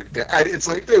me, Dan. It's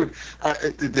like, dude,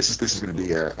 this is going to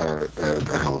be a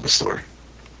hell of a story.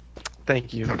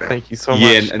 Thank you. Thank you so much.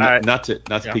 Yeah, and not to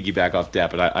piggyback off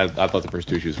that, but I thought the first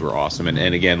two issues were awesome,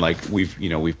 and again, like we've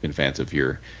been fans of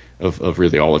of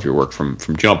really all of your work from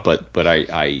Jump, but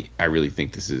I really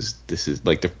think this is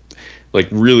like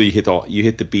really hit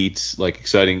the beats, like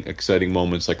exciting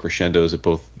moments, like crescendos at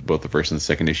both the first and the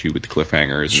second issue with the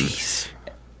cliffhangers. Jeez.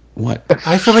 What?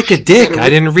 I feel like a dick. I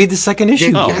didn't read the second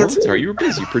issue. Oh, sorry, you were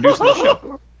busy producing the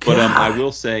show. But I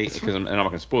will say, because I'm not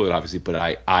going to spoil it, obviously, but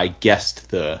I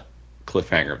guessed the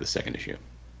cliffhanger of the second issue.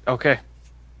 Okay.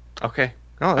 Oh, that's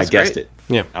I guessed great. it.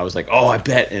 Yeah. I was like, oh, I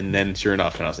bet, and then sure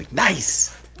enough, and I was like,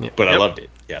 nice. Yeah. But I loved it.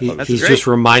 Yeah, he's just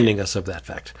reminding us of that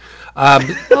fact.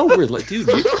 No, we're like, dude,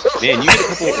 you get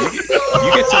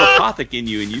some apothic in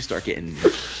you, and you start getting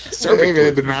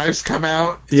the knives come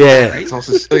out. Yeah, it's all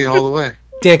Sicilian all the way.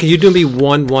 Dan, can you do me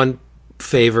one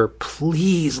favor?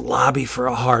 Please lobby for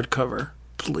a hardcover,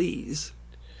 please.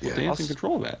 Yeah, Dan's in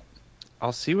control of that.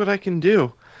 I'll see what I can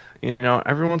do.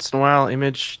 Every once in a while,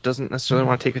 Image doesn't necessarily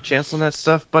want to take a chance on that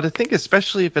stuff, but I think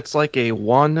especially if it's like a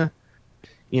one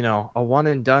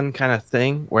and done kind of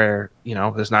thing where,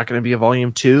 there's not going to be a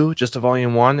volume 2, just a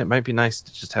volume 1, it might be nice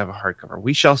to just have a hardcover.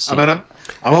 We shall see. I'm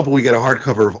hoping we get a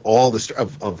hardcover of all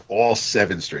of all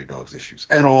 7 Stray Dogs issues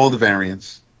and all the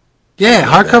variants. Yeah,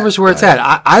 hardcovers where it's at.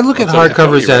 I look at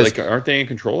hardcovers as like, aren't they in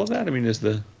control of that? I mean, is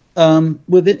the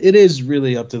well, it is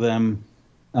really up to them,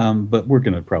 but we're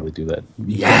going to probably do that.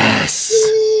 Yes.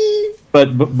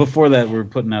 But before that, we're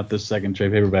putting out this second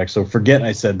trade paperback, so forget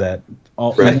I said that.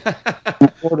 Right.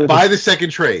 Buy the second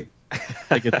trade.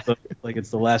 like it's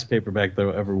the last paperback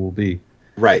there ever will be.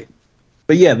 Right.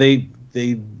 But yeah, they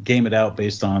game it out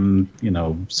based on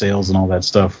sales and all that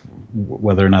stuff,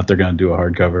 whether or not they're going to do a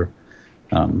hardcover.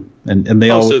 And they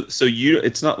also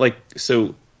it's not like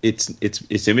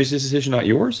it's Image's decision, not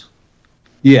yours.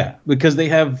 Yeah, because they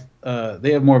have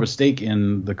more of a stake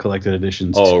in the collected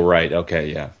editions. Oh, right.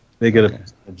 Okay, yeah. They get a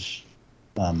percentage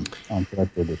on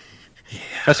collected editions.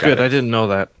 That's good. I didn't know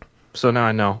that. So now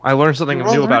I know. I learn something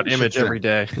new about Image every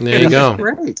day. There you go.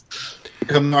 Great.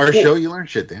 Come to our show, you learn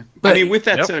shit, Dan. I mean, with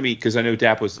that said, because I know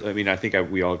DAP was. I mean, I think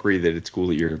we all agree that it's cool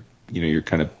that you're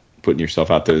kind of putting yourself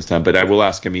out there this time. But I will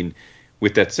ask. I mean,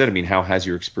 with that said, I mean, how has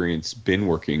your experience been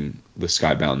working the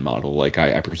Skybound model? Like,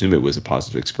 I presume it was a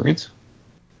positive experience.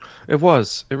 It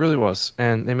was. It really was,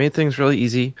 and they made things really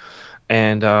easy.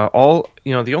 And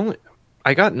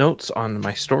I got notes on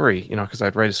my story, because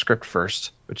I'd write a script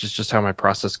first, which is just how my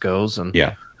process goes. And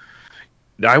yeah,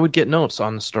 I would get notes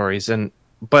on the stories,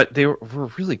 but they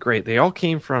were really great. They all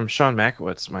came from Sean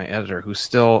Makowitz, my editor, who's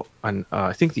still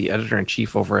I think the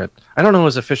editor-in-chief over at, I don't know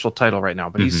his official title right now,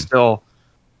 but he's still,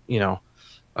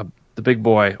 the big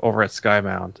boy over at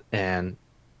Skybound. And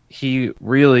he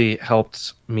really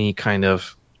helped me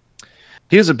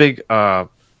he was a big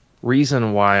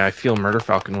reason why I feel Murder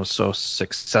Falcon was so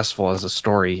successful as a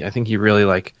story. I think he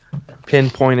really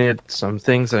pinpointed some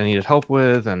things that I needed help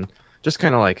with, and just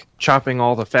kind of chopping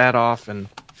all the fat off and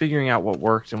figuring out what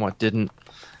worked and what didn't.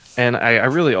 And I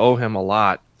really owe him a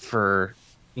lot for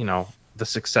the the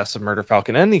success of Murder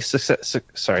Falcon and the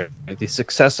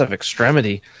success of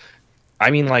Extremity.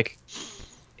 I mean, like,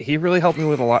 he really helped me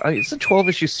with a lot. It's a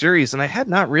 12-issue series, and I had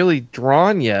not really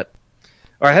drawn yet,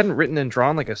 or I hadn't written and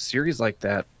drawn like a series like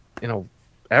that,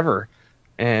 ever.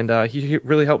 And he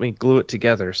really helped me glue it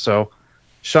together. So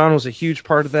Sean was a huge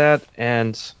part of that,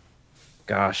 and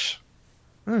gosh,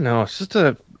 I don't know.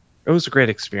 It was a great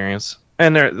experience,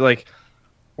 and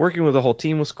working with the whole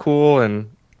team was cool, and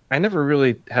I never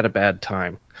really had a bad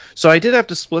time. So I did have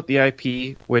to split the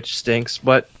IP, which stinks,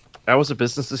 but that was a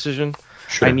business decision.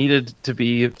 Sure. I needed to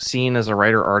be seen as a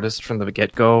writer-artist from the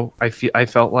get-go. I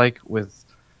felt like with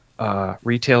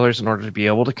retailers in order to be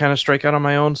able to kind of strike out on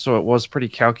my own. So it was pretty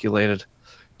calculated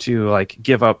to like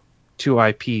give up 2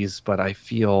 IPs, but I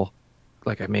feel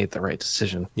like I made the right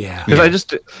decision. Yeah. Because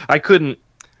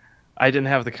I didn't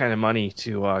have the kind of money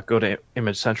to go to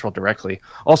Image Central directly.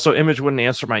 Also, Image wouldn't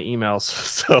answer my emails,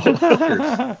 so.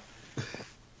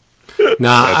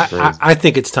 I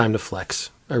think it's time to flex.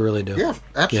 I really do. Yeah,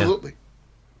 absolutely.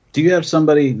 Do you have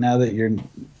somebody now that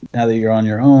you're on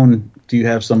your own? Do you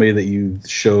have somebody that you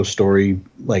show story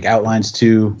like outlines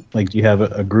to? Like, do you have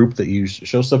a group that you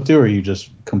show stuff to, or are you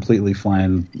just completely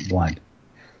flying blind?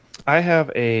 I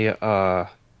have a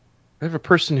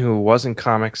person who was in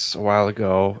comics a while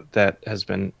ago that has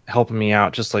been helping me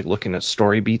out, just like looking at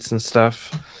story beats and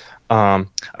stuff. I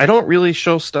don't really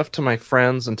show stuff to my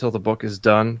friends until the book is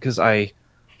done because I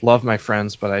love my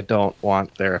friends, but I don't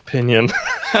want their opinion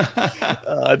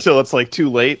until it's like too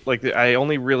late. Like, I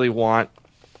only really want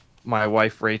my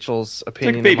wife Rachel's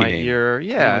opinion in my ear.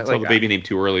 Yeah, don't tell the baby name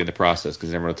too early in the process because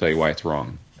everyone will tell you why it's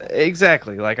wrong.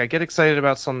 Exactly. Like, I get excited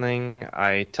about something,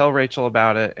 I tell Rachel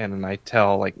about it, and then I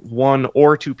tell like 1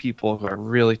 or 2 people who I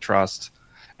really trust,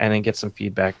 and then get some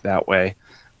feedback that way.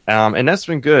 And that's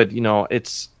been good.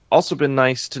 It's also been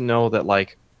nice to know that,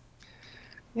 like,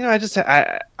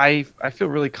 I feel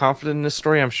really confident in this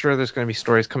story. I'm sure there's going to be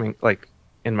stories coming like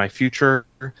in my future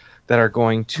that are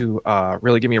going to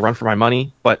really give me a run for my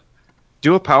money. But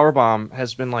Do a Powerbomb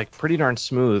has been like pretty darn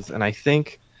smooth, and I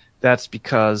think that's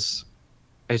because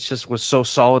it just was so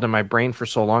solid in my brain for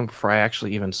so long before I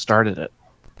actually even started it.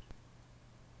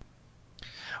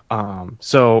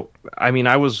 So I mean,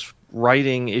 I was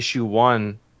writing issue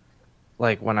 1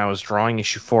 like when I was drawing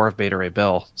issue 4 of Beta Ray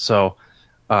Bill. So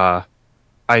I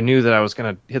knew that I was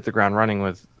going to hit the ground running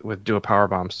with Do a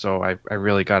Powerbomb, so I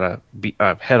really got to be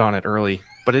head on it early.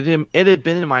 But it had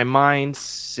been in my mind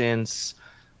since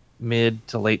mid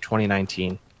to late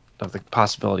 2019 of the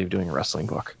possibility of doing a wrestling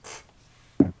book.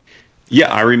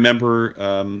 Yeah, I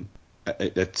remember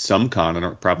at some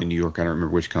con, probably New York, I don't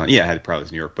remember which con. Yeah, it probably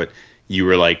was New York, but you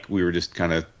were like, we were just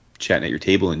kind of chatting at your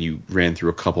table, and you ran through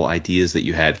a couple ideas that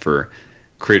you had for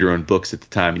creator-owned books at the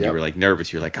time, and you were like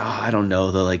nervous. You're like, oh, I don't know,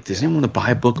 though. Like, does anyone want to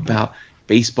buy a book about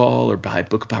baseball or buy a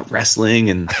book about wrestling?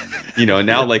 And and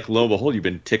now, like, lo and behold, you've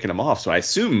been ticking them off. So I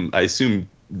assume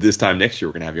this time next year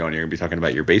we're gonna have you on here and be talking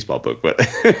about your baseball book. But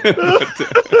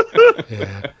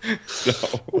Yeah.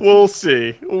 So We'll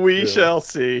see. We shall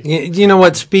see. You know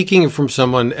what? Speaking from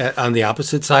someone on the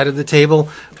opposite side of the table,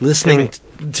 listening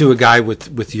to a guy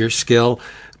with your skill,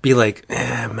 be like,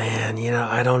 man,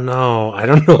 I don't know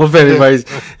if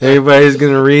anybody's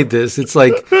going to read this. It's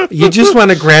like, you just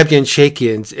want to grab you and shake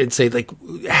you and say, like,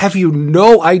 have you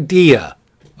no idea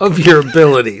of your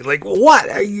ability? Like, what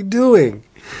are you doing?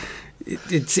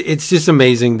 It's just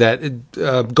amazing that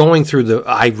going through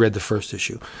I read the first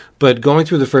issue, but going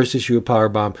through the first issue of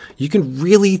Powerbomb, you can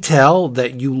really tell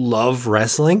that you love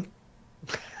wrestling.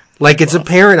 Like, it's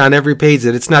apparent on every page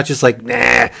that it's not just like,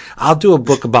 nah, I'll do a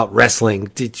book about wrestling.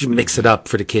 Did you mix it up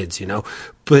for the kids,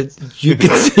 But you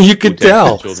could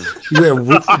tell.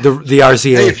 The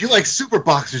RCA. Hey, if you like super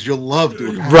boxers, you'll love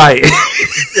doing that. Right.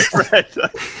 Right.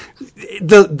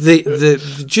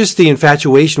 The just the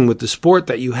infatuation with the sport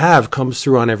that you have comes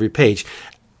through on every page.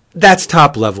 That's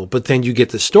top level. But then you get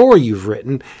the story you've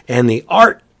written and the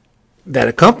art that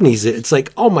accompanies it. It's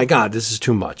like, oh my God, this is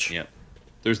too much. yeah,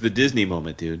 there's the Disney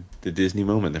moment, dude. The Disney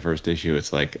moment in the first issue.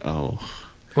 It's like, oh,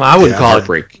 Well, I wouldn't call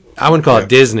heartbreak. it. I wouldn't call it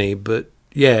Disney, but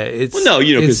yeah, it's. Well, no,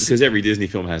 it's- because every Disney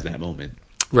film has that moment.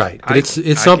 right, but it's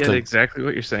I something. get exactly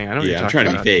what you're saying. I know what Yeah, you're I'm talking trying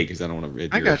to be about. vague because I don't want to.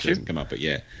 I got you. Doesn't come up, but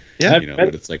yeah, Yeah.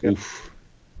 but it's like, oof.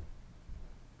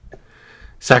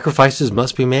 Sacrifices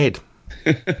must be made.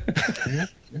 I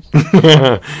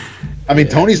mean,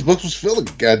 Tony's books was filled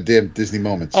with goddamn Disney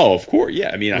moments. Oh, of course,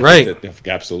 yeah. I mean, I Right. think that,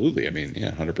 absolutely. I mean,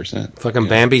 yeah, 100%. Fucking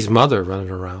Bambi's mother running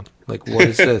around. Like, what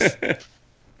is this?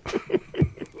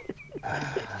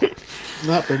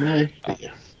 Not for me. All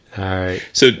right.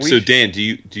 So Dan,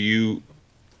 do you?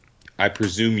 I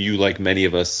presume you, like many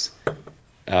of us,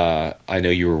 I know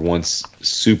you were once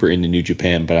super into New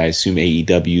Japan, but I assume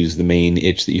AEW is the main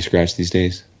itch that you scratch these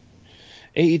days.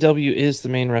 AEW is the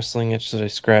main wrestling itch that I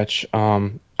scratch.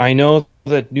 I know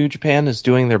that New Japan is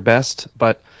doing their best,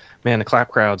 but man, the clap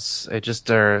crowds,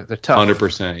 they're tough.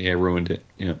 100%, yeah, ruined it.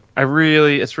 Yeah,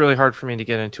 It's really hard for me to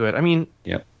get into it. I mean,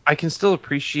 yeah, I can still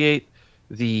appreciate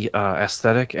the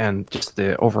aesthetic and just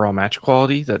the overall match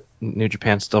quality that New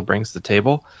Japan still brings to the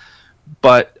table.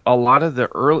 But a lot of the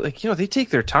early, they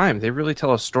take their time. They really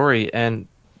tell a story, and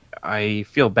I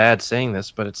feel bad saying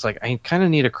this, but it's like I kind of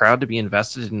need a crowd to be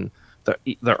invested in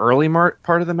the early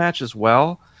part of the match as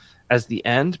well as the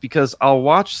end, because I'll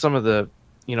watch some of the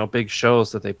big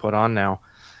shows that they put on now,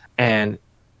 and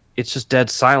it's just dead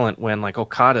silent when like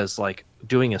Okada's like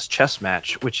doing his chess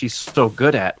match, which he's so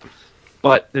good at.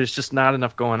 But there's just not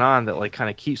enough going on that like kind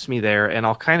of keeps me there, and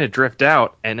I'll kind of drift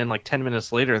out, and then like 10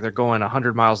 minutes later they're going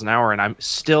 100 miles an hour, and I'm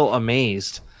still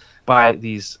amazed by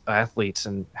these athletes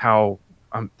and how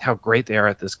great they are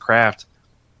at this craft.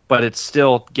 But it's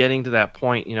still getting to that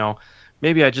point,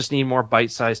 maybe I just need more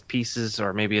bite-sized pieces,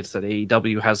 or maybe it's that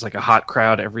AEW has like a hot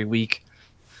crowd every week.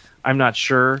 I'm not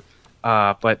sure.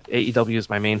 But AEW is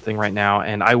my main thing right now,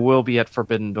 and I will be at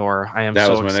Forbidden Door. I am that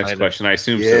so was my excited. next question. I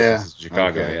assume so. Yeah. This is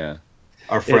Chicago, Okay. yeah.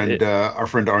 Our friend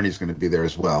Arnie's going to be there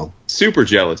as well. Super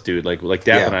jealous, dude. Like Dap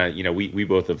Yeah. and I, we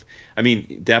both have. I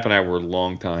mean, Dap and I were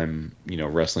longtime,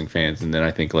 wrestling fans, and then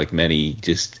I think like many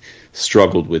just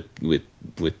struggled with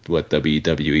what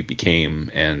WWE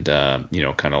became, and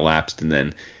kind of lapsed. And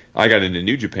then I got into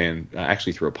New Japan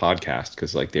actually through a podcast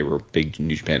because like they were big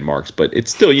New Japan marks, but it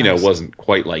still wasn't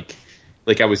quite like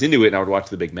I was into it and I would watch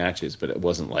the big matches, but it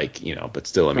wasn't like but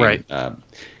still I mean. Right.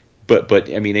 But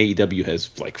I mean, AEW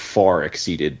has like far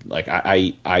exceeded. Like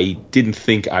I didn't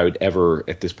think I would ever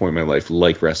at this point in my life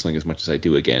like wrestling as much as I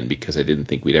do again, because I didn't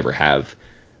think we'd ever have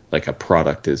like a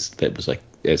product that was like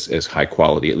as high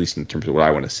quality, at least in terms of what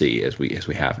I want to see, as we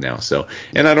have now. So,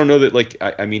 and I don't know that like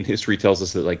I mean, history tells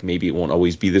us that like maybe it won't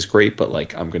always be this great, but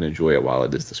like I'm going to enjoy it while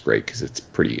it is this great, because it's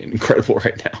pretty incredible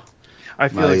right now. I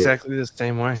feel exactly the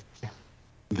same way.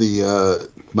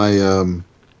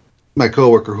 My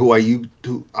coworker, who I used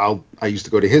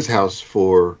to go to his house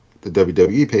for the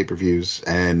WWE pay-per-views,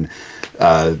 and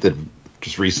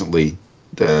just recently,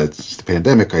 since the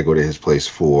pandemic, I go to his place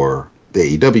for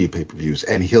the AEW pay-per-views,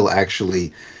 and he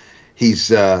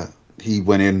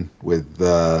went in with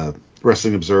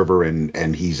Wrestling Observer,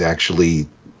 and he's actually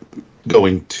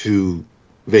going to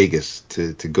Vegas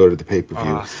to go to the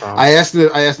pay-per-view. Awesome. I asked him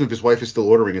if his wife is still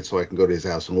ordering it so I can go to his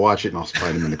house and watch it, and I'll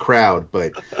find him in the crowd.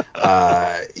 But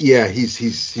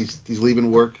he's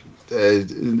leaving work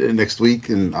next week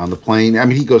and on the plane. I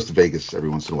mean, he goes to Vegas every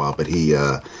once in a while, but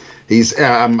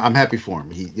I'm happy for him.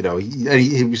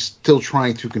 He was still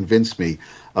trying to convince me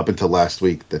up until last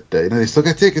week that they still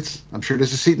got tickets. I'm sure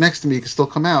there's a seat next to me. You can still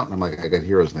come out. And I'm like, I got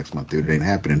Heroes next month, dude. It ain't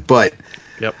happening. But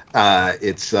yep.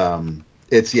 It's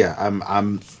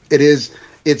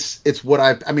what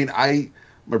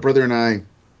my brother and I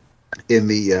in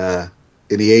the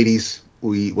 80s,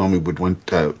 when we would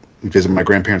visit my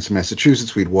grandparents in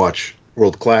Massachusetts, we'd watch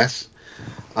World Class,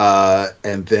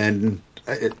 and then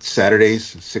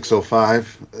Saturdays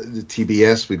 6:05 the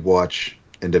TBS, we'd watch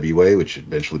NWA, which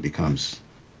eventually becomes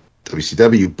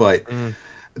WCW. But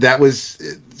that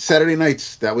was Saturday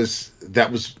nights. That was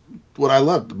what I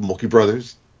loved. The Mulkey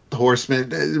Brothers, the Horsemen,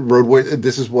 Road Warriors.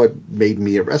 This is what made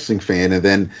me a wrestling fan. And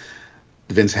then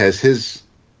Vince has his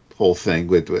whole thing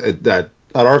with that.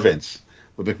 Not our Vince,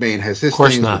 but McMahon has his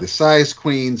thing with the size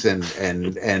queens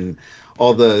and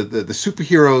all the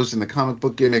superheroes and the comic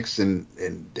book gimmicks, and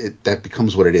that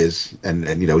becomes what it is. And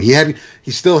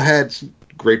he still had some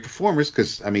great performers,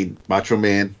 because I mean, Macho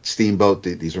Man, Steamboat,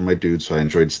 these are my dudes, so I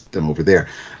enjoyed them over there.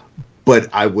 But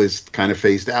I was kind of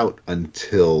phased out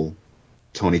until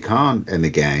Tony Khan and the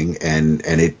gang, and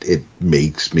it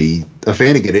makes me a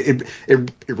fan again.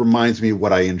 It reminds me of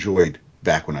what I enjoyed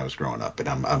back when I was growing up, and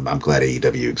I'm glad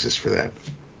AEW exists for that.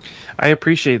 I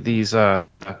appreciate these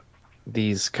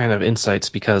kind of insights,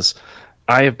 because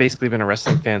I have basically been a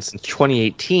wrestling fan since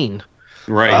 2018.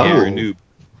 Right, Oh. you're a noob.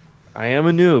 I am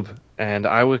a noob, and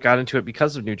I got into it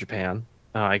because of New Japan.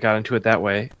 I got into it that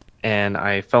way, and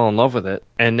I fell in love with it.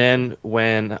 And then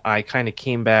when I kind of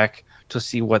came back to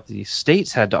see what the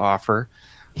States had to offer,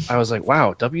 I was like,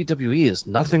 wow, WWE is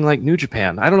nothing like New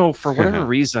Japan. I don't know, for whatever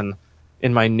reason,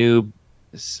 in my noob,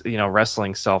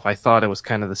 wrestling self, I thought it was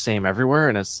kind of the same everywhere,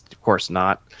 and it's of course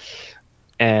not.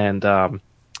 And so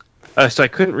I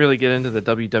couldn't really get into the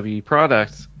WWE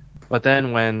product. But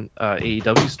then when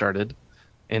AEW started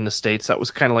in the States, that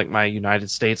was kind of like my United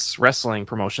States wrestling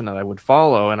promotion that I would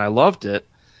follow, and I loved it.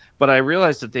 But I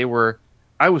realized that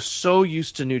I was so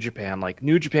used to New Japan. Like,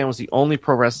 New Japan was the only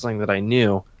pro wrestling that I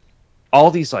knew. All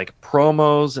these, like,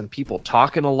 promos and people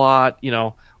talking a lot, you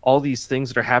know, all these things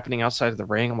that are happening outside of the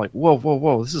ring. I'm like,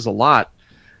 whoa, this is a lot.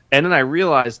 And then I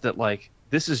realized that, like,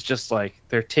 this is just, like,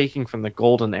 they're taking from the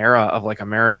golden era of, like,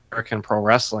 American pro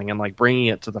wrestling and, like, bringing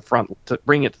it to the front,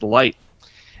 bringing it to the light.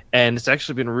 And it's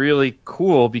actually been really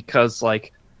cool because,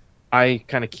 like, I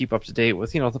kind of keep up to date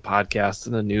with, you know, the podcast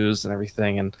and the news and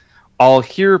everything. And I'll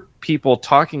hear people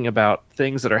talking about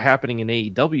things that are happening in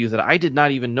AEW that I did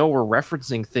not even know were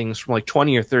referencing things from like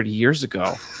 20 or 30 years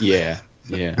ago. Yeah.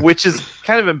 Which is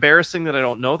kind of embarrassing that I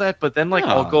don't know that. But then, like,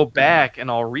 I'll go back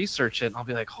and I'll research it and I'll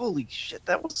be like, holy shit,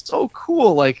 that was so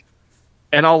cool. Like,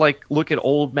 and I'll, like, look at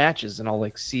old matches and I'll,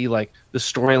 like, see, like, the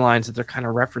storylines that they're kind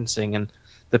of referencing and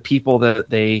the people that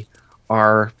they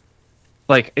are.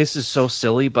 Like, this is so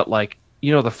silly, but, like,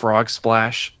 you know, the frog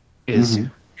splash is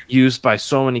used by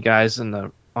so many guys on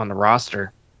the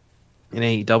roster in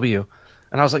AEW,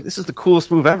 and I was like, this is the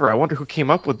coolest move ever. I wonder who came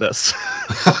up with this.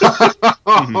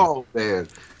 Oh man,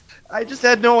 I just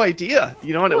had no idea,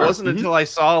 you know, and it wasn't until I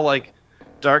saw, like,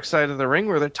 Dark Side of the Ring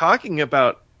where they're talking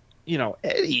about, you know,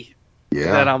 Eddie,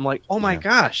 that I'm like, oh my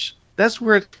gosh, that's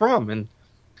where it's from.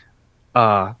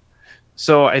 And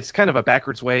so it's kind of a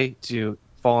backwards way to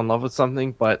fall in love with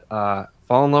something, but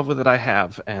fall in love with it I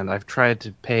have, and I've tried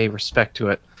to pay respect to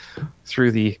it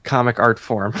through the comic art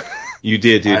form. You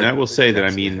did, dude. And I will say that, I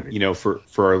mean, you know, for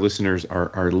our listeners,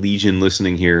 our legion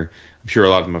listening here, I'm sure a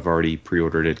lot of them have already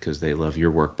pre-ordered it because they love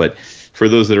your work. But for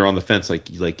those that are on the fence,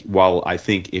 like while I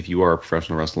think if you are a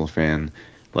professional wrestling fan,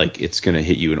 like, it's going to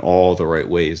hit you in all the right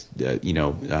ways, you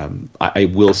know, I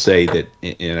will say that,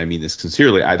 and I mean this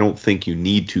sincerely, I don't think you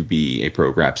need to be a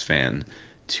Pro Graps fan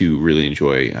to really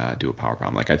enjoy Do a Power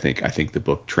Bomb. Like, I think the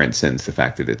book transcends the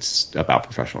fact that it's about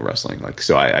professional wrestling. Like,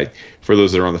 so I for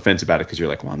those that are on the fence about it because you're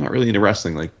like, well, I'm not really into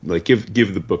wrestling, like give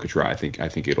the book a try. I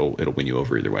think it'll win you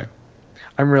over either way.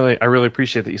 I really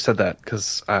appreciate that you said that,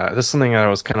 because this is something I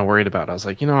was kind of worried about. I was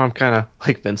like, you know, I'm kind of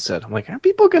like Vince said. I'm like, are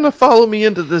people going to follow me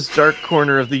into this dark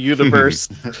corner of the universe?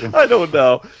 I don't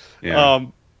know. Yeah.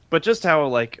 But just how,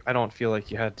 like, I don't feel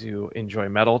like you had to enjoy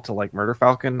metal to like Murder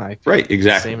Falcon. I feel right,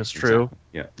 exactly. The same is true.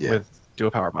 Exactly. With Do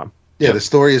a Powerbomb. Yeah, the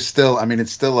story is still. I mean,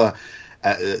 it's still a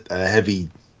heavy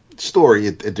story.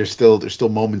 There's still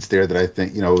moments there that I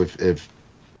think, you know, if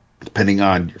depending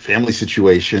on your family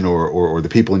situation or the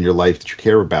people in your life that you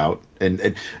care about,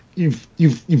 and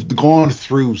you've gone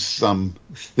through some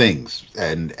things,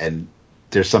 and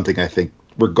there's something, I think,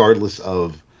 regardless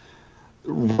of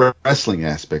wrestling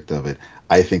aspect of it,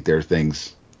 I think there are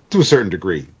things to a certain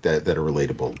degree that are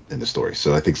relatable in the story.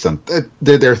 So I think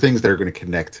there are things that are going to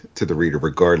connect to the reader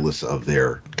regardless of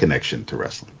their connection to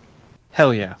wrestling.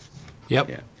 Hell yeah. Yep.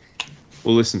 Yeah.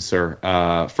 Well, listen, sir.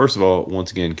 First of all,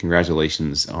 once again,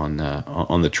 congratulations on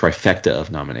the trifecta of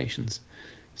nominations.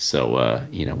 So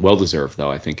you know, well deserved.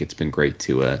 Though I think it's been great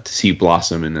to see you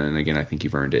blossom, and again, I think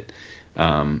you've earned it.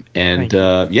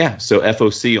 Yeah. So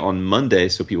FOC on Monday.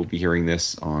 So people will be hearing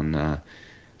this on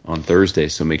Thursday.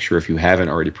 So make sure if you haven't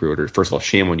already pre-ordered. First of all,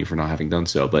 shame on you for not having done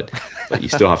so, but you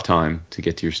still have time to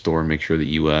get to your store and make sure that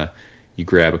you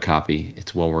grab a copy.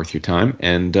 It's well worth your time.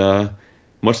 And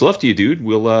much love to you, dude.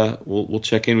 We'll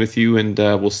check in with you, and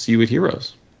we'll see you at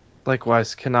Heroes.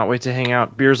 Likewise, cannot wait to hang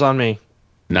out. Beers on me.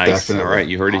 Nice. Definitely. All right,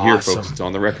 you heard it here, folks. It's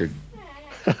on the record.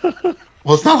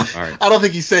 Well, it's not. All right. I don't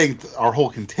think he's saying our whole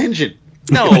contingent.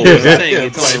 No, I'm saying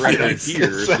it's on the record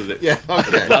here, so that okay.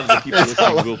 a lot of the people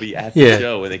listening will be at the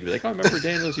show, and they can be like, "Oh, I remember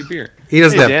Dan knows your beer." He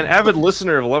doesn't Hey, have. Dan, avid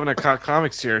listener of 11 O'Clock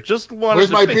Comics here. Just wanted Where's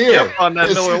to my pick beer? you up on that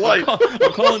Miller Lite.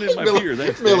 I'm calling in my beer.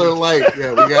 Thanks, Miller Dan. Lite.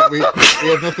 Yeah, we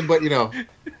have nothing but, you know,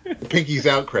 the Pinkies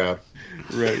Out crowd.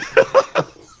 Right.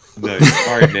 Nice.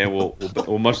 All right, man. Well,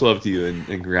 much love to you, and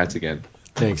congrats again.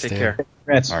 Thanks, Take Dan. care.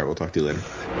 Congrats. All right, we'll talk to you later.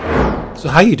 So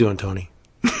how you doing, Tony?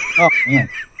 Oh man,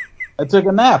 I took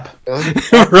a nap.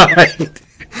 Right.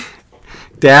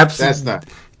 Dabs. That's not.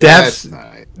 Dabs. That's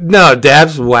not. No,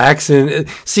 Dab's waxing.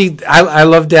 See, I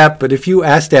love Dap, but if you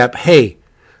ask Dap, hey,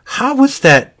 how was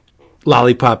that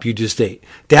lollipop you just ate?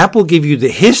 Dap will give you the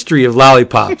history of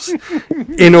lollipops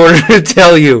in order to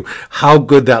tell you how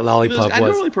good that lollipop I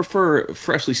was. normally prefer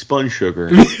freshly spun sugar,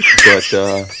 but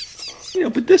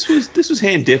but this was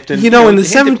hand dipped. And You know, in the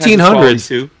hand dipped has its quality 1700s,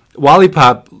 too.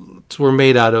 lollipops were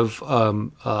made out of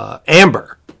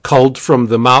amber, culled from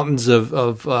the mountains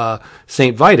of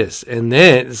St. Vitus. And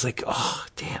then it's like, oh,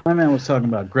 damn. My man was talking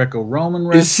about Greco-Roman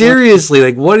wrestling, Seriously,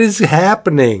 like, what is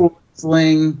happening?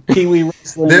 wrestling, Kiwi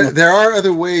wrestling. There are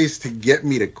other ways to get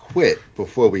me to quit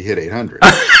before we hit 800.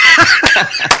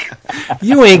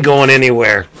 You ain't going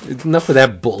anywhere. Enough of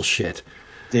that bullshit.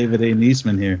 David A.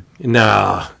 Niesman here.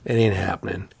 No, it ain't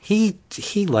happening. He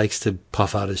likes to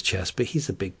puff out his chest, but he's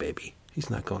a big baby. He's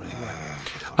not going anywhere.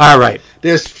 All right.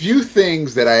 There's few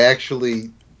things that I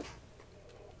actually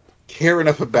care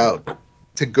enough about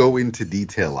to go into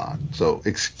detail on. So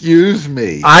excuse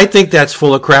me. I think that's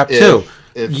full of crap too.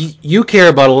 You care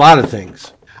about a lot of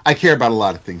things. I care about a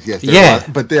lot of things. Yes. Yeah.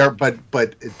 But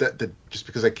just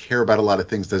because I care about a lot of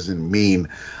things doesn't mean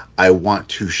I want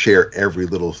to share every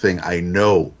little thing I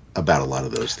know about a lot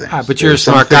of those things. But you're a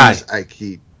smart guy. I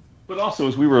keep. But also,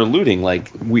 as we were alluding,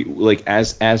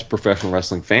 as professional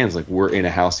wrestling fans, like we're in a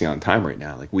halcyon time right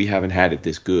now. Like we haven't had it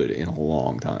this good in a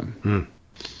long time.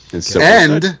 And so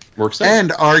we're excited.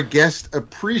 And our guest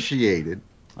appreciated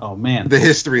Oh man, the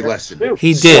history lesson.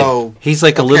 He did. So, he's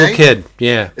like a little kid.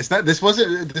 Yeah. It's not. This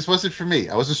wasn't for me.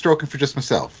 I wasn't stroking for just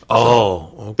myself.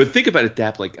 Oh. Okay. But think about it,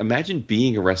 Dap. Like, imagine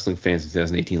being a wrestling fan in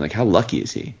 2018. Like, how lucky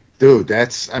is he? Dude,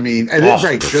 that's. I mean, and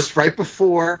right, just right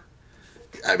before.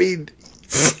 I mean,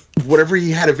 whatever he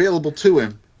had available to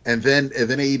him, and then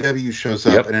AEW shows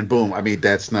up, and then boom. I mean,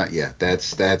 that's not. Yeah,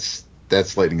 that's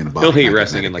lightning in a bottle. He'll hate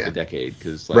wrestling in like a decade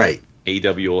because right.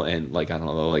 AEW and like I don't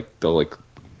know,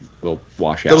 they'll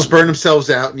wash out. They'll just burn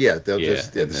themselves out. And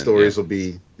the stories will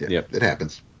be. Yeah, it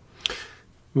happens.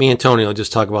 Me and Tony will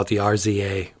just talk about the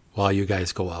RZA while you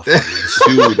guys go off. Dude,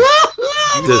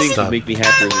 few things would make me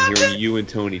happier than hearing you and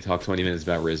Tony talk 20 minutes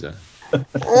about RZA.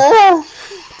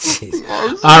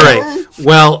 All right.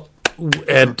 Well,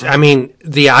 I mean,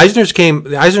 the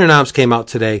Eisner Knobs came out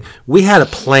today. We had a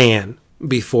plan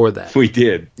before that. We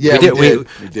did. Yeah, we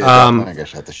did. I got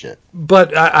shot the shit.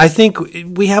 But I think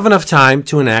we have enough time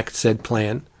to enact said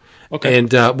plan. Okay.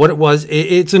 And what it was,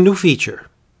 it's a new feature.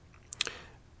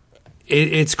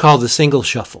 It's called the single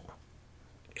shuffle.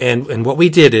 And what we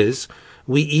did is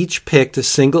we each picked a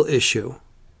single issue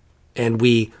and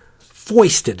we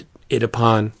foisted it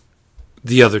upon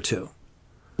the other two.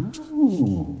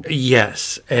 Ooh.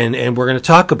 Yes. And we're going to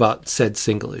talk about said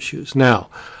single issues. Now,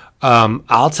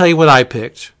 I'll tell you what I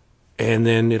picked, and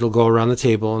then it'll go around the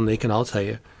table, and they can all tell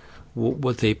you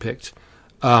what they picked.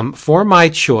 For my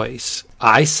choice,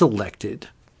 I selected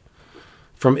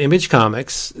from Image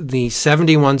Comics the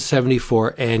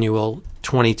 71-74 Annual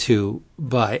 22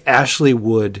 by Ashley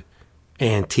Wood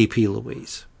and T.P.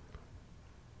 Louise.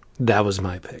 That was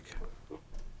my pick.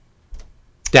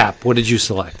 Dap, what did you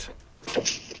select?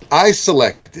 I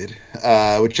selected,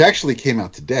 which actually came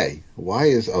out today.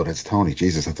 That's Tony.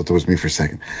 Jesus, I thought that was me for a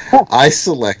second. I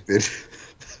selected,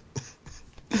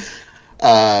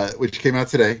 which came out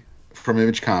today from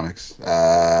Image Comics.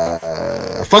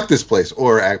 Fuck This Place,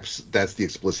 or that's the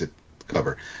explicit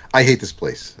cover. I Hate This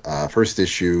Place. First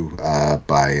issue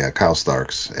by Kyle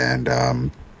Starks and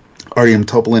R.E.M.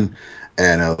 Topolin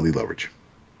and Lee Loveridge.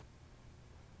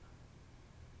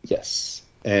 Yes.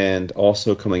 And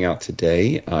also coming out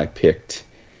today, I picked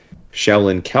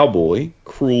Shaolin Cowboy,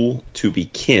 Cruel to Be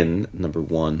Kin,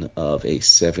 #1 of a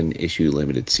 7-issue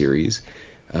limited series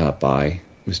by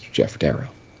Mr. Jeff Darrow.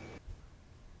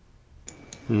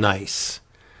 Nice.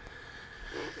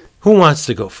 Who wants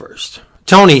to go first?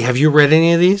 Tony, have you read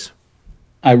any of these?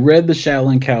 I read the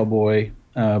Shaolin Cowboy,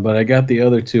 but I got the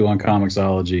other two on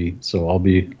Comixology, so I'll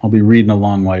be reading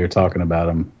along while you're talking about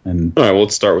them. And all right, well,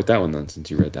 let's start with that one then, since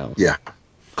you read that one. Yeah.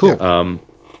 Cool.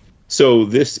 So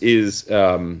this is,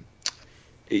 I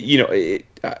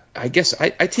guess I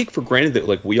take for granted that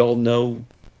like we all know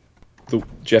the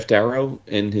Jeff Darrow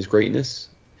and his greatness,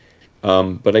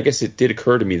 but I guess it did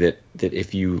occur to me that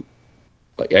if you,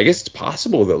 like, I guess it's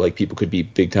possible that like people could be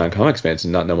big time comics fans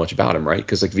and not know much about him, right?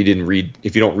 Because like if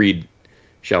you don't read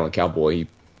Shaolin Cowboy,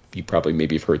 you probably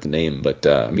maybe have heard the name, but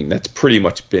I mean that's pretty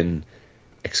much been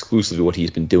exclusively what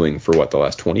he's been doing for the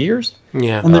last 20 years.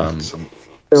 Yeah.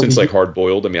 Since like Hard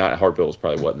Boiled. I mean, Hard Boiled was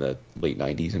probably in the late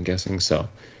 90s, I'm guessing. So,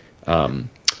 but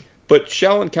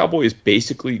Shaolin Cowboy is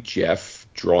basically Jeff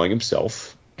drawing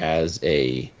himself as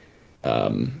a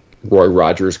Roy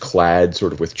Rogers clad,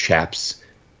 sort of with chaps,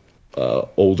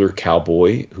 older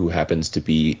cowboy who happens to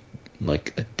be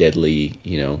like a deadly,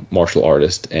 martial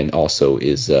artist, and also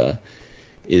is a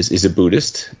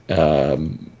Buddhist.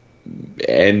 And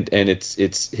it's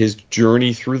his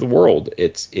journey through the world.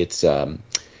 It's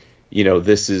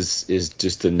this is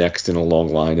just the next in a long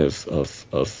line of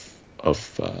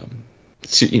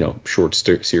short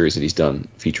series that he's done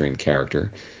featuring the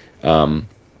character. And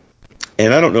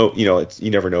I don't know, you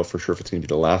never know for sure if it's going to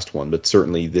be the last one, but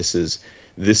certainly this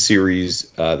series,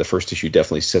 the first issue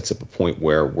definitely sets up a point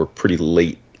where we're pretty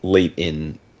late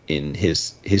in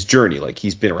his journey. Like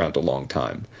he's been around a long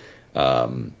time.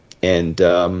 The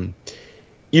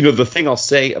thing I'll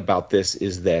say about this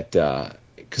is that,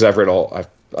 because I've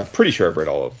I'm pretty sure I've read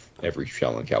all of every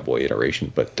Shaolin Cowboy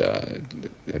iteration, but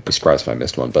I'd be surprised if I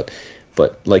missed one. But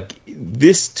like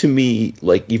this to me,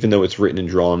 like even though it's written and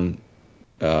drawn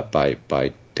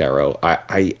by Darrow,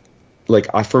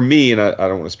 for me, and I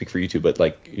don't want to speak for you two, but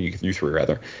like you three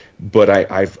rather, but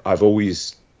I've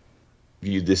always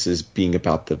viewed this as being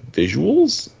about the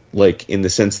visuals, like in the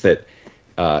sense that,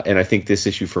 and I think this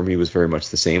issue for me was very much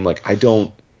the same. Like I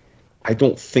don't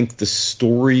think the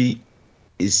story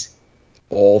is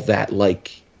all that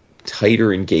like tight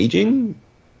or engaging,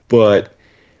 but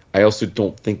I also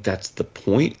don't think that's the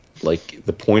point. Like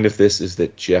the point of this is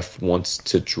that Jeff wants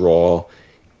to draw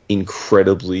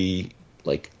incredibly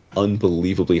like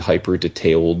unbelievably hyper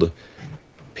detailed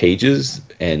pages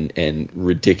and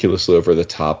ridiculously over the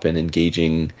top and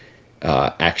engaging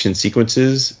action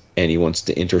sequences, and he wants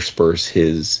to intersperse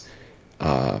his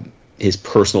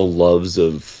personal loves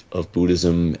of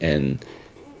Buddhism and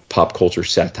pop culture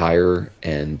satire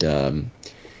and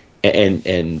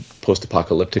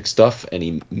post-apocalyptic stuff, and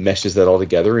he meshes that all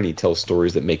together and he tells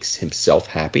stories that makes himself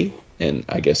happy, and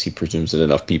I guess he presumes that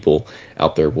enough people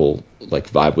out there will like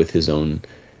vibe with his own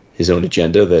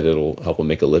agenda that it'll help him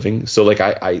make a living. So like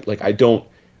I don't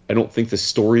think the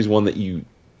story is one that you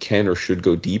can or should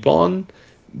go deep on,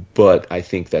 but I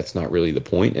think that's not really the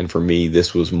point. And for me,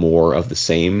 this was more of the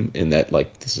same in that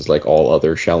like this is like all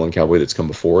other Shaolin Cowboy that's come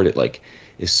before it. It like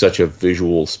is such a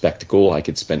visual spectacle. I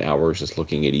could spend hours just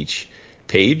looking at each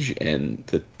page, and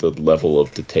the level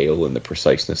of detail and the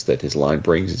preciseness that his line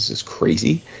brings is just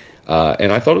crazy.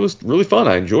 And I thought it was really fun.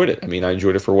 I enjoyed it. I mean, I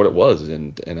enjoyed it for what it was,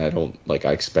 and I don't like.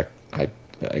 I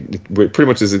pretty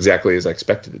much is exactly as I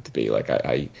expected it to be. Like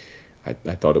I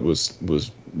thought it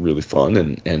was really fun,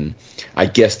 and I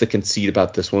guess the conceit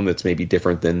about this one that's maybe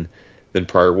different than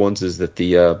prior ones is that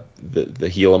the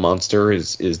Gila monster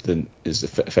is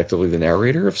effectively the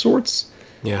narrator of sorts.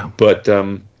 Yeah. But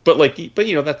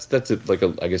you know that's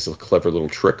I guess a clever little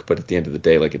trick. But at the end of the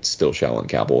day, like it's still Shaolin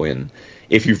Cowboy, and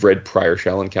if you've read prior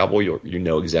Shaolin Cowboy, you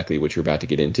know exactly what you're about to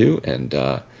get into, and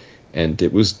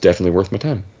it was definitely worth my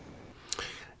time.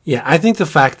 Yeah, I think the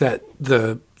fact that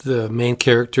the main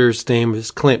character's name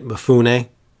is Clint Mifune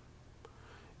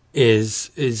is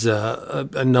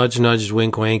a nudge,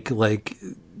 wink, wink. Like,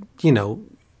 you know,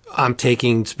 I'm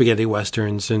taking spaghetti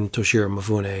westerns and Toshiro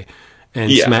Mifune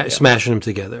and smashing them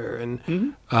together.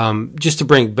 And just to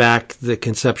bring back the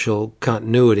conceptual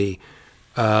continuity,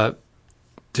 Toshiro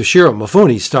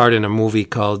Mifune starred in a movie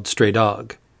called Stray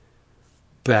Dog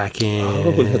back in...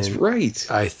 Oh, that's right.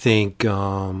 I think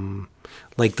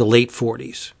like the late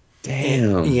 40s.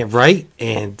 Damn. Yeah, right?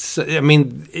 And so, I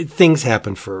mean, things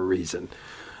happen for a reason.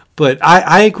 But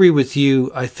I agree with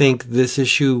you. I think this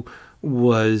issue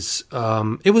was,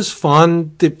 it was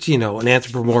fun that, you know, an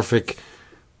anthropomorphic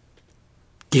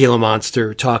Gila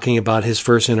monster talking about his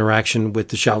first interaction with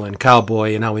the Shaolin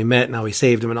Cowboy and how he met and how he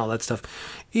saved him and all that stuff.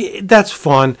 That's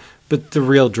fun, but the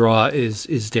real draw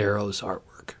is Darrow's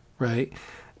artwork, right?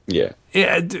 Yeah.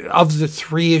 Of the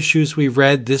 3 issues we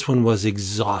read, this one was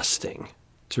exhausting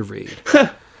to read.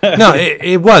 No,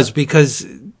 it was, because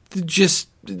just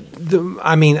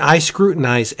I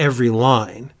scrutinize every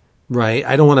line, right?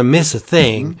 I don't want to miss a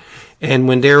thing. And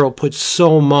when Darrow puts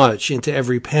so much into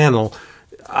every panel,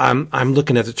 I'm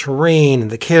looking at the terrain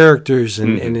and the characters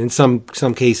and in some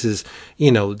cases,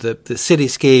 you know, the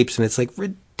cityscapes, and it's like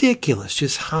ridiculous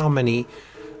just how many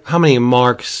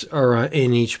marks are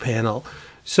in each panel.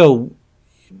 So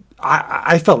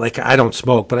I felt like, I don't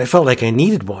smoke, but I felt like I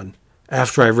needed one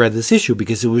after I read this issue,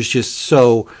 because it was just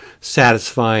so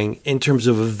satisfying in terms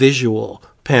of a visual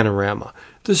panorama.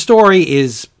 The story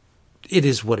is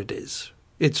what it is.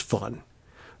 It's fun.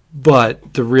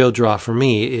 But the real draw for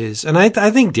me is, and I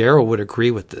think Darrow would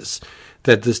agree with this,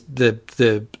 that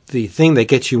the thing that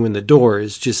gets you in the door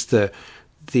is just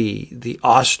the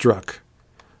awestruck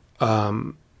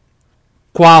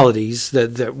qualities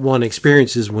that one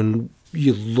experiences when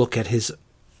you look at his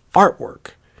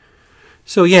artwork.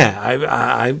 So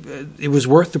yeah, it was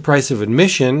worth the price of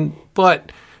admission,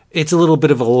 but it's a little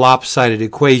bit of a lopsided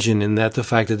equation in that the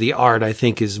fact that the art, I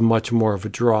think, is much more of a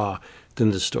draw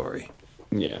than the story.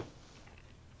 Yeah.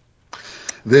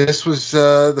 This was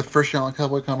the first Shaolin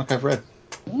Cowboy comic I've read.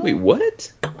 Wait,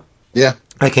 what? Yeah.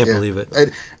 I can't believe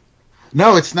it.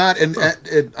 No, it's not. And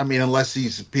I mean, unless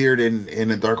he's appeared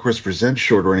in a Dark Horse Presents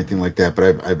short or anything like that,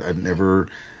 but I've never...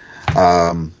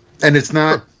 and it's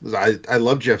not... I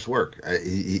love Jeff's work.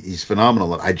 He's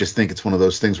phenomenal. I just think it's one of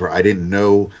those things where I didn't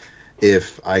know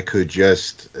if I could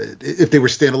just... If they were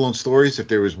standalone stories, if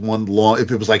there was one long...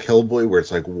 If it was like Hellboy, where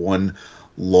it's like one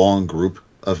long group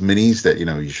of minis that, you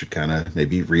know, you should kind of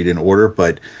maybe read in order.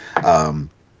 But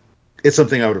it's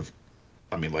something I would have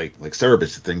I mean, like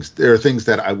Cerebus things. There are things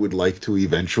that I would like to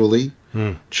eventually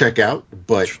check out,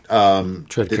 but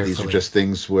these are just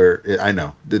things where I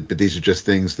know, but these are just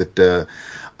things that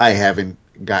I haven't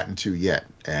gotten to yet.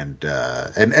 And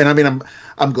I mean,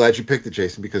 I'm glad you picked it,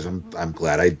 Jason, because I'm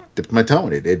glad I dipped my toe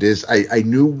in it. It is I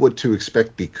knew what to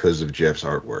expect because of Jeff's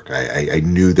artwork. I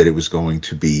knew that it was going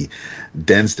to be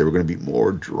dense. There were going to be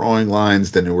more drawing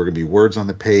lines than there were going to be words on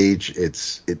the page.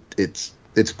 It's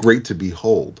great to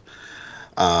behold.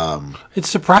 It's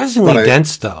surprisingly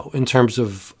dense, though, in terms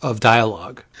of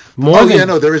dialogue.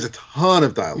 There is a ton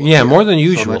of dialogue. Yeah, more than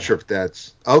usual. So I'm not sure if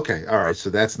that's okay. All right, so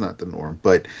that's not the norm,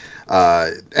 but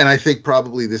and I think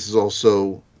probably this is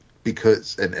also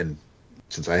because and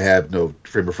since I have no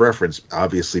frame of reference,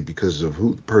 obviously because of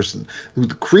who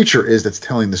the creature is that's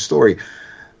telling the story,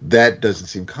 that doesn't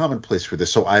seem commonplace for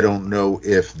this. So I don't know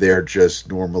if they're just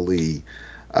normally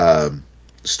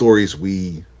stories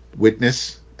we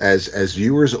witness as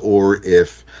viewers, or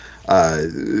if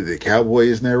the cowboy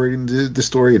is narrating the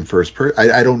story in first person.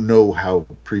 I don't know how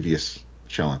previous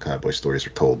Shaolin Cowboy stories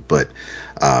are told, but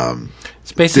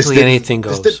it's basically anything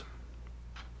goes.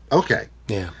 Okay.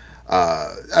 Yeah.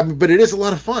 I mean, but it is a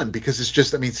lot of fun because it's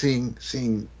just, I mean, seeing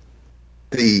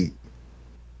the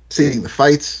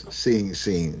fights,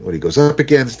 seeing what he goes up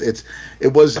against. It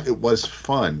was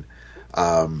fun,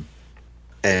 and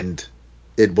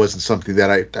it wasn't something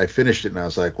that I finished it and I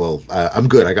was like, well, I'm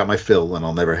good. I got my fill and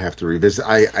I'll never have to revisit.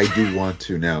 I do want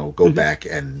to now go back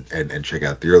and check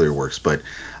out the earlier works, but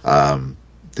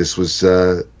this was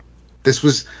it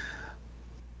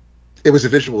was a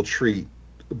visual treat,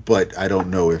 but I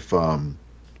don't know if I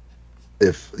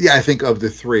think of the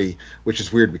three, which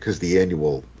is weird because the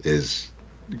annual is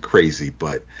crazy,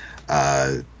 but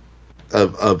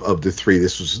of the three,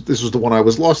 this was the one I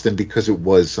was lost in because it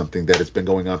was something that has been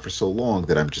going on for so long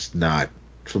that I'm just not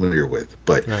familiar with.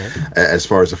 But as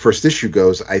far as the first issue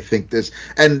goes, I think this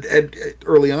and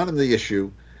early on in the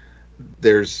issue,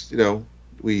 there's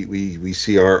we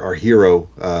see our hero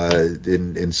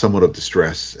in somewhat of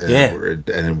distress,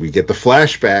 and we get the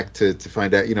flashback to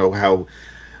find out how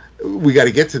we got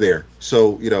to get to there.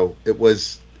 So it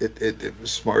was. It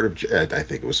was smart of I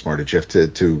think it was smart of Jeff to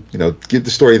give the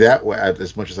story that way.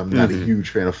 As much as I'm not a huge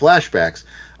fan of flashbacks,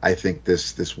 I think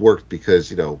this worked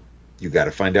because you got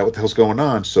to find out what the hell's going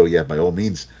on. So yeah, by all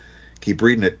means, keep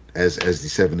reading it as the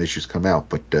 7 issues come out.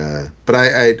 But I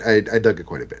dug it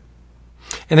quite a bit.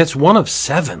 And it's one of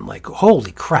 7. Like,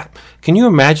 holy crap! Can you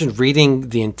imagine reading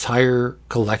the entire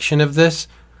collection of this?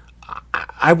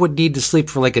 I would need to sleep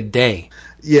for like a day.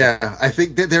 Yeah, I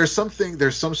think there's some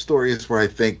stories where I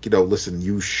think, listen,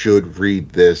 you should read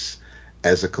this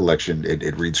as a collection.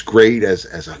 It reads great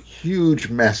as a huge,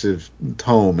 massive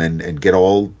tome and get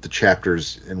all the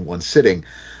chapters in one sitting,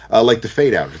 like the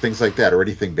Fade Out or things like that, or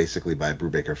anything basically by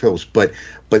Brubaker Films. But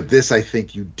this, I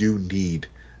think you do need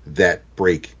that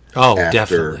break. Oh, after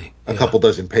definitely. A couple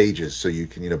dozen pages, so you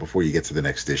can, before you get to the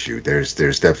next issue. There's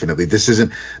definitely this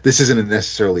isn't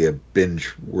necessarily a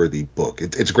binge-worthy book.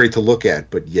 It's great to look at,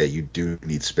 but yeah, you do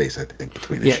need space, I think,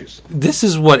 between issues. This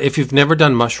is what, if you've never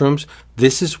done mushrooms,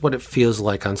 this is what it feels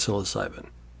like on psilocybin.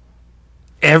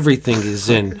 Everything is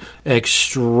in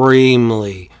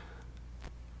extremely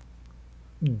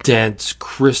dense,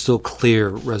 crystal clear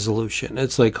resolution.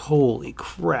 It's like, holy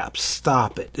crap,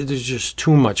 stop it. There's just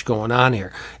too much going on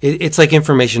here. It's like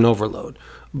information overload.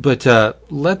 But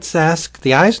let's ask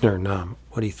the Eisner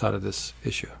what he thought of this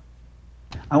issue.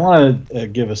 I want to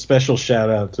give a special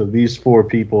shout out to these 4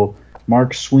 people: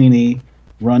 Mark Sweeney,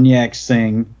 Runyak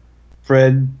Singh,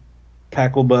 Fred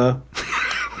Packelba,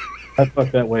 I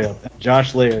fucked that way up, and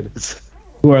Josh Laird,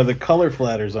 who are the color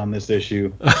flatters on this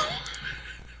issue.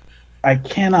 I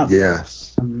cannot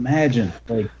imagine,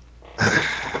 like,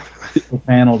 the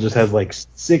panel just has like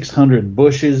 600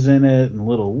 bushes in it and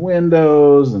little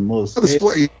windows and little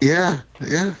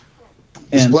The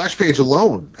splash page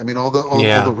alone. I mean, all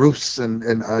the roofs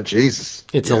and Jesus.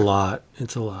 It's a lot.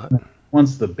 It's a lot.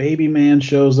 Once the baby man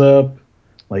shows up,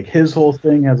 like, his whole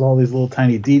thing has all these little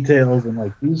tiny details and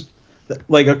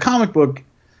like a comic book.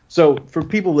 So for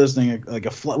people listening, like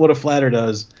what a flatter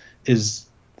does is,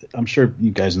 I'm sure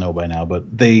you guys know by now,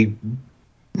 but they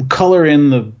color in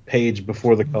the page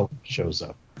before the color shows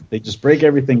up. They just break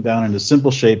everything down into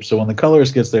simple shapes, so when the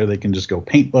colorist gets there, they can just go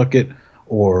paint bucket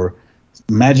or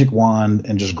magic wand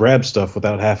and just grab stuff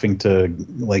without having to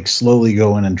like slowly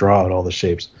go in and draw out all the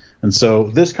shapes. And so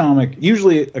this comic,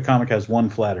 usually a comic has 1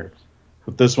 flatter,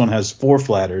 but this one has 4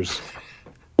 flatters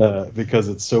because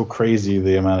it's so crazy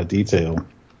the amount of detail.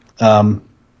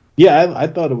 Yeah, I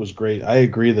thought it was great. I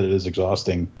agree that it is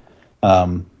exhausting.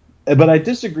 But I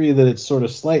disagree that it's sort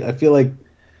of slight. I feel like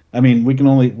I mean,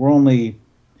 we're only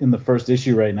in the first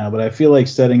issue right now, but I feel like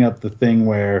setting up the thing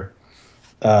where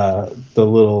the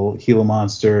little Gila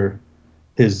monster,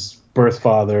 his birth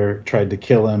father tried to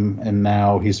kill him, and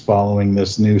now he's following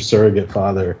this new surrogate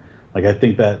father. Like, I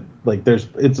think that like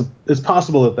it's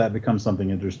possible that becomes something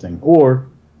interesting, or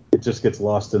it just gets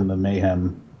lost in the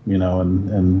mayhem,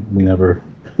 and we never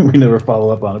we never follow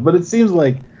up on it. But it seems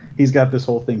like he's got this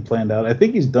whole thing planned out. I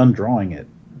think he's done drawing it,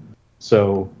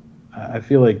 so I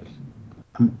feel like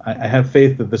I have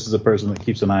faith that this is a person that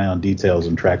keeps an eye on details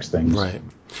and tracks things. Right.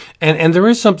 And there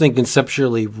is something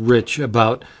conceptually rich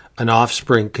about an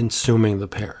offspring consuming the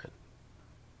parent.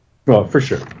 Well, for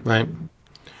sure. Right.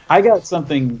 I got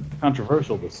something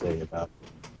controversial to say about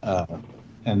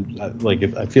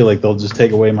I feel like they'll just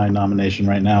take away my nomination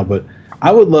right now, but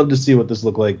I would love to see what this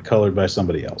looked like colored by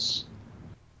somebody else.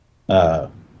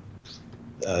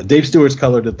 Dave Stewart's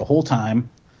colored it the whole time.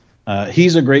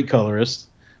 He's a great colorist,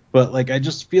 but like I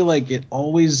just feel like it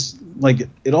always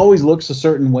looks a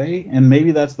certain way, and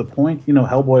maybe that's the point.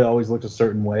 Hellboy always looks a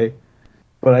certain way,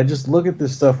 but I just look at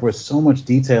this stuff with so much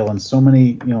detail and so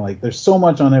many, there's so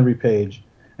much on every page.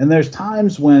 And there's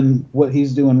times when what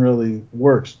he's doing really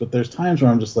works, but there's times where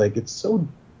I'm just like, it's so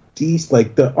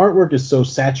the artwork is so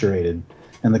saturated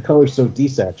and the color's so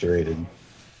desaturated.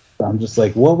 So I'm just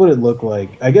like, what would it look like?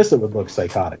 I guess it would look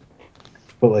psychotic,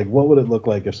 but like, what would it look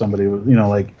like if somebody was,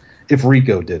 like if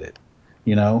Rico did it,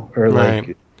 or like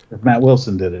right. if Matt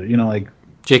Wilson did it, like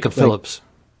Jacob Phillips.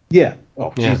 Yeah.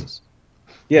 Oh, yeah. Jesus.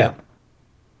 Yeah.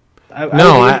 I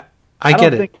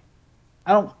get it.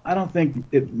 I don't think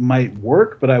it might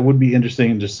work, but I would be interested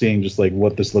in just seeing like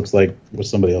what this looks like with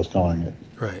somebody else coloring it.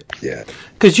 Right. Yeah.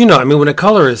 Because when a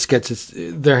colorist gets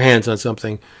their hands on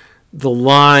something, the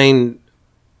line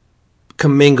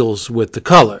commingles with the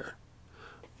color.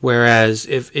 Whereas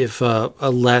if a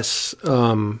less,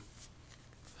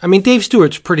 Dave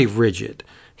Stewart's pretty rigid.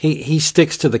 He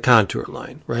sticks to the contour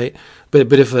line, right?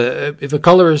 But if a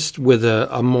colorist with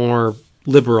a more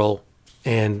liberal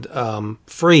and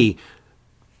free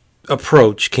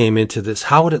approach came into this,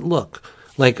 how would it look?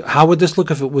 Like, how would this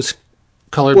look if it was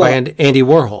colored by Andy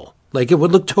Warhol? Like, it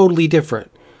would look totally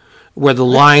different, where the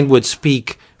line would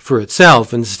speak for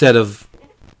itself instead of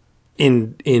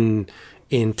in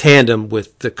tandem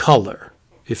with the color,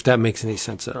 if that makes any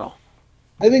sense at all.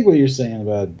 I think what you're saying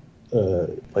about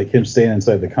like him staying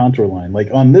inside the contour line,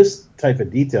 like on this type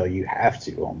of detail, you have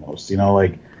to almost,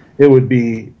 like it would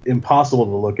be impossible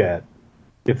to look at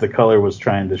if the color was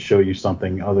trying to show you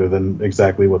something other than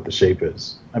exactly what the shape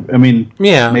is.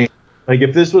 Yeah. Like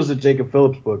if this was a Jacob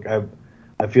Phillips book, I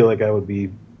feel like I would be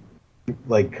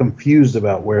like confused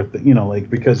about where,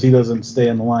 because he doesn't stay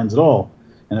in the lines at all.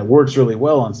 And it works really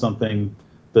well on something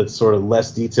that's sort of less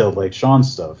detailed like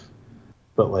Sean's stuff.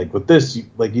 But like with this, you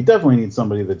definitely need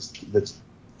somebody that's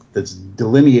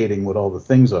delineating what all the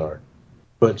things are.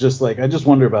 But just like, I just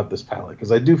wonder about this palette,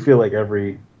 because I do feel like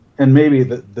and maybe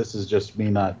this is just me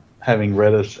not having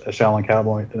read a Shaolin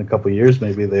Cowboy in a couple of years.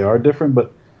 Maybe they are different,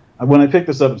 but when I picked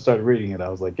this up and started reading it, I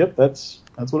was like, "Yep, that's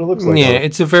what it looks like." Yeah,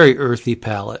 it's a very earthy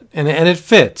palette, and it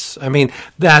fits.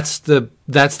 That's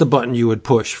the button you would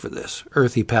push for this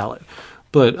earthy palette.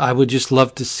 But I would just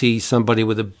love to see somebody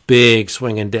with a big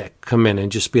swinging dick come in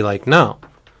and just be like, "No,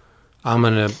 I'm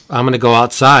gonna go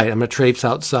outside. I'm gonna traipse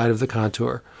outside of the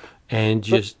contour, and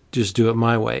just do it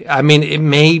my way." It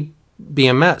may be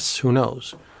a mess. Who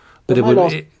knows? But it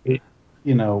would.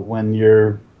 When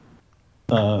you're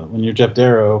Jeff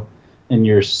Darrow and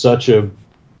you're such a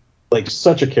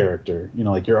character,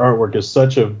 like your artwork is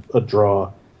such a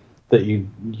draw that you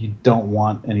don't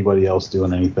want anybody else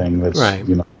doing anything that's right.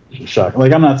 Shocking.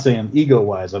 Like, I'm not saying ego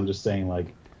wise, I'm just saying like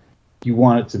you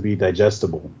want it to be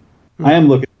digestible. Mm-hmm. I am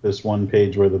looking at this one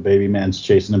page where the baby man's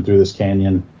chasing him through this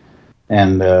canyon,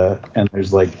 and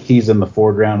there's like he's in the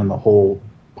foreground and the whole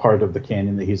part of the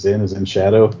canyon that he's in is in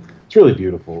shadow. It's really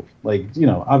beautiful. Like,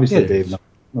 obviously Dave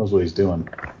knows what he's doing,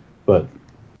 but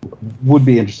would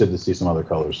be interested to see some other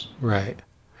colors. Right.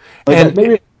 Like, and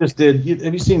maybe it just did.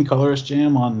 Have you seen Colorist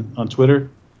Jam on Twitter?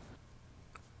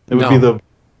 It would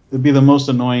be the most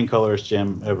annoying Colorist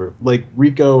Jam ever. Like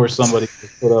Rico or somebody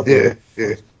put up a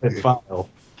file.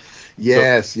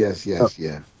 Yes, yeah.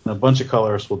 A bunch of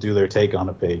colorists will do their take on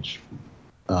a page.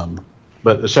 But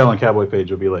the Shaolin Cowboy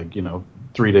page would be like,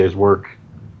 3 days work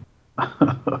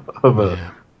of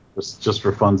just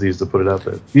for funsies to put it out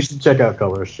there. You should check out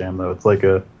Colorist Jam though. It's like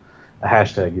a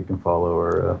hashtag you can follow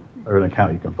or an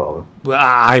account you can follow. Well,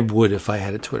 I would if I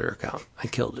had a Twitter account. I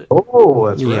killed it. Oh,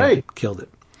 that's right. Killed it.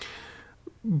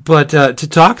 But to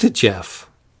talk to Jeff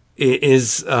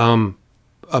is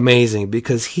amazing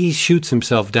because he shoots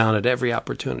himself down at every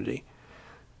opportunity.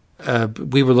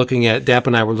 we were looking at, Dap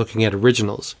and I were looking at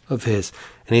originals of his,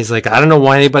 and he's like, I don't know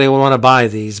why anybody would want to buy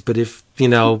these, but if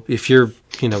you're,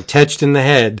 touched in the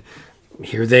head,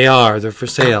 here they are, they're for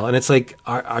sale. And it's like,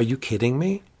 are you kidding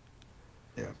me?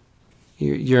 Yeah.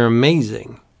 You're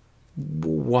amazing.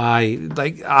 Why?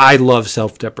 Like, I love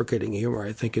self-deprecating humor.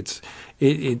 I think it's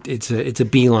a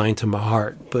beeline to my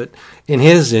heart. But in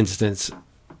his instance,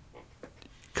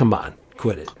 come on,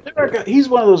 quit it. He's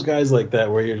one of those guys like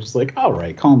that where you're just like, all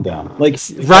right, calm down. Like,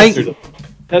 right?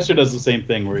 Hester does the same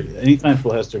thing where anytime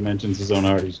Phil Hester mentions his own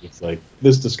art, he's just like,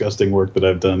 this disgusting work that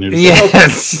I've done.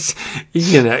 Yes.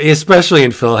 Like, especially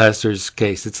in Phil Hester's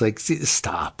case, it's like,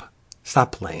 stop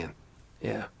playing.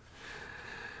 Yeah.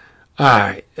 All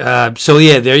right. So,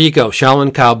 there you go.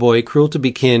 Shaolin Cowboy, Cruel to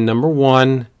Be Kin,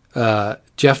 #1.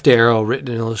 Jeff Darrow, written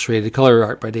and illustrated, color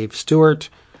art by Dave Stewart.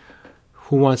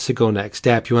 Who wants to go next?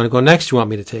 Dap, you want to go next? You want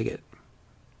me to take it?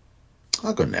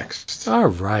 I'll go next. All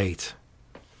right.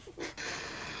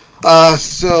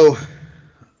 So,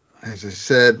 as I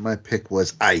said, my pick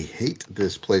was I Hate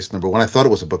This Place, #1. I thought it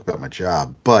was a book about my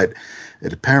job, but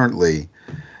it apparently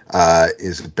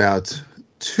is about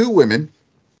two women,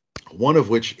 one of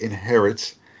which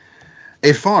inherits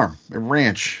a farm, a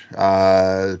ranch,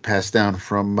 passed down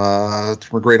from a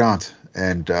great aunt.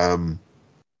 And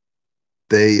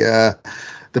the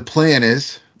plan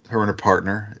is, her and her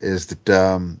partner, is that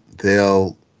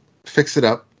they'll fix it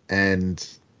up and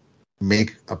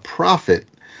make a profit,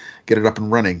 get it up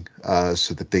and running,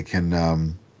 so that they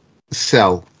can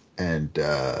sell and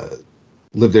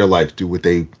live their life, do what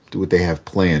they have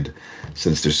planned,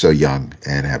 since they're so young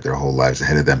and have their whole lives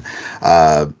ahead of them.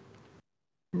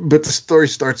 But the story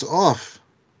starts off,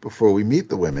 before we meet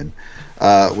the women,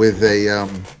 with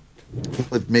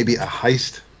maybe a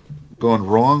heist gone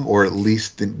wrong, or at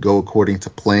least didn't go according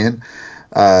to plan.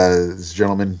 This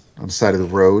gentleman on the side of the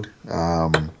road,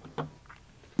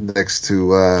 next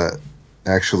to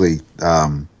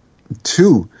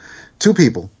two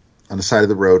people on the side of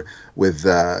the road with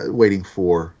waiting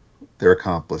for their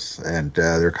accomplice, and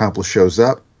their accomplice shows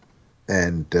up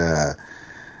and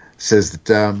says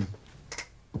that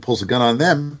pulls a gun on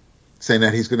them, saying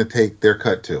that he's going to take their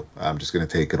cut too. I'm just going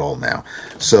to take it all now.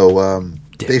 So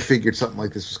they figured something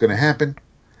like this was going to happen.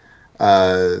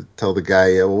 Tell the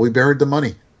guy, well, we buried the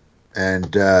money.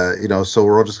 And, so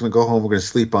we're all just going to go home. We're going to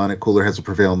sleep on it. Cooler heads will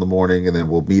prevail in the morning, and then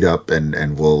we'll meet up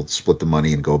and we'll split the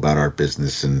money and go about our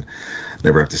business and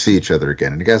never have to see each other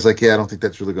again. And the guy's like, yeah, I don't think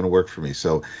that's really going to work for me.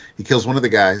 So he kills one of the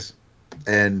guys,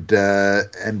 and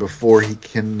before he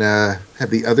can have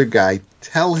the other guy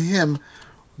tell him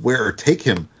take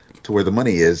him to where the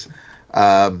money is,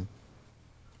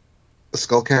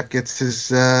 Skullcap gets his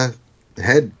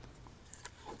head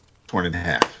torn in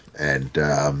half, and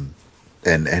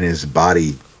his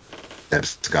body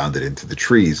absconded into the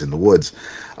trees in the woods.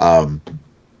 Homeboy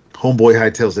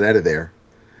hightails it out of there,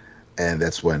 and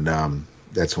that's when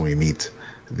we meet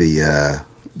the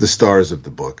stars of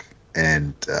the book,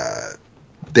 and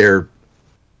they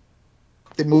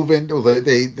move in.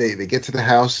 They get to the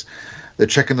house. They're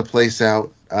checking the place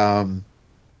out.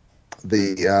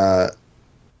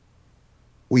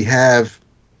 We have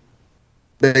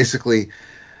basically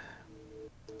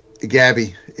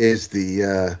Gabby is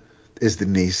the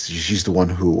niece. She's the one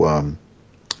who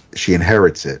she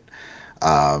inherits it,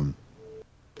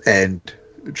 and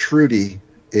Trudy's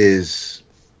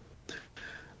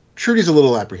a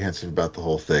little apprehensive about the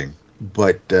whole thing,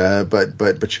 but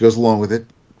she goes along with it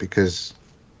because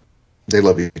they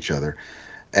love each other.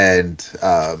 And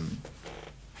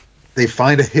they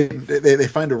find they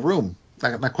find a room,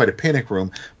 not quite a panic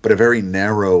room, but a very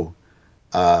narrow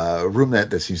room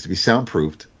that seems to be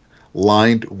soundproofed,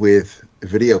 lined with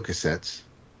video cassettes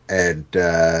and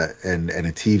a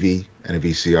TV and a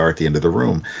VCR at the end of the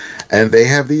room, and they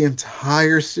have the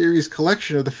entire series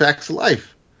collection of The Facts of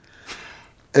Life.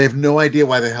 They have no idea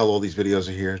why the hell all these videos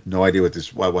are here. No idea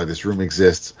why this room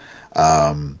exists.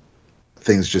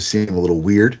 Things just seem a little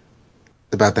weird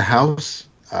about the house,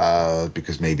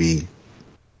 because maybe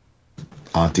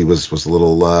Auntie was a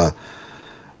little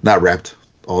not wrapped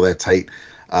all that tight.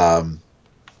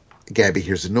 Gabby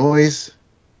hears a noise.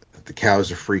 The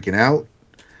cows are freaking out.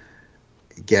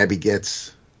 Gabby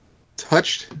gets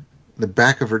touched in the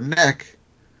back of her neck,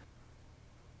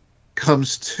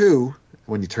 comes to,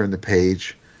 when you turn the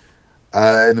page,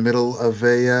 in the middle of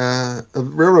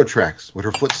of railroad tracks with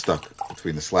her foot stuck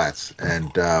between the slats,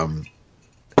 and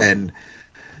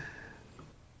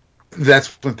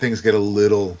that's when things get a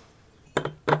little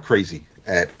crazy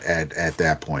at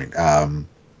that point.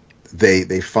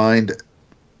 They find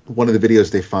one of the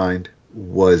videos they find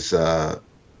was her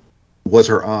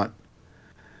aunt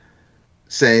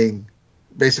saying,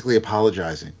 basically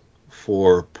apologizing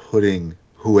for putting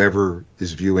whoever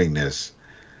is viewing this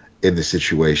in the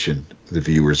situation the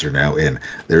viewers are now in.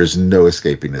 There is no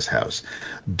escaping this house.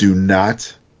 Do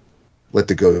not let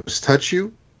the ghost touch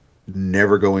you.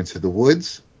 Never go into the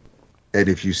woods. And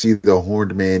if you see the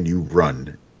horned man, you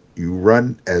run. You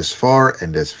run as far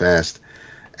and as fast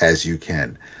as you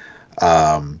can.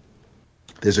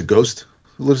 There's a ghost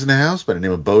who lives in the house by the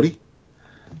name of Bodhi.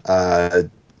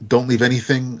 Don't leave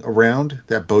anything around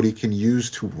that Bodhi can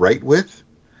use to write with.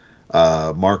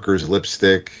 Markers,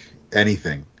 lipstick,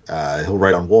 anything. He'll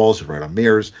write on walls, he'll write on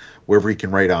mirrors, wherever he can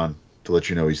write on to let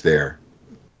you know he's there.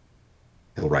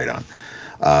 He'll write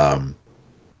on.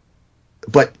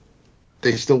 But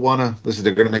they still want to listen.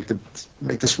 They're going to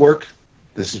make this work.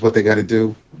 This is what they got to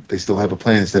do. They still have a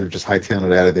plan. Instead of just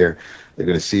hightailing it out of there, they're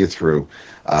going to see it through.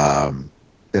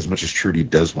 As much as Trudy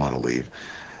does want to leave,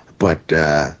 but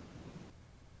they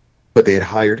had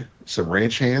hired some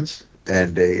ranch hands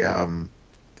and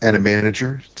a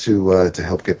manager to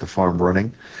help get the farm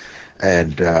running,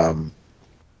 and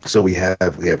so we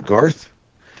have Garth,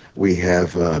 we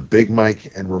have Big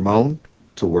Mike and Ramon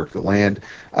to work the land,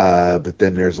 but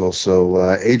then there's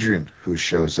also Adrian who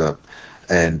shows up,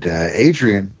 and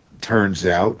Adrian turns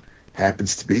out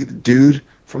happens to be the dude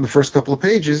from the first couple of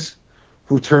pages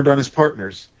who turned on his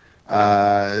partners.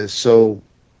 So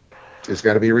there's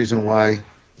got to be a reason why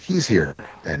he's here,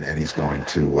 and he's going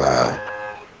to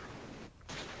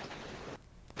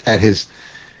add his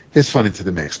fun into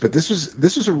the mix. But this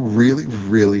was a really,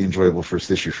 really enjoyable first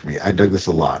issue for me. I dug this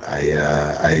a lot.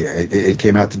 It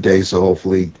came out today, so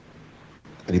hopefully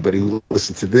anybody who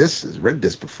listened to this has read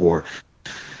this before.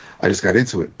 I just got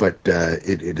into it, but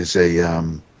it is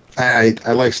a I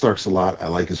like Starks a lot. I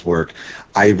like his work.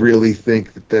 I really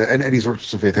think that and he's worked with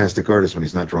some fantastic artists when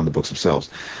he's not drawing the books themselves,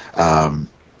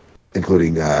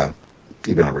 including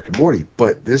even on Rick and Morty.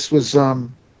 But this was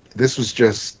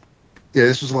just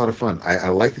this was a lot of fun. I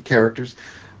like the characters.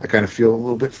 I kind of feel a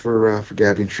little bit for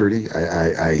Gabby and Trudy.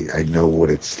 I know what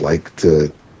it's like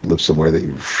to live somewhere that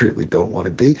you really don't want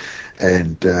to be,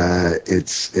 and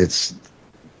it's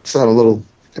not a little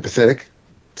empathetic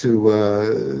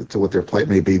to what their plight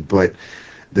may be, but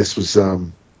this was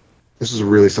a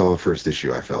really solid first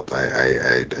issue. I felt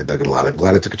I dug it a lot. I'm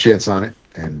glad I took a chance on it,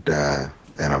 and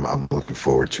I'm looking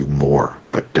forward to more.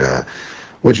 But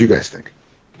what do you guys think?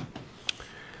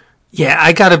 Yeah,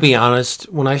 I got to be honest.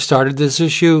 When I started this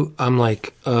issue, I'm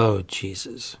like, oh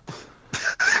Jesus.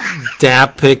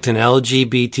 Dap picked an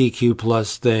LGBTQ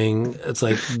plus thing. It's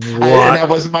like, what? That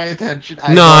wasn't my intention.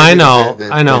 I know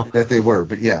that they were,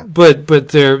 but yeah. But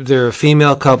they're a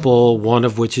female couple, one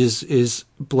of which is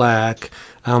black.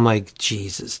 I'm like,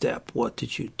 Jesus, Dap, what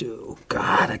did you do?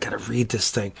 God, I gotta read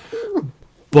this thing.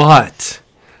 But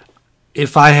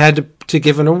if I had to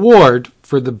give an award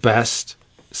for the best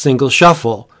single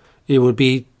shuffle, it would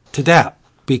be to Dap,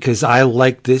 because I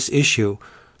like this issue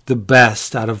the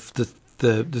best out of the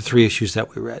three issues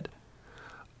that we read.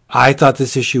 I thought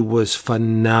this issue was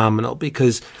phenomenal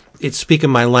because it's speaking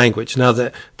my language. Now,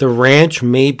 the ranch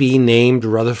may be named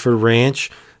Rutherford Ranch,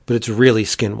 but it's really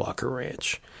Skinwalker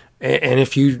Ranch. And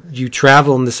if you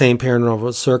travel in the same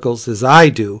paranormal circles as I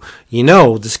do, you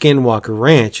know the Skinwalker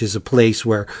Ranch is a place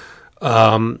where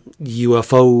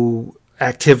UFO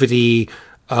activity,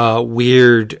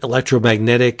 weird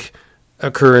electromagnetic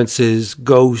occurrences,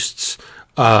 ghosts,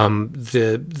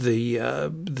 the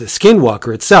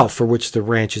Skinwalker itself, for which the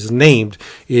ranch is named,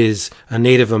 is a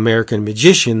Native American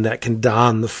magician that can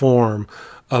don the form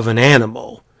of an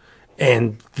animal.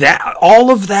 And that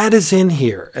all of that is in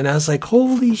here. And I was like,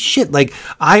 holy shit. Like,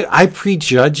 I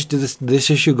prejudged this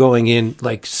issue going in,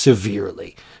 like,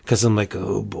 severely. Because I'm like,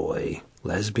 oh boy,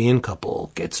 lesbian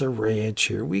couple gets a ranch.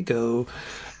 Here we go.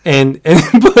 And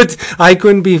but I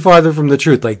couldn't be farther from the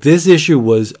truth. Like, this issue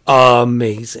was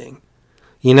amazing.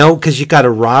 You know, because you got a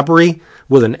robbery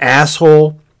with an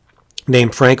asshole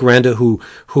named Frank Renda who,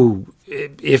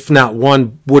 if not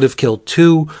one, would have killed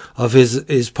two of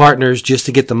his partners just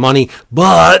to get the money.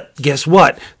 But guess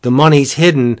what? The money's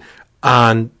hidden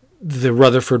on the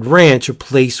Rutherford Ranch, a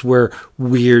place where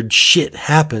weird shit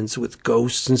happens with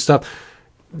ghosts and stuff.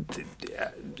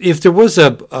 If there was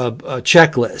a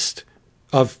checklist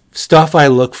of stuff I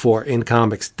look for in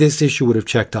comics, this issue would have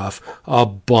checked off a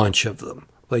bunch of them.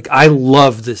 Like, I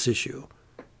love this issue.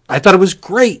 I thought it was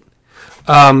great.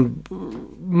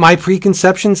 My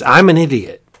preconceptions, I'm an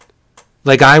idiot.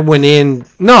 Like, I went in,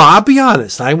 no, I'll be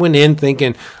honest. I went in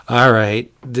thinking, all right,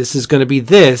 this is going to be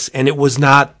this. And it was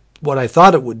not what I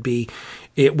thought it would be.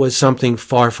 It was something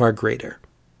far, far greater.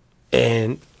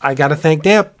 And I got to thank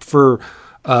Dap for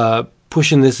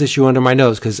pushing this issue under my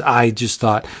nose because I just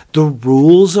thought the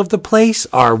rules of the place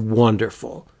are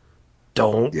wonderful.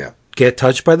 Don't get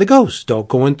touched by the ghosts. Don't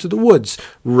go into the woods.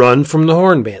 Run from the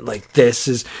hornband. Like, this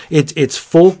is it's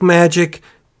folk magic,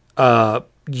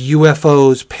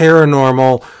 UFOs,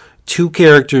 paranormal, 2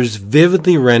 characters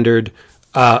vividly rendered.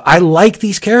 I like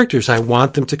these characters. I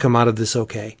want them to come out of this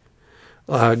okay.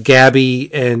 Gabby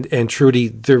and Trudy,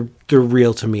 they're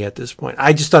real to me at this point.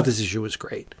 I just thought this issue was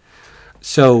great.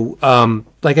 So,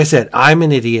 like I said, I'm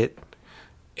an idiot,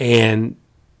 and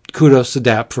kudos to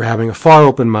Dap for having a far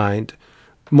open mind,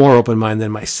 more open mind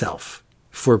than myself,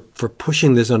 for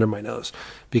pushing this under my nose,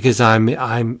 because I'm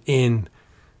in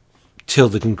till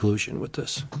the conclusion with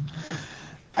this.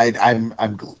 I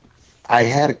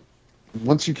had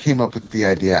once you came up with the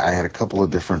idea, I had a couple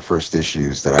of different first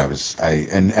issues that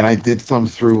I did thumb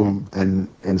through them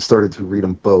and started to read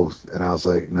them both, and I was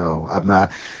like, no, I'm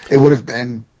not. It would have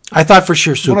been. I thought for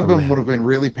sure Superman. One of them would have been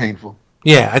really painful.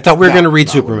 Yeah, I thought we were going to read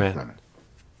Superman.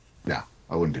 No,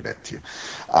 I wouldn't do that to you.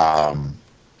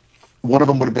 One of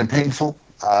them would have been painful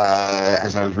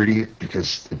as I was reading it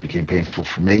because it became painful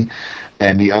for me,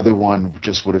 and the other one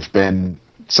just would have been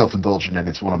self-indulgent, and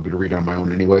it's one I'm going to read on my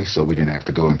own anyway, so we didn't have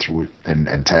to go in through it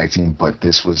and tag team. But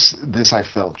this I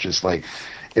felt just like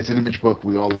it's an Image book.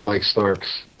 We all like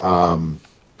Starks, and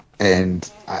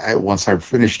once I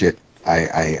finished it,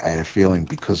 I had a feeling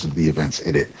because of the events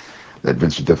in it that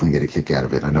Vince would definitely get a kick out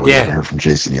of it. I know we haven't heard from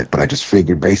Jason yet, but I just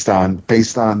figured based on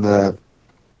the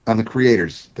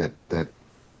creators that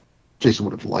Jason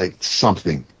would have liked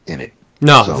something in it.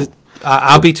 No, so,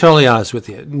 I'll be totally honest with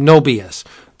you. No BS.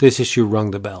 This issue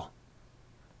rung the bell.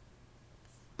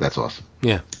 That's awesome.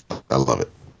 Yeah, I love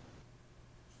it.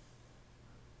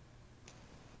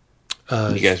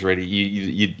 You guys ready?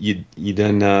 You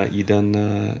done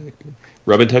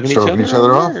rubbing, tugging each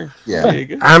other off? Yeah.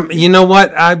 You know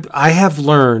what? I have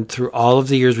learned through all of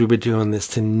the years we've been doing this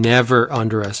to never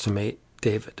underestimate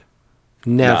David.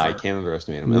 Never. No, I can't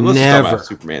underestimate him. Unless it's about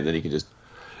Superman, then you can just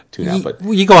tune out. But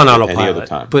you go on autopilot. Any other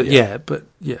time. But yeah,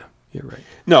 you're right.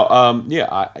 No,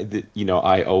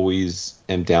 I always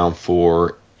am down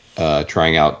for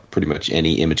trying out pretty much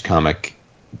any Image comic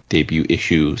debut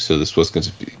issue. So this was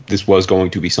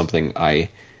going to be something I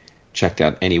checked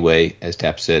out anyway. As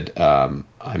Dap said,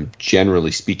 I'm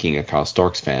generally speaking a Kyle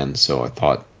Starks fan, so I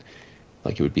thought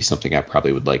like it would be something I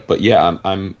probably would like. But yeah,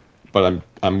 I'm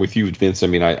with you, Vince. I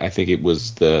mean, I think it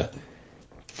was the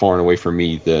far and away for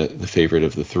me the favorite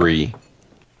of the 3,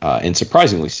 and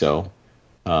surprisingly so.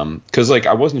 Because like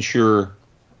I wasn't sure,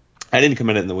 I didn't come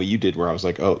at it in the way you did, where I was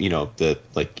like, oh, you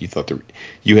thought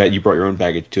you brought your own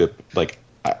baggage to it. Like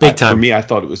big time. For me, I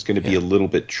thought it was going to be a little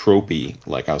bit tropey.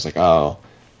 Like I was like, oh,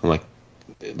 I'm like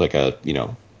a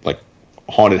like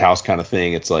haunted house kind of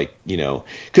thing. It's like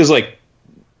because like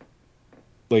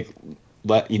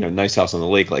Nice House on the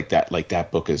Lake, like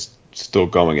that book is still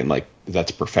going, and like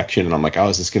that's perfection. And I'm like, oh,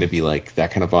 is this going to be like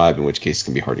that kind of vibe? In which case, it's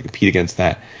going to be hard to compete against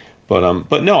that.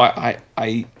 But no,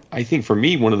 I think for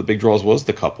me one of the big draws was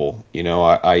the couple.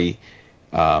 I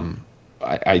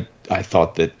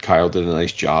thought that Kyle did a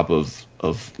nice job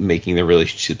of making their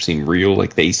relationship seem real,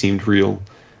 like they seemed real.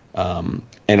 And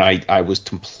I was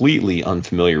completely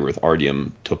unfamiliar with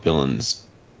Artyom Topilin's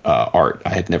art. I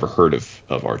had never heard of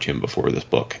Artyom before this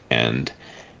book, and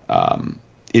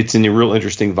it's in a real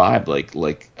interesting vibe.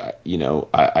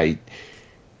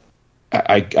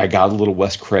 I got a little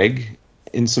Wes Craig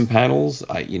in some panels.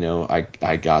 I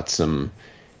got some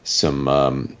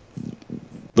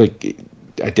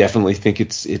I definitely think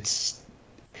it's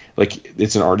like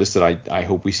it's an artist that I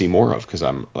hope we see more of, because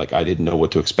I'm like I didn't know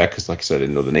what to expect, because like I said I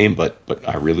didn't know the name, but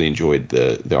I really enjoyed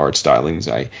the art stylings.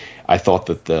 I thought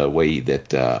that the way that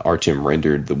Artyom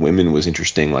rendered the women was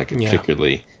interesting, like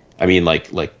particularly I mean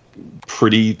like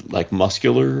pretty like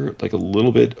muscular, like a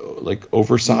little bit like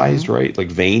oversized, right? Like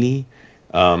veiny.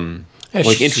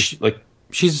 Interesting, like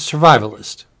she's a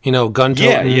survivalist, gun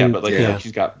toting. Yeah, but like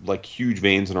she's got like huge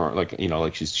veins in her, like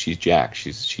like she's jacked.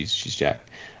 She's jacked.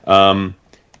 I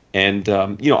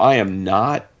am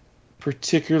not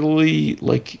particularly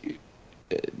like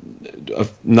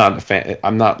not a fan.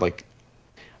 I'm not like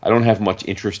I don't have much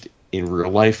interest in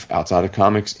real life outside of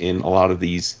comics in a lot of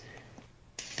these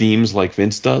themes like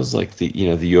Vince does, like the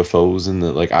the UFOs and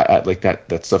the like. I like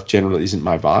that stuff generally isn't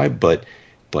my vibe, but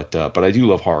I do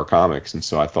love horror comics, and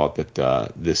so I thought that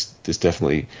this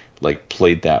definitely like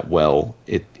played that well.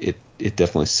 It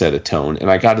definitely set a tone, and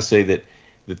I got to say that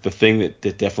the thing that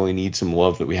definitely needs some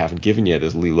love that we haven't given yet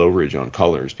is Lee Lowridge on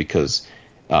colors, because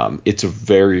it's a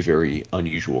very, very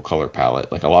unusual color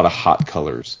palette, like a lot of hot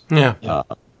colors. Yeah,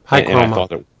 high chroma. And I thought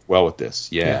that well with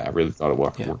this. Yeah, Yeah. I really thought it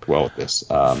worked well with this.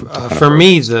 For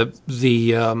me, the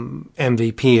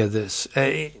MVP of this,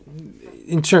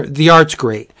 the art's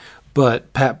great,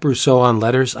 but Pat Brousseau on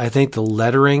letters, I think the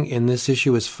lettering in this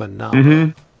issue is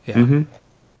phenomenal. Yeah. Do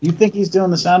you think he's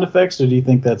doing the sound effects, or do you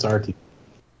think that's RT?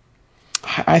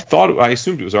 I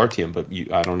assumed it was RTM, but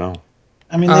I don't know.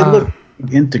 I mean, they look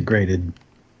integrated.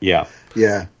 Yeah.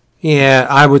 Yeah. Yeah,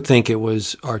 I would think it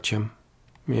was Artyom.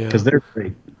 Yeah, Because they're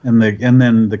great, and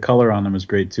then the color on them is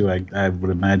great too. I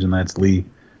would imagine that's Lee.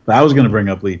 But I was going to bring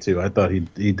up Lee too. I thought he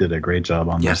did a great job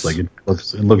on Yes. this. Like it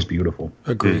looks beautiful.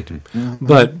 agreed.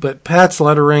 But Pat's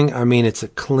lettering, I mean, it's a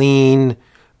clean,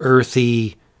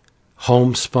 earthy,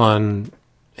 homespun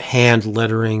hand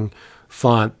lettering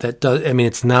font that does. I mean,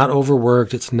 it's not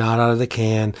overworked. It's not out of the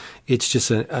can. It's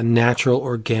just a natural,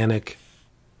 organic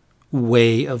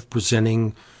way of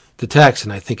presenting the text,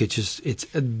 and I think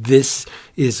this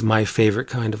is my favorite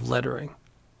kind of lettering,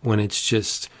 when it's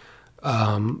just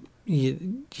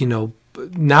you know,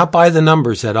 not by the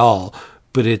numbers at all,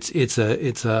 but it's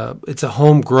a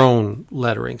homegrown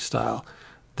lettering style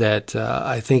that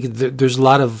I think there's a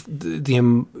lot of the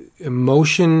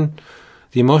emotional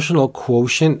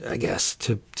quotient, I guess,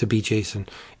 to be Jason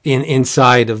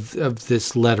inside of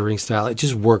this lettering style. It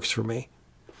just works for me,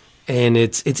 and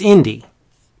it's indie.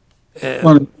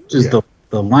 Well, just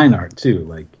the line art too.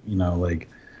 Like, you know, like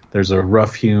there's a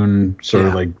rough hewn sort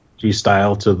of like G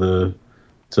style to the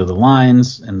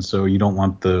lines, and so you don't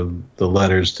want the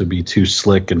letters to be too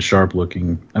slick and sharp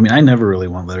looking. I mean, I never really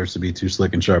want letters to be too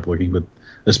slick and sharp looking, but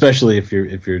especially if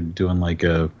you're doing like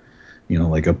a, you know,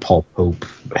 like a Paul Pope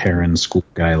Heron school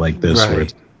guy like this, where you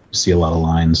see a lot of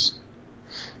lines.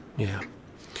 Yeah,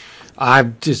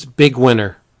 I'm just big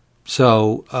winner.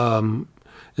 So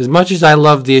as much as I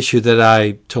love the issue that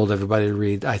I told everybody to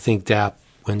read, I think DAP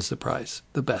wins the prize,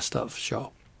 the best of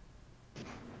show.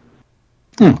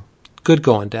 Good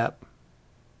going, DAP.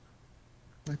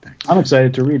 I'm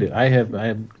excited to read it. I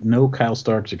have no Kyle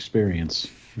Starks experience,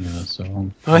 you know, so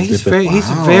He's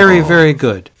very, very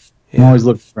good. I'm always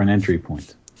looking for an entry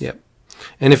point. Yep.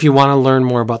 And if you want to learn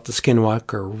more about the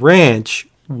Skinwalker Ranch,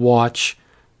 watch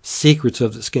Secrets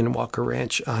of the Skinwalker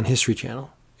Ranch on History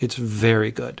Channel. It's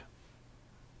very good.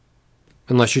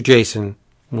 Unless you're Jason,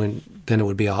 then it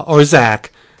would be all, or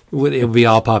Zach, it would be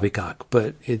all poppycock.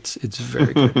 But it's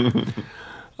very good.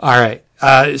 All right.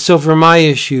 So for my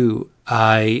issue,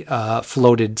 I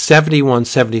floated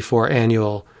 7174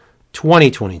 Annual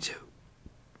 2022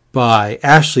 by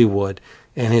Ashley Wood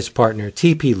and his partner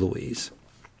T.P. Louise.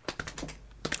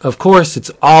 Of course,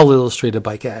 it's all illustrated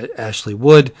by Ashley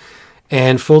Wood.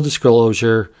 And full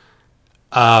disclosure,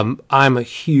 I'm a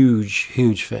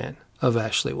huge fan of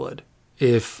Ashley Wood.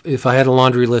 If I had a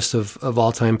laundry list of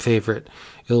all-time favorite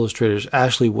illustrators,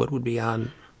 Ashley Wood would be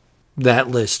on that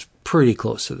list pretty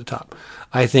close to the top.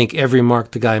 I think every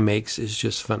mark the guy makes is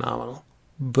just phenomenal.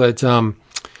 But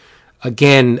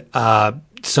again,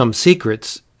 some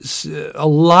secrets. A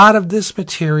lot of this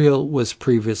material was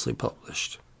previously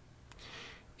published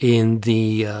in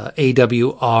the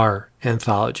AWR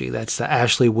anthology. That's the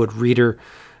Ashley Wood Reader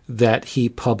that he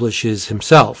publishes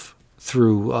himself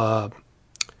through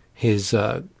his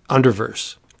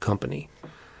Underverse company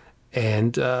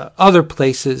and other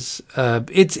places.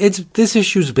 This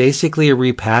issue is basically a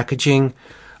repackaging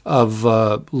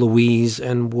of Louise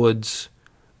and Wood's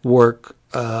work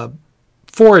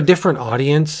for a different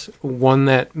audience, one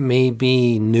that may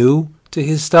be new to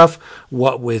his stuff,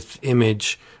 what with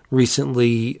Image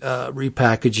recently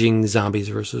repackaging Zombies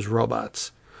versus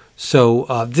Robots.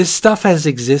 So this stuff has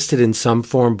existed in some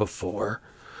form before.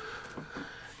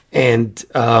 And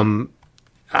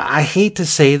I hate to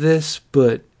say this,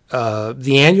 but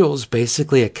the annual is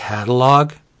basically a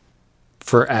catalog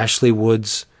for Ashley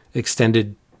Wood's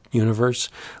extended universe.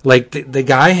 Like the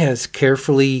guy has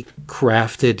carefully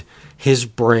crafted his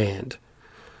brand,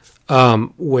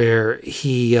 where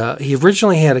he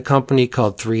originally had a company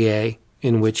called 3A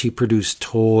in which he produced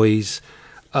toys,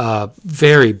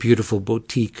 very beautiful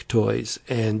boutique toys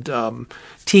and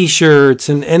T-shirts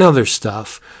and other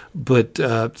stuff. But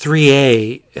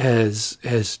 3A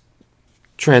has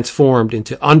transformed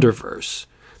into Underverse.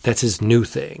 That's his new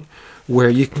thing, where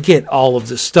you can get all of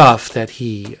the stuff that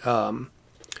he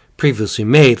previously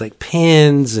made, like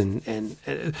pins and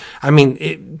I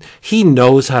mean, he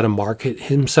knows how to market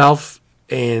himself,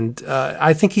 and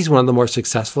I think he's one of the more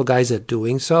successful guys at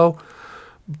doing so.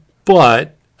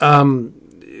 But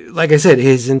like I said,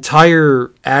 his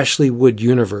entire Ashley Wood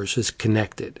universe is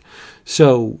connected.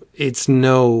 So it's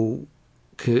no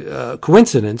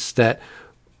coincidence that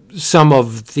some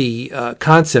of the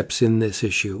concepts in this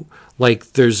issue,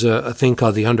 like there's a thing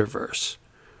called the Underverse,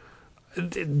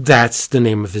 that's the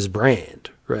name of his brand,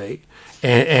 right?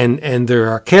 And there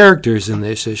are characters in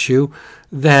this issue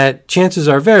that chances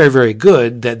are very, very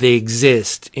good that they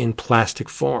exist in plastic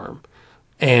form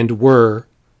and were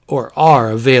or are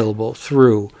available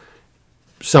through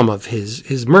some of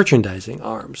his merchandising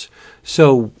arms.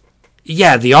 So,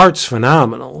 yeah, the art's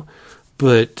phenomenal,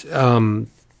 but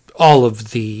all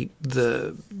of the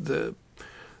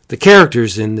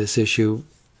characters in this issue,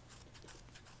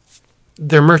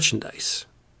 they're merchandise,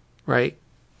 right?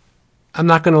 I'm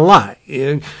not going to lie.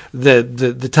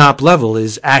 The top level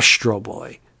is Astro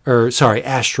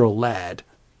Lad.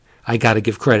 I got to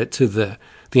give credit to the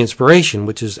inspiration,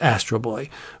 which is Astro Boy.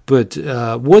 But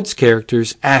Wood's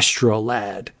character's Astro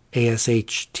Lad,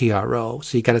 ASHTRO.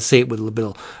 So you got to say it with a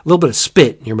little bit of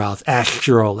spit in your mouth,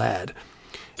 Astro Lad.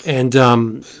 And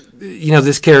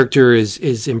this character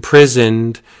is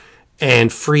imprisoned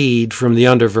and freed from the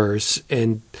Underverse.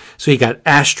 And so you got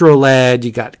Astro Lad,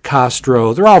 you got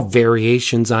Castro. They're all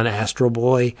variations on Astro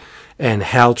Boy and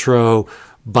Haltro,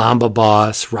 Bomba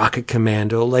Boss, Rocket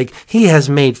Commando. Like, he has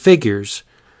made figures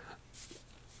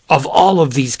of all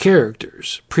of these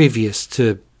characters previous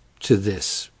to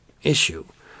this issue.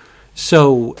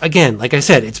 So, again, like I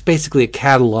said, it's basically a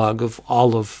catalog of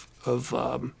all of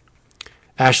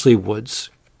Ashley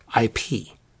Wood's IP,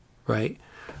 right?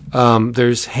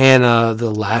 There's Hannah,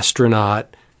 the Lastronaut.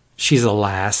 She's a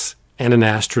lass and an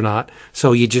astronaut.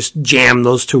 So you just jam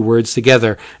those two words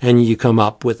together and you come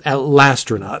up with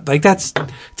Lastronaut. Like, that's,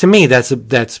 to me,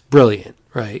 that's brilliant,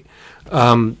 right?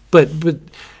 But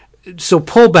so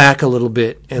pull back a little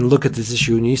bit and look at this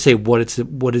issue and you say, what is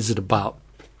it about?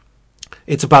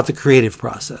 It's about the creative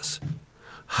process.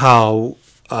 How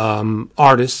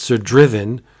artists are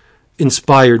driven,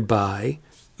 inspired by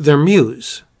their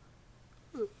muse.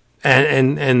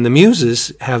 And the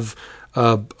muses have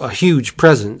a huge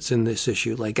presence in this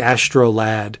issue. Like Astro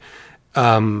Lad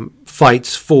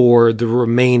fights for the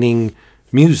remaining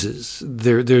muses.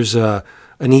 There's an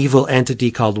evil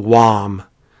entity called WOM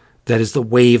that is the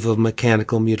wave of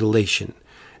mechanical mutilation.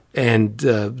 And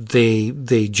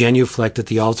they genuflect at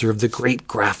the altar of the great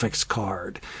graphics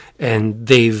card. And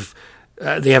they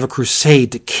have a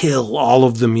crusade to kill all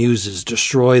of the muses,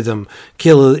 destroy them,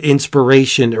 kill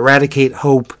inspiration, eradicate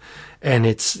hope. And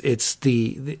it's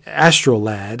the Astro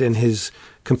Lad and his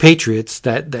compatriots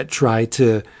that try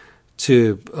to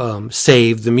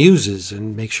save the muses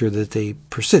and make sure that they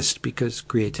persist because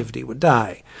creativity would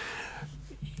die.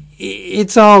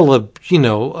 It's all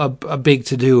a big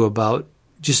to-do about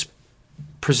just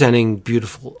presenting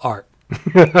beautiful art.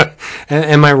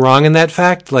 Am I wrong in that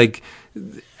fact? Like,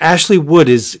 Ashley Wood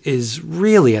is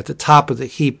really at the top of the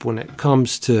heap when it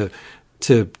comes to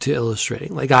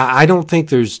illustrating. Like, I don't think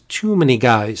there's too many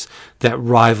guys that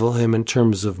rival him in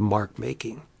terms of mark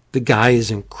making. The guy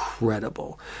is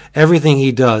incredible. Everything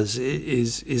he does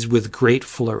is with great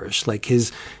flourish. Like,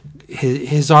 his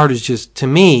art is just, to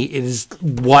me, it is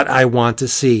what I want to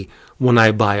see when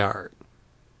I buy art.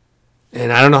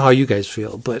 And I don't know how you guys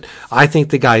feel, but I think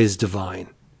the guy is divine.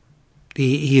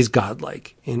 He is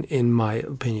godlike, in my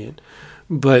opinion.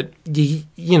 But, you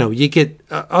get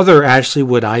other Ashley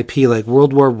Wood IP like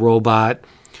World War Robot.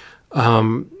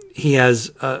 He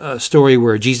has a story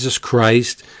where Jesus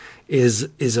Christ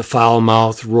is a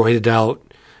foul-mouthed,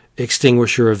 roided-out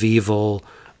extinguisher of evil.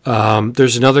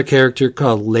 There's another character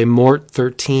called Le Mort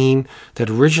 13 that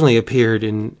originally appeared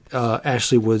in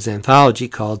Ashley Wood's anthology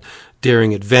called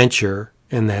Daring Adventure,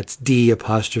 and that's D',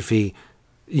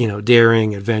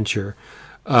 Daring Adventure.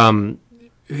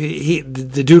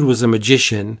 The dude was a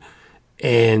magician,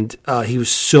 and he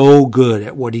was so good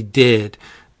at what he did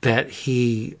that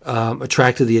he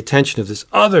attracted the attention of this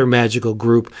other magical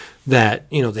group that,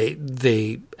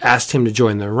 they asked him to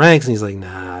join their ranks, and he's like,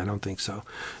 nah, I don't think so.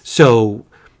 So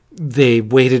they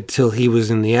waited till he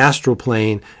was in the astral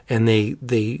plane, and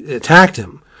they attacked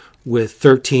him with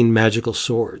 13 magical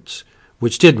swords,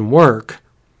 which didn't work.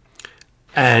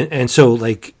 And so,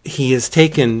 like, he has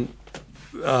taken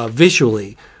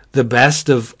visually the best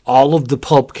of all of the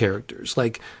pulp characters.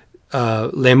 Like,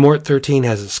 Le Mort 13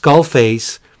 has a skull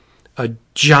face, a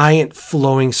giant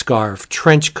flowing scarf,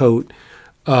 trench coat,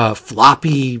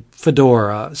 floppy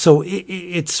fedora. So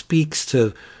it speaks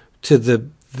to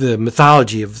the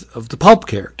mythology of the pulp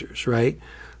characters, right?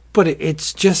 But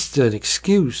it's just an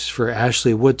excuse for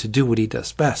Ashley Wood to do what he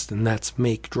does best, and that's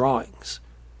make drawings.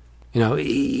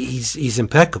 He's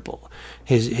impeccable.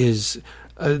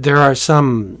 There are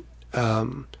some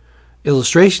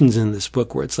illustrations in this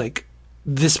book where it's like,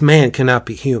 this man cannot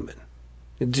be human.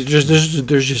 There's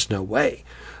just no way.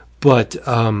 But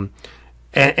and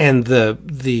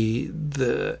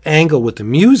the angle with the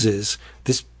muses,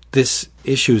 this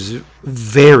issue is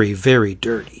very, very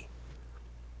dirty.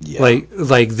 Yeah.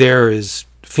 Like there is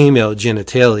female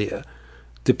genitalia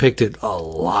depicted a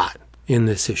lot in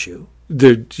this issue.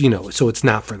 There, so it's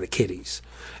not for the kiddies,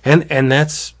 and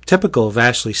that's typical of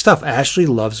Ashley stuff. Ashley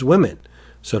loves women,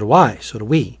 so do I, so do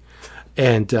we,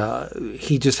 and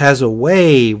he just has a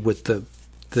way with the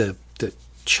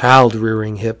child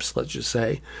rearing hips, let's just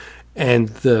say, and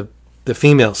the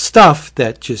female stuff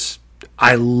that just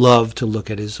I love to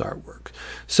look at his artwork.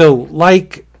 So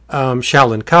like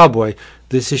Shaolin Cowboy,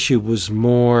 this issue was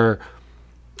more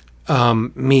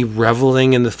me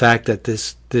reveling in the fact that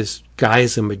this guy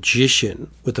is a magician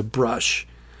with a brush.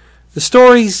 The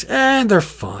stories, they're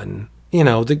fun.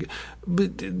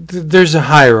 There's a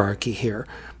hierarchy here.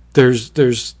 There's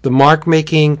the mark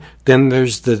making, then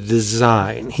there's the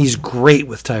design. He's great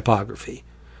with typography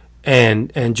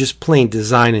and just plain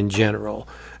design in general.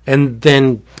 And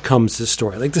then comes the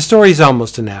story. Like the story is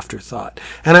almost an afterthought.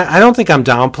 And I don't think I'm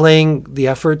downplaying the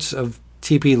efforts of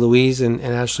T.P. Louise and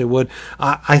Ashley Wood.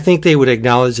 I think they would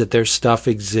acknowledge that their stuff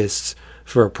exists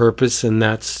for a purpose, and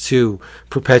that's to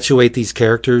perpetuate these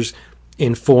characters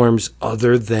in forms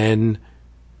other than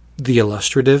the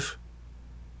illustrative,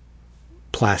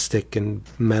 plastic and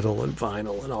metal and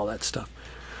vinyl and all that stuff.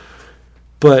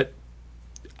 But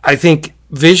I think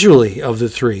visually of the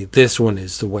three, this one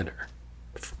is the winner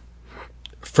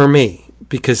for me,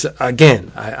 because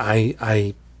again,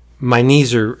 I my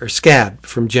knees are scabbed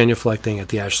from genuflecting at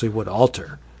the Ashley Wood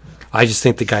altar. I just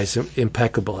think the guy's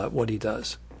impeccable at what he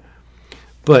does.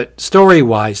 But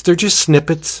story-wise, they're just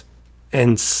snippets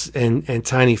and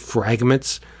tiny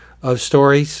fragments of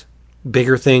stories,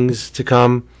 bigger things to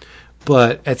come.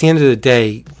 But at the end of the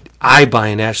day, I buy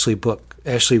an Ashley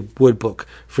Wood book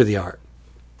for the art.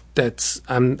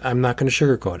 I'm not going to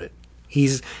sugarcoat it.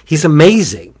 He's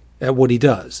amazing at what he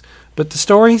does. But the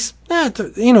stories,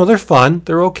 they're fun,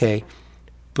 they're okay,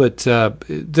 but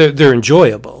they're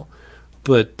enjoyable.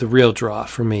 But the real draw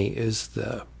for me is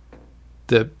the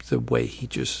way he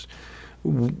just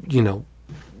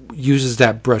uses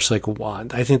that brush like a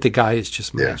wand. I think the guy is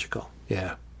just magical.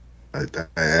 Yeah. I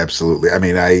absolutely. I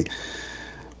mean,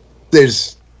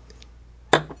 there's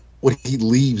what he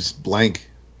leaves blank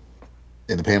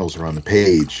in the panels around the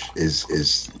page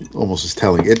is almost as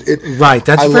telling. Right.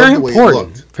 That's very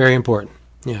important. Very important.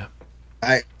 Yeah.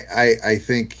 I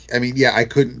think. I mean, yeah. I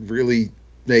couldn't really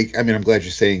make. I mean, I'm glad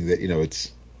you're saying that.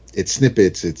 It's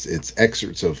snippets. It's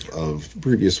excerpts of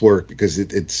previous work, because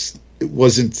it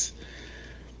wasn't.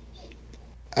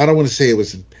 I don't want to say it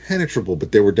was impenetrable,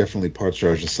 but there were definitely parts where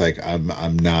I was just like,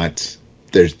 I'm not.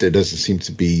 There doesn't seem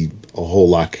to be a whole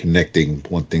lot connecting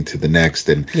one thing to the next,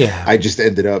 and I just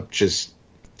ended up just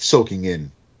soaking in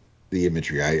the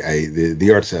imagery.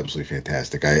 The art's absolutely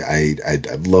fantastic. I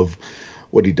love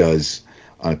what he does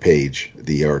on a page.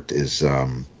 The art is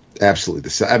absolutely the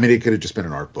same. I mean, it could have just been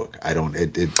an art book.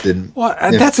 It didn't. Well,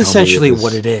 that's essentially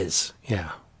what it is.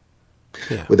 Yeah.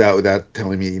 Yeah. Without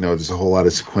telling me, there's a whole lot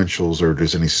of sequentials or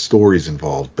there's any stories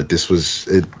involved, but this was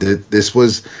it.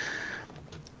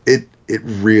 It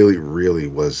really, really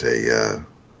was a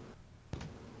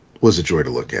joy to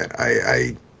look at.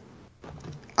 I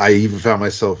even found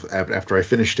myself after I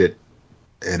finished it,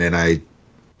 and then I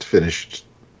finished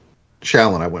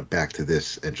Shaolin, I went back to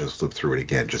this and just looked through it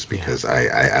again, just because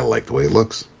I like the way it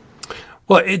looks.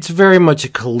 Well, it's very much a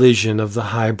collision of the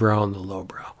highbrow and the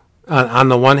lowbrow. On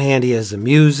the one hand, he has the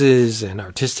muses and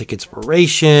artistic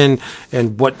inspiration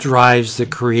and what drives the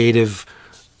creative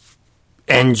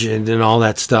engine and all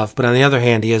that stuff. But on the other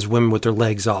hand, he has women with their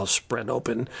legs all spread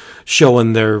open,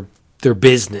 showing their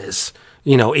business,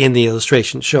 in the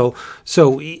illustration. So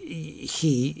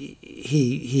he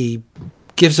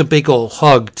gives a big old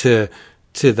hug to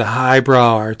the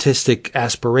highbrow artistic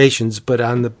aspirations. But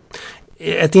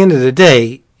at the end of the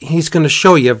day, he's going to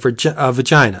show you a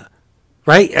vagina.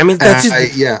 Right? I mean, that's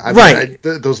right.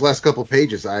 Those last couple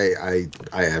pages, I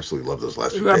absolutely love those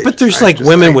last few pages. But there's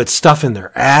women with stuff in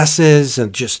their asses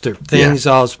and just their things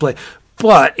all displayed.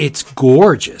 But it's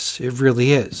gorgeous. It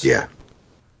really is. Yeah.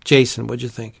 Jason, what'd you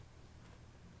think?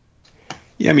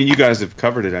 Yeah, I mean, you guys have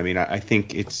covered it. I mean, I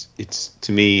think it's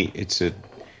to me,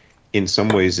 in some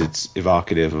ways, it's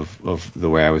evocative of the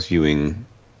way I was viewing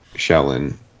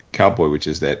Shaolin Cowboy, which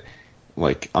is that,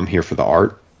 like, I'm here for the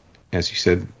art, as you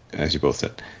said. As you both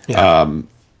said. Yeah.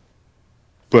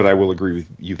 But I will agree with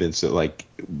you, Vince, that, like,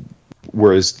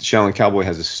 whereas Shaolin Cowboy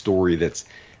has a story that's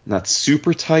not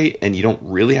super tight, and you don't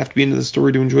really have to be into the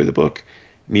story to enjoy the book.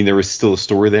 I mean, there is still a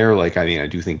story there. Like, I mean, I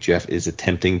do think Jeff is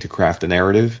attempting to craft a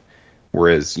narrative,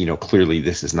 Whereas, clearly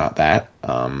this is not that.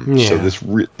 Yeah. So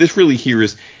this really here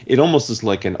is, it almost is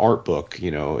like an art book.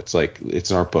 It's like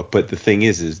it's an art book. But the thing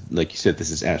is like you said,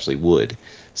 this is Ashley Wood.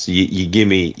 So you give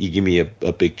me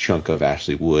a big chunk of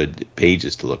Ashley Wood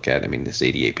pages to look at. I mean, this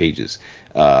 88 pages.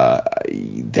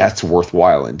 That's a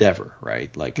worthwhile endeavor,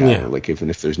 right? Like even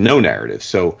if there's no narrative.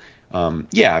 So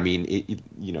I mean,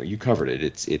 you covered it.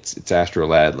 It's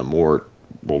Astrolad, Lamort,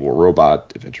 World War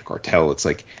Robot, Adventure Cartel.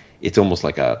 It's almost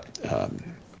like a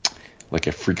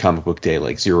free comic book day,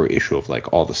 like zero issue of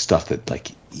like all the stuff that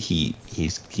like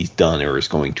he's done or is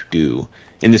going to do.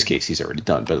 In this case, he's already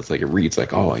done, but it's like it reads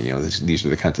like, oh, these are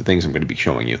the kinds of things I'm going to be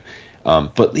showing you.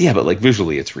 But like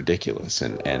visually, it's ridiculous,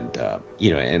 and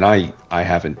I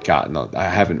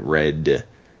haven't read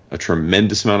a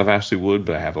tremendous amount of Ashley Wood,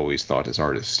 but I have always thought his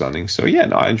art is stunning. So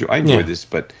I enjoy this,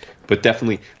 but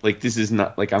definitely like this is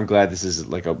not like, I'm glad this is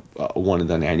like a one and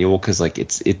done annual, because like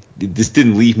this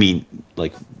didn't leave me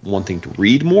like wanting to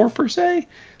read more per se.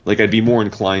 Like I'd be more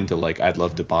inclined to like, I'd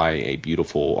love to buy a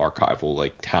beautiful archival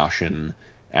like Taschen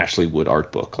Ashley Wood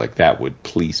art book. Like that would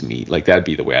please me. Like that'd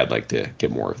be the way I'd like to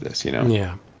get more of this.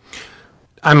 Yeah.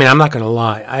 I mean, I'm not going to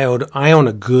lie. I own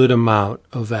a good amount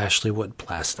of Ashley Wood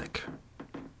plastic.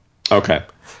 Okay.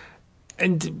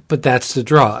 But that's the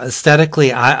draw.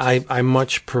 Aesthetically, I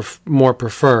much more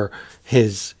prefer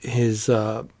his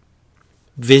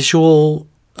visual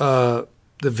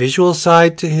the visual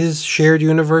side to his shared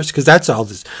universe, because that's all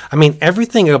this. I mean,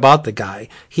 everything about the guy,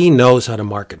 he knows how to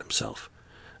market himself.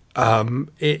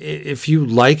 If you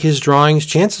like his drawings,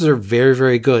 chances are very,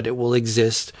 very good it will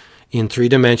exist in 3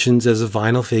 dimensions as a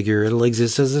vinyl figure. It'll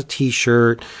exist as a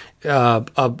T-shirt,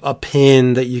 a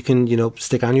pin that you can,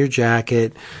 stick on your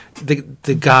jacket.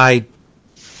 The guy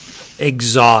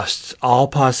exhausts all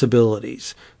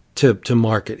possibilities to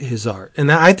market his art.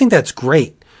 And I think that's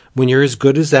great. When you're as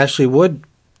good as Ashley Wood,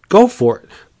 go for it.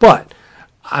 But,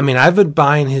 I mean, I've been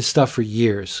buying his stuff for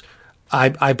years.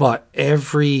 I bought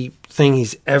everything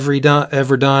he's ever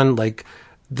done, like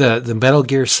the Metal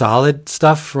Gear Solid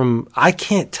stuff from, I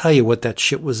can't tell you what that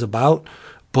shit was about,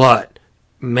 but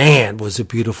man, was it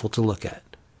beautiful to look at.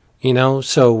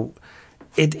 So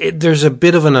there's a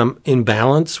bit of an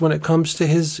imbalance when it comes to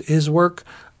his work.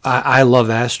 I love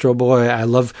Astro Boy. I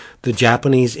love the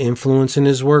Japanese influence in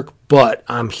his work, but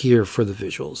I'm here for the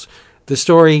visuals. The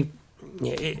story,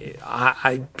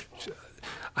 I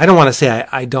don't want to say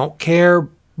I don't care,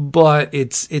 but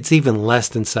it's even less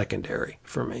than secondary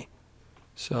for me.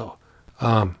 So,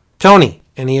 Tony,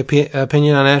 any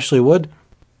opinion on Ashley Wood?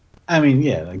 I mean,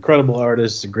 yeah, incredible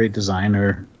artist, a great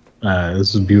designer.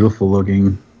 This is beautiful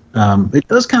looking. It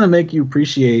does kind of make you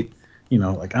appreciate,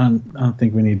 like I don't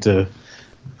think we need to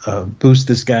boost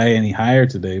this guy any higher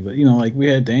today, but like we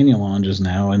had Daniel on just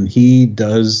now, and he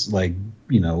does like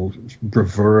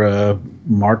bravura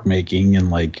mark making and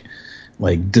like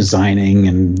designing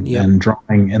and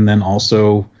drawing, and then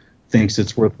also thinks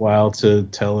it's worthwhile to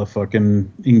tell a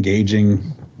fucking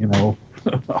engaging,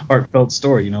 heartfelt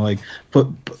story. Like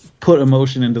put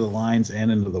emotion into the lines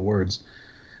and into the words,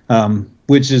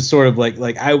 which is sort of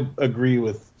like I agree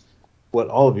with what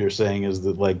all of you are saying, is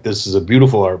that like this is a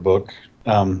beautiful art book.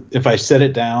 If I set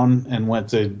it down and went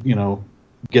to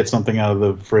get something out of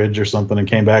the fridge or something and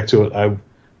came back to it, I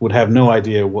would have no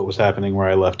idea what was happening where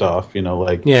I left off.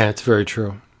 Yeah, it's very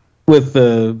true. With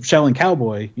the Shaolin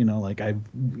Cowboy,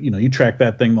 you track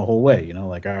that thing the whole way.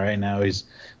 Like, all right, now he's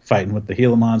fighting with the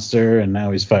Gila monster, and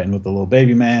now he's fighting with the little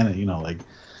baby man, and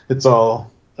it's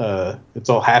all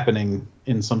happening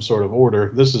in some sort of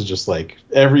order. This is just like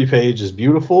every page is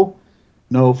beautiful,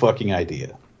 no fucking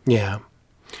idea. Yeah,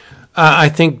 I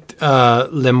think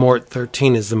Le Mort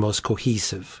 13 is the most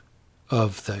cohesive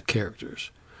of the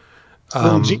characters.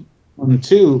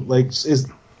 Too, like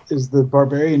is the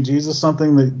Barbarian Jesus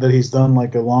something that he's done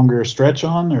like a longer stretch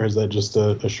on, or is that just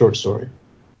a short story?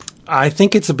 I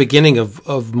think it's a beginning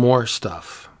of more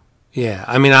stuff. Yeah,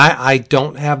 I mean, I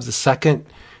don't have the second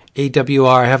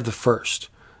AWR, I have the first,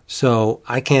 so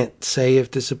I can't say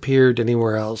if this appeared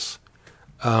anywhere else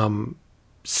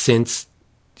since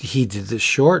he did this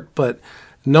short. But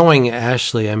knowing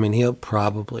Ashley, I mean, he'll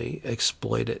probably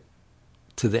exploit it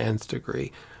to the nth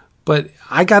degree. But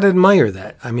I got to admire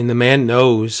that. I mean, the man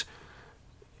knows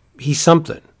he's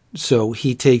something. So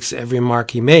he takes every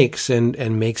mark he makes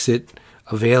and makes it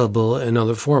available in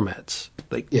other formats.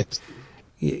 Like, yes.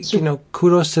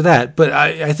 Kudos to that. But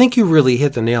I think you really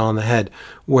hit the nail on the head,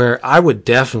 where I would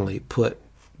definitely put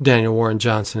Daniel Warren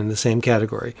Johnson in the same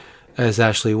category as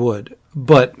Ashley Wood,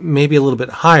 but maybe a little bit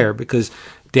higher, because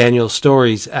Daniel's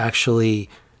stories actually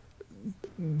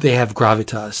they have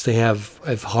gravitas, they have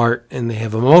heart, and they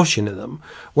have emotion in them.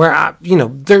 Where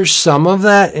there's some of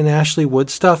that in Ashley Wood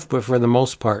stuff, but for the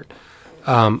most part,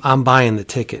 I'm buying the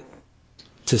ticket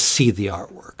to see the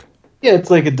artwork. Yeah, it's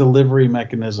like a delivery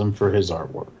mechanism for his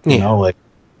artwork. You know, like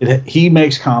he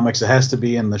makes comics. It has to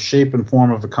be in the shape and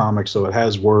form of a comic, so it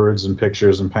has words and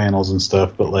pictures and panels and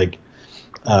stuff. But like,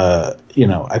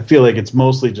 I feel like it's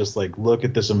mostly just like, look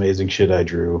at this amazing shit I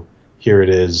drew. Here it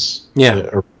is. Yeah.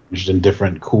 Arranged in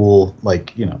different cool,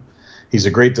 like, he's a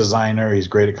great designer. He's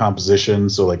great at composition.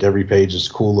 So like every page is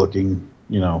cool looking,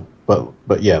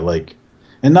 but yeah, like,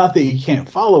 and not that you can't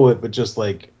follow it, but just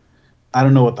like, I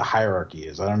don't know what the hierarchy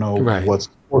is. I don't know what's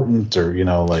important, or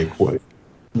like what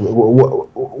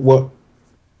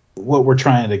we're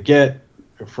trying to get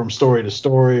from story to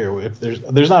story, or if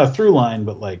there's not a through line,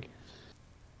 but like,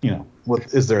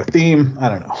 what is there a theme? I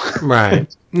don't know.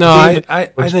 Right. No,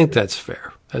 I think that's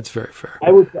fair. That's very fair.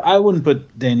 I wouldn't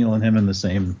put Daniel and him in the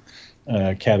same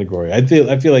category. I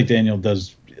feel like Daniel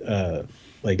does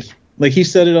like he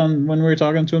said it on when we were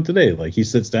talking to him today. Like, he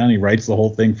sits down, he writes the whole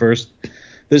thing first.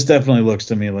 This definitely looks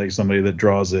to me like somebody that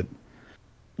draws it,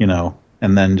 and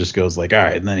then just goes like, all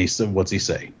right, and then he said, what's he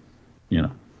say?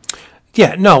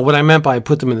 Yeah, no, what I meant by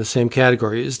put them in the same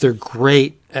category is they're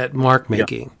great at mark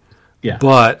making. Yeah.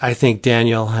 But I think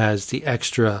Daniel has the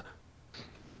extra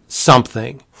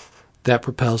something that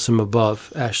propels him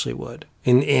above Ashley Wood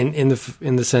in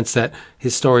the sense that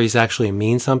his stories actually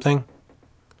mean something.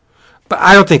 But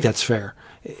I don't think that's fair.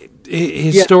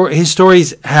 His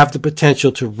stories have the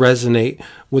potential to resonate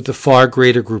with a far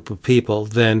greater group of people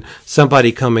than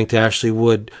somebody coming to Ashley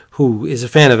Wood who is a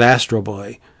fan of Astro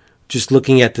Boy, just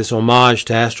looking at this homage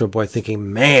to Astro Boy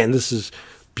thinking, man, this is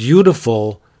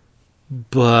beautiful,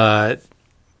 but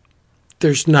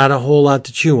there's not a whole lot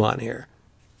to chew on here.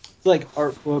 It's like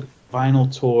art book,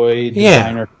 vinyl toy,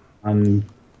 designer, and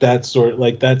that sort.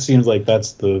 Like, that seems like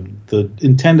that's the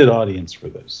intended audience for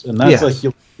this, and that's like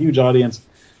a huge audience.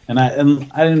 And I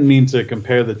didn't mean to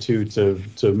compare the two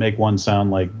to make one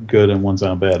sound like good and one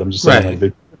sound bad. I'm just saying like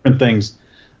they're different things.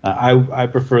 I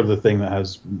prefer the thing that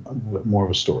has more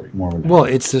of a story, more of a narrative. Well,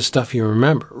 it's the stuff you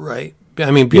remember, right?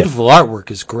 I mean, beautiful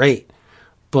artwork is great,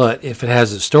 but if it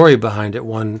has a story behind it,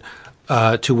 one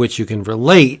to which you can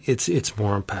relate, it's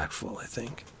more impactful, I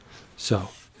think. So,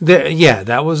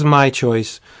 that was my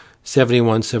choice.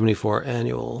 7174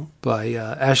 annual by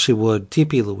Ashley Wood,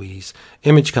 T.P. Louise,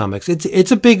 Image Comics.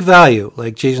 It's a big value,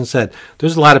 like Jason said.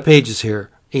 There's a lot of pages here,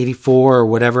 84 or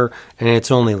whatever, and it's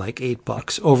only like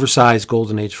 $8. Oversized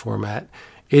Golden Age format.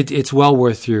 It's well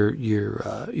worth your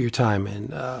time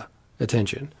and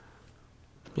attention.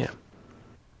 Yeah.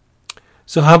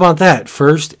 So how about that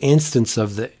first instance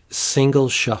of the single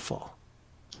shuffle?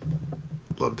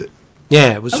 Loved it.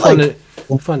 Yeah, it was fun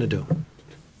to do.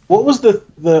 What was the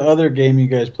other game you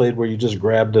guys played where you just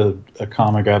grabbed a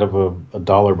comic out of a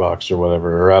dollar box or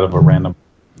whatever, or out of a random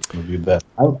reviewed that?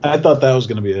 I thought that was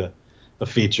going to be a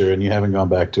feature, and you haven't gone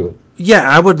back to it. Yeah,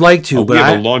 I would like to, but we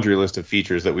have a laundry list of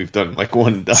features that we've done like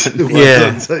one and done.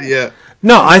 Yeah.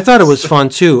 No, I thought it was fun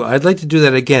too. I'd like to do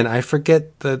that again. I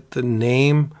forget the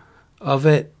name of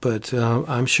it, but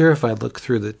I'm sure if I look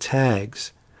through the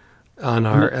tags on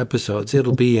our episodes,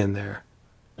 it'll be in there.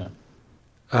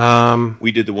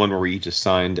 We did the one where we each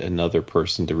assigned another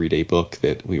person to read a book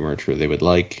that we weren't sure they would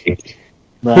like.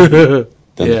 Then the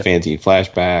fanzine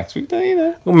flashbacks.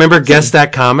 Remember Guess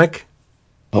That Comic?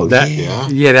 Oh,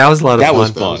 yeah, that was a lot of fun. That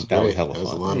was fun. That was hella fun.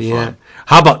 A lot of fun.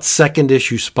 How about second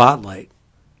issue Spotlight?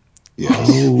 Yes.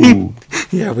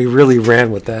 Yeah, we really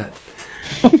ran with that.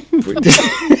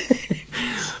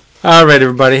 All right,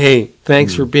 everybody. Hey,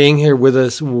 thanks for being here with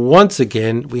us once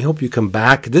again. We hope you come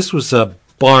back. This was a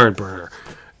barn burner.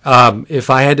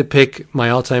 If I had to pick my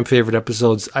all-time favorite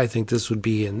episodes, I think this would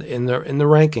be in the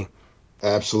ranking.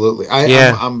 Absolutely.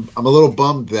 I'm a little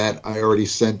bummed that I already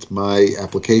sent my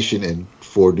application in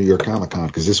for New York Comic Con,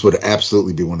 because this would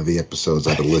absolutely be one of the episodes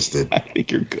I'd have listed. I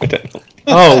think you're good at it.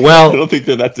 Oh, well. I don't think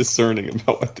they're that discerning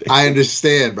about what they I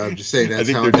understand, but I'm just saying that's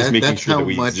they're just making sure that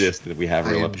we much exist and that we have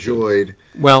I real enjoyed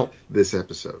this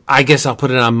episode. I guess I'll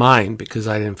put it on mine because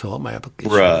I didn't fill out my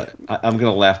application. Bruh, I'm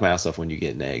going to laugh my ass off when you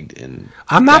get nagged. And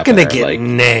I'm not going to get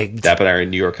nagged. Dap and I are in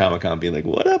New York Comic Con being like,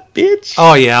 what up, bitch?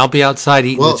 Oh, yeah, I'll be outside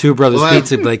eating the Two Brothers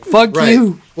pizza and be like, fuck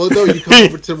you. Well, no, you come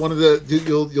over to one of the,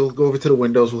 you'll go over to the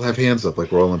windows, we'll have hands up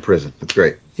like we're all in prison. It's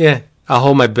great. Yeah, I'll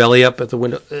hold my belly up at the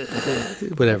window.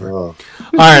 Whatever. Oh. All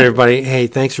right, everybody. Hey,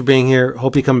 thanks for being here.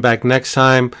 Hope you come back next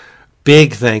time.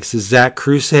 Big thanks to Zach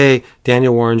Crusay,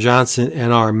 Daniel Warren Johnson,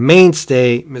 and our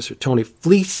mainstay, Mr. Tony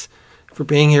Fleece, for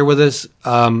being here with us.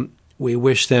 We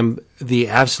wish them the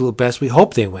absolute best. We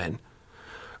hope they win.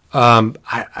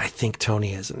 I think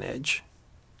Tony has an edge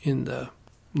in the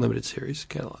limited series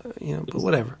catalog, but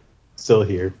whatever. Still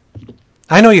here.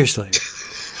 I know you're still here.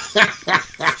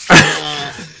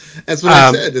 That's what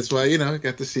I said. That's why, I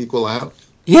got the sequel out.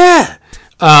 Yeah.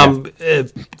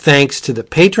 Thanks to the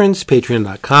patrons,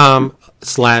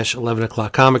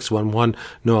 patreon.com/11o'clockcomics11,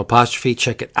 no apostrophe.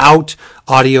 Check it out.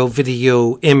 Audio,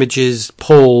 video, images,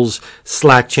 polls,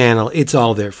 Slack channel. It's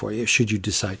all there for you should you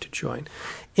decide to join.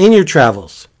 In your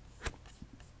travels,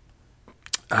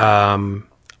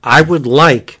 I would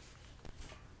like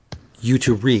you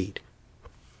to read.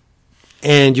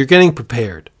 And you're getting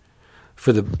prepared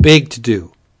for the big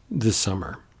to-do this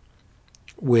summer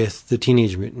with the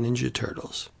Teenage Mutant Ninja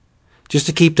Turtles. Just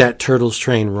to keep that Turtles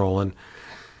train rolling.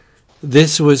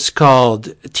 This was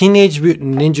called Teenage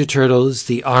Mutant Ninja Turtles,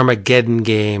 the Armageddon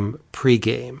Game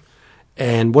pregame.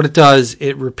 And what it does,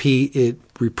 it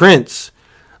reprints,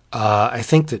 I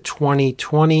think the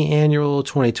 2020 annual,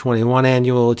 2021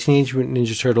 annual, Teenage Mutant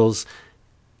Ninja Turtles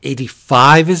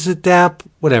 85 is it, DAP?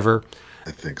 Whatever.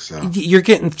 I think so. You're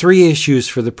getting 3 issues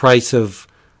for the price of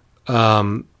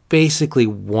basically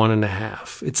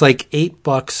 1.5. It's like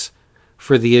 $8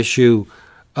 for the issue.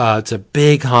 It's a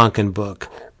big honkin' book.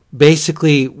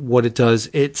 Basically, what it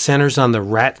does, it centers on the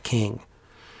Rat King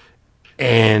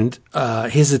and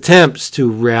his attempts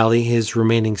to rally his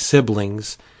remaining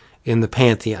siblings in the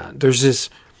Pantheon. There's this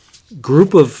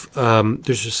group of,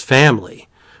 there's this family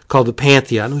called the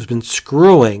Pantheon who's been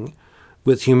screwing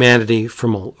with humanity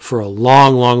for a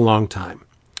long, long, long time.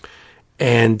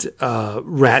 And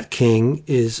Rat King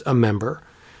is a member.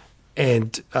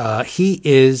 And he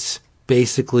is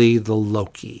basically the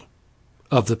Loki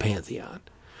of the Pantheon.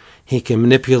 He can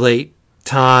manipulate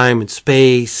time and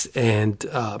space and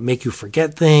make you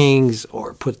forget things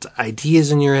or put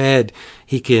ideas in your head.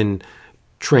 He can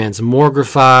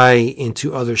transmogrify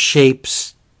into other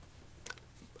shapes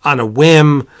on a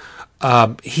whim.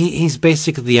 He's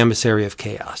basically the emissary of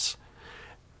chaos.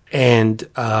 And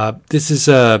this is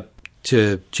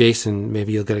to Jason,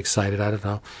 maybe you'll get excited, I don't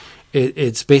know.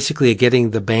 It's basically a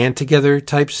getting the band together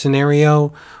type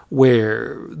scenario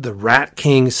where the Rat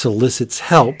King solicits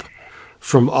help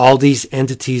from all these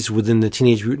entities within the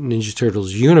Teenage Mutant Ninja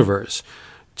Turtles universe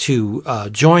to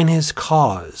join his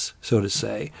cause, so to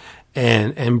say,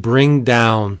 and bring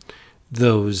down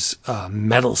those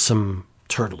meddlesome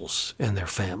turtles and their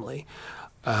family.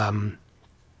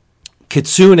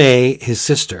 Kitsune, his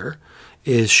sister,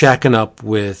 is shacking up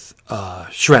with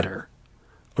Shredder,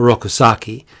 Oroku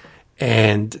Saki,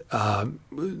 and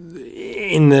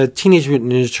in the Teenage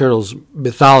Mutant Ninja Turtles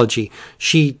mythology,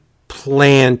 she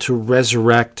planned to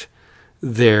resurrect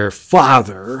their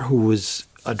father, who was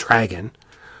a dragon,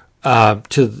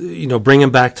 to bring him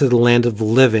back to the land of the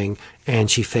living, and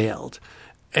she failed.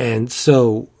 And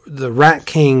so the Rat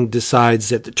King decides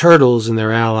that the Turtles and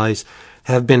their allies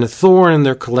have been a thorn in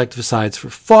their collective sides for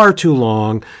far too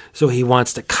long, so he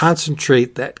wants to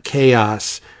concentrate that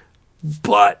chaos,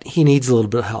 but he needs a little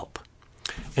bit of help.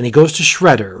 And he goes to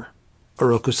Shredder,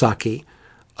 Oroku Saki,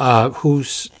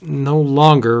 who's no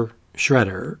longer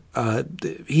Shredder.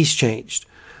 He's changed.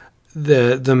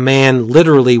 The man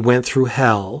literally went through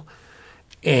hell,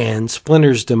 and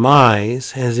Splinter's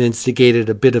demise has instigated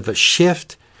a bit of a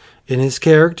shift in his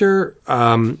character.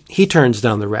 He turns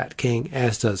down the Rat King,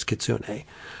 as does Kitsune.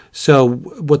 So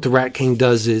what the Rat King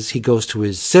does is he goes to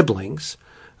his siblings,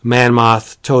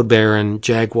 Man-Moth, Toad Baron,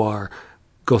 Jaguar,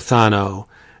 Gothano,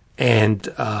 and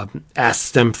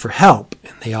asks them for help,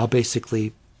 and they all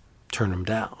basically turn him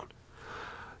down.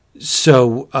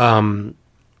 So,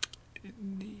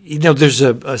 there's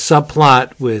a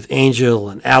subplot with Angel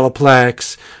and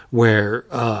Aliplex where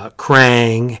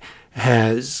Krang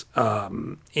has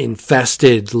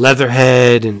infested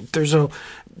Leatherhead, and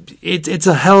it's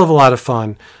a hell of a lot of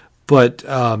fun. But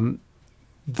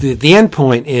the end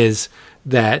point is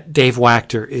that Dave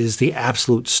Wachter is the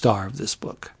absolute star of this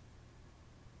book.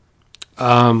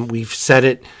 We've said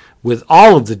it with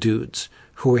all of the dudes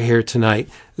who are here tonight,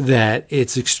 that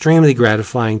it's extremely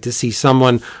gratifying to see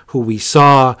someone who we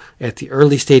saw at the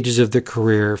early stages of their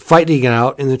career, fighting it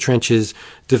out in the trenches,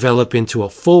 develop into a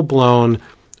full-blown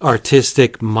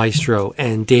artistic maestro,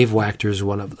 and Dave Wachter is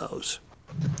one of those.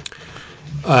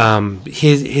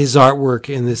 His artwork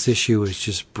in this issue is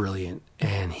just brilliant,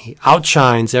 and he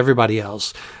outshines everybody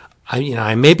else.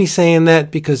 I may be saying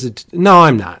that because no,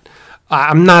 I'm not.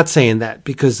 I'm not saying that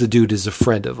because the dude is a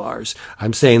friend of ours.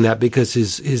 I'm saying that because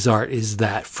his art is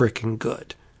that freaking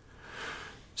good.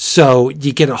 So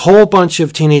you get a whole bunch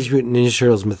of Teenage Mutant Ninja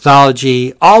Turtles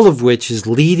mythology, all of which is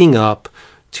leading up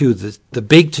to the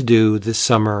big to-do this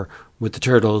summer with the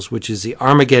Turtles, which is the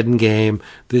Armageddon game.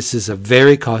 This is a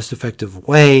very cost-effective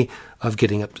way of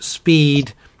getting up to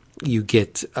speed. You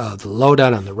get the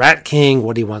lowdown on the Rat King,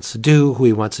 what he wants to do, who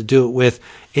he wants to do it with.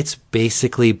 It's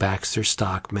basically Baxter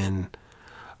Stockman,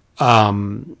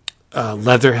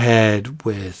 Leatherhead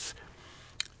with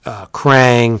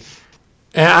Krang.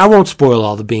 And I won't spoil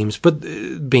all the beans, but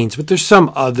there's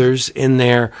some others in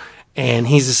there. And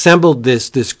he's assembled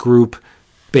this group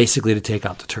basically to take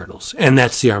out the Turtles. And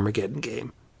that's the Armageddon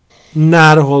game.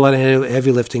 Not a whole lot of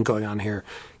heavy lifting going on here.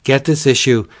 Get this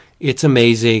issue. It's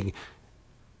amazing.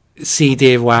 See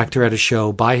Dave Wachter at a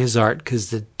show. Buy his art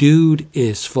because the dude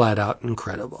is flat out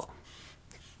incredible.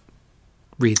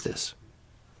 Read this.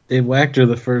 Dave Wachter,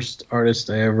 the first artist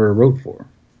I ever wrote for.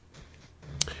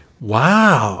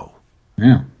 Wow.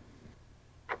 Yeah.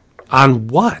 On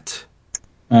what?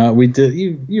 We did.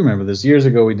 You remember this? Years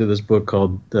ago, we did this book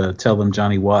called "Tell Them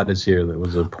Johnny Watt Is Here." That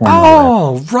was a porno.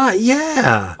 Oh, right.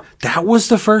 Yeah, that was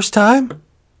the first time.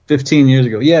 15 years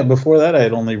ago. Yeah. Before that, I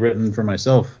had only written for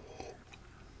myself.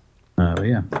 But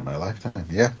yeah. My lifetime.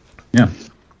 Yeah. Yeah.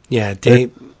 Yeah,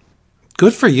 Dave.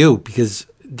 Good for you because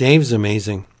Dave's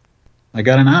amazing. I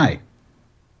got an eye.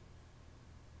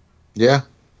 Yeah.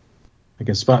 I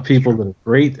can spot people that are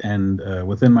great and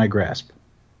within my grasp.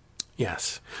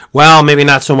 Yes. Well, maybe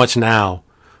not so much now.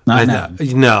 Not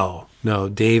now. No.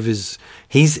 Dave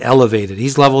he's elevated.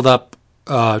 He's leveled up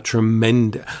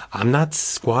tremendous. I'm not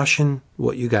squashing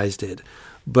what you guys did,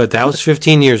 but that was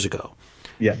 15 years ago.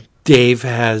 Yeah. Dave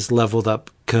has leveled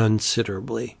up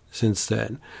considerably since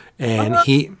then, and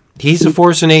he's a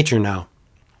force of nature now.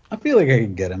 I feel like I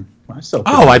could get him.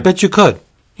 I bet you could.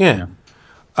 Yeah.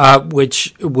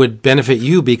 Which would benefit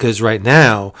you because right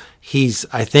now he's,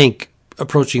 I think,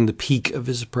 approaching the peak of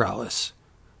his prowess.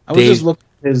 I was just looking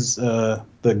at his the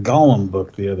Gollum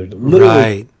book the other day. Literally,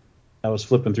 right. I was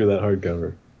flipping through that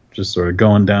hardcover, just sort of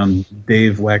going down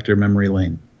Dave Wachter memory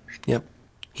lane. Yep.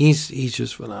 He's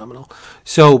just phenomenal.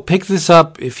 So pick this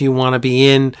up if you want to be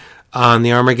in on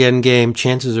the Armageddon game.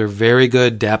 Chances are very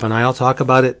good. Dap and I will talk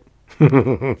about it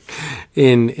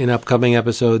in upcoming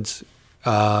episodes.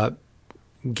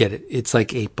 Get it. It's like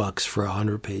 $8 for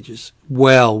 100 pages.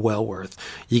 Well worth.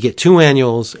 You get 2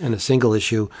 annuals and a single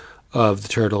issue of the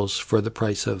Turtles for the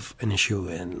price of an issue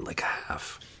and like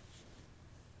half.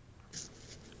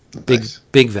 Nice.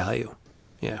 Big value.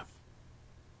 Yeah.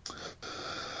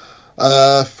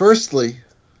 Firstly,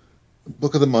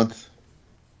 book of the month.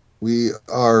 We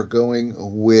are going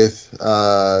with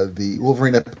the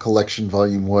Wolverine Epic Collection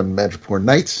Volume 1 Madripoor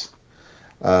Nights.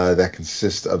 That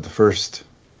consists of the first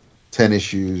 10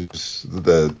 issues,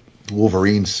 the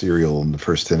Wolverine serial, and the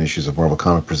first 10 issues of Marvel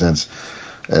Comic Presents,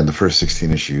 and the first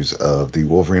 16 issues of the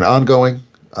Wolverine ongoing.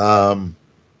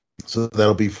 So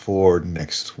that'll be for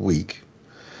next week.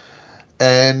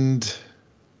 And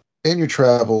in your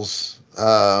travels,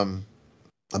 I'm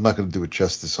not going to do it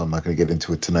justice, so I'm not going to get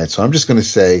into it tonight. So I'm just going to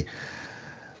say,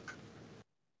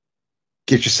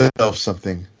 get yourself some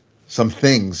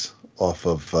things off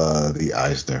of the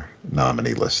Eisner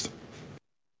nominee list.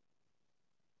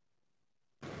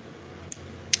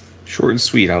 Short and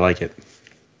sweet. I like it.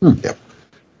 Yep.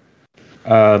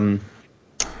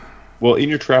 Well, In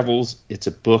Your Travels, it's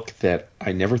a book that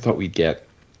I never thought we'd get.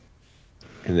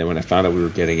 And then when I found out we were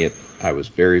getting it, I was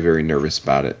very, very nervous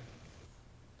about it.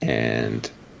 And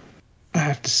I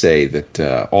have to say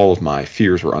that all of my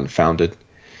fears were unfounded.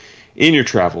 In Your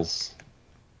Travels,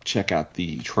 check out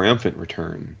the triumphant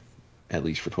return, at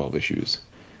least for 12 issues,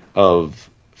 of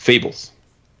Fables.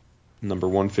 Number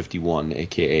 151,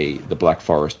 a.k.a. The Black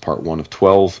Forest, Part 1 of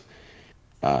 12,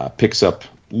 picks up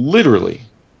literally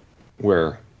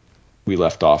where we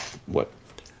left off,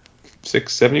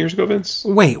 6-7 years ago, Vince?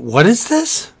 Wait, what is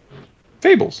this?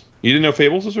 Fables. You didn't know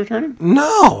Fables was returning?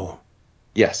 No.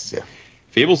 Yes. Yeah.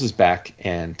 Fables is back,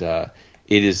 and it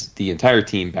is the entire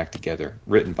team back together,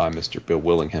 written by Mr. Bill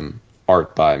Willingham,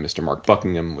 art by Mr. Mark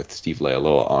Buckingham, with Steve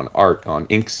Leialoha on art, on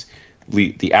inks,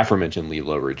 the aforementioned Lee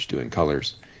Lowridge doing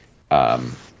colors.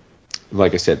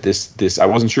 Like I said, this I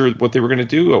wasn't sure what they were going to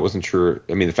do. I wasn't sure.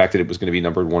 I mean, the fact that it was going to be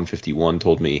numbered 151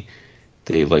 told me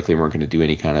they likely weren't going to do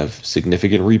any kind of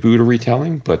significant reboot or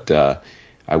retelling. But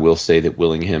I will say that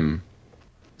Willingham,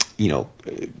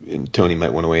 and Tony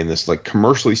might want to weigh in this. Like,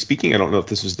 commercially speaking, I don't know if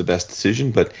this was the best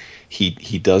decision, but he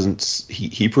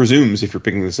presumes, if you're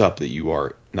picking this up, that you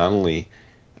are not only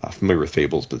familiar with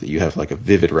Fables, but that you have like a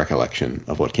vivid recollection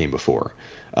of what came before.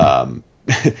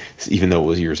 Even though it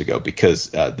was years ago, because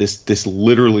this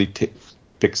literally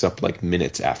picks up like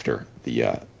minutes after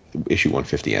the issue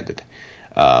 150 ended,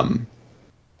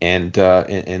 and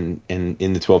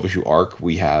in the 12 issue arc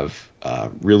we have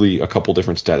really a couple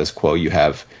different status quo. You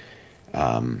have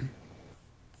You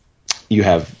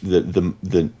have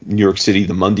the New York City,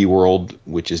 the Mundy world,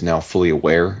 which is now fully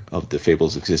aware of the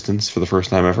Fables' existence for the first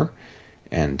time ever,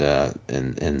 and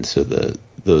so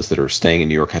those that are staying in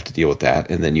New York have to deal with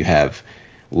that. And then you have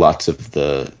lots of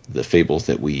the Fables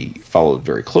that we followed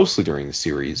very closely during the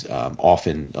series, off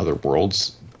in other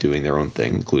worlds, doing their own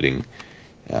thing, including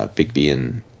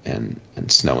Bigby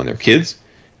and Snow and their kids.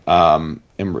 And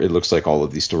it looks like all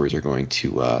of these stories are going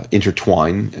to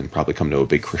intertwine and probably come to a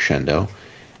big crescendo.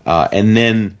 And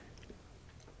then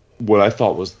what I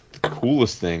thought was the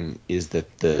coolest thing is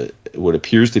that what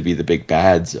appears to be the big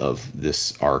bads of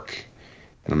this arc,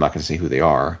 and I'm not going to say who they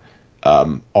are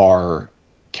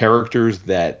characters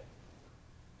that,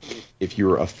 if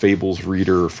you're a Fables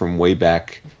reader from way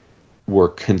back, were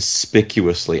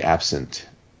conspicuously absent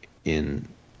in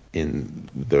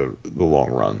the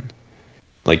long run.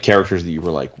 Like characters that you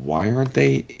were like, why aren't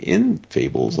they in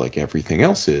Fables like everything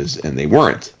else is? And they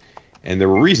weren't. And there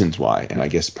were reasons why, and I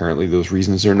guess apparently those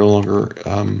reasons are no longer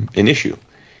an issue.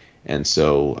 And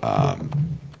so,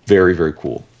 very, very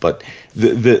cool. But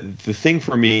the thing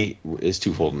for me is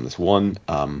twofold in this. One,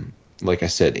 like I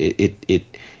said,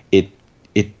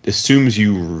 it assumes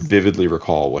you vividly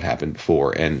recall what happened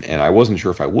before, and I wasn't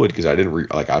sure if I would, because I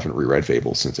haven't reread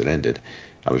Fables since it ended.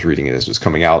 I was reading it as it was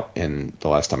coming out, and the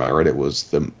last time I read it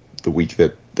was the week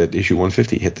that issue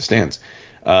 150 hit the stands.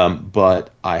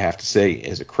 But I have to say,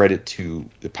 as a credit to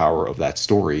the power of that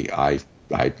story, I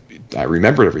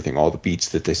remembered everything, all the beats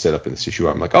that they set up in this issue.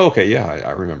 I'm like, oh, okay, yeah,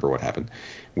 I remember what happened,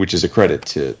 which is a credit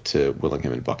to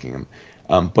Willingham and Buckingham.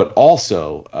 But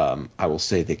also, I will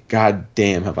say that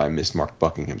goddamn have I missed Mark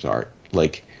Buckingham's art.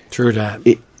 Like, true that.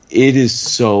 It is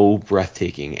so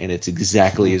breathtaking, and it's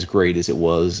exactly as great as it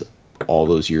was all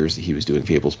those years that he was doing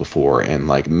Fables before. And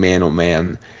like, man, oh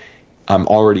man, I'm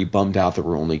already bummed out that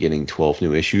we're only getting 12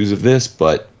 new issues of this,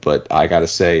 but I gotta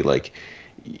say, like,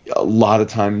 a lot of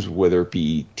times, whether it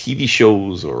be TV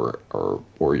shows or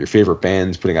your favorite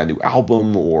bands putting out a new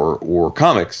album or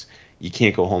comics, you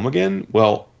can't go home again.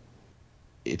 Well,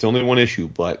 it's only one issue,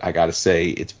 but I gotta say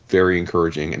it's very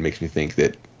encouraging and makes me think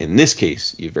that in this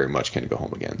case you very much can go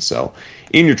home again. So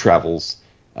in your travels,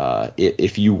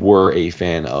 if you were a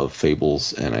fan of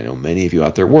Fables, and I know many of you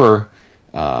out there were,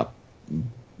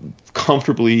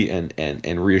 comfortably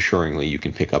and reassuringly you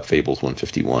can pick up Fables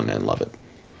 151 and love it.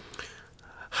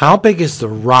 How big is the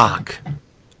rock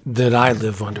that I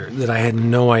live under that I had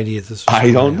no idea this was?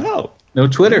 I don't know. No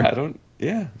Twitter. I don't.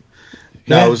 Yeah.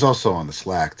 No, Yeah. it was also on the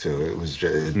Slack too. It was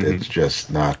it's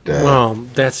just not Well,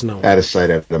 that's no. out of sight,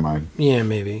 out of mind. Yeah,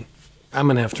 maybe. I'm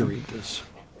gonna have to read this.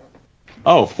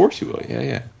 Oh, of course you will.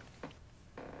 Yeah.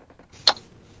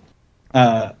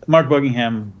 Mark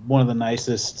Buckingham, one of the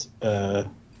nicest.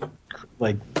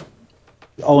 Like,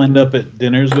 I'll end up at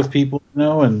dinners with people,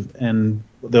 and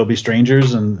there'll be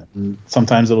strangers, and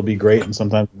sometimes it'll be great, and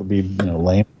sometimes it'll be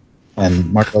lame.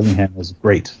 And Mark Buckingham is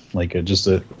great, like just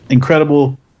an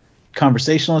incredible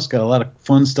conversationalist, got a lot of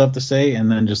fun stuff to say,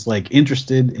 and then just like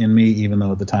interested in me, even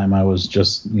though at the time I was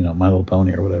just My Little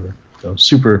Pony or whatever. So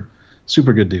super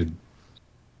good dude.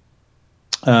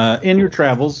 In your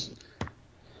travels,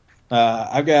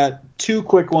 I've got two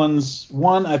quick ones.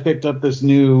 One, I picked up this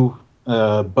new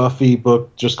Buffy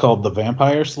book just called The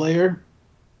Vampire Slayer,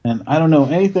 and I don't know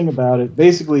anything about it.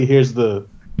 Basically, here's what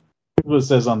it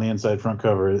says on the inside front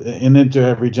cover. And into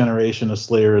every generation a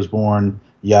Slayer is born,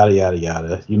 yada yada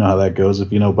yada. You know how that goes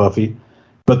if you know Buffy.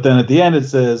 But then at the end it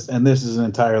says, and this is an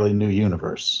entirely new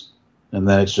universe. And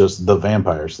then it's just The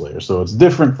Vampire Slayer. So it's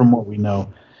different from what we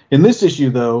know. In this issue,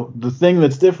 though, the thing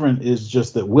that's different is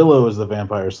just that Willow is the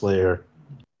Vampire Slayer,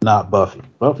 not Buffy.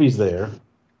 Buffy's there,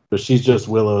 but she's just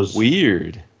Willow's.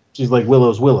 Weird. She's like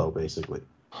Willow's Willow, basically.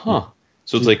 Huh.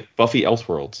 So it's like Buffy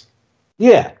Elseworlds.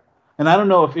 Yeah. And I don't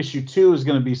know if issue 2 is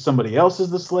going to be somebody else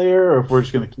as the Slayer, or if we're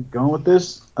just going to keep going with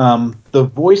this. The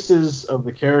voices of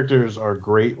the characters are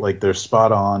great. Like, they're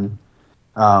spot on.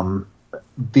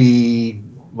 The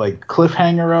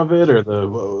cliffhanger of it, or the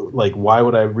why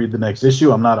would I read the next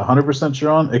issue, I'm not 100%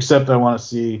 sure on, except I want to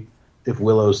see if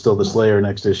Willow's still the Slayer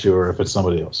next issue or if it's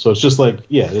somebody else. So it's just it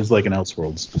is like an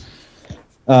Elseworlds.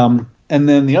 And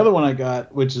then the other one I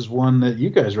got, which is one that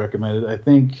you guys recommended, I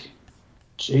think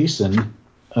Jason,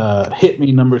 Hit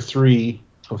Me number 3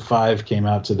 of 5 came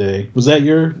out today.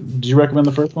 Did you recommend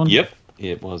the first one? Yep.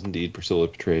 It was indeed Priscilla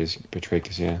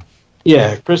Petrakis, yeah.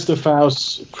 Yeah, Krista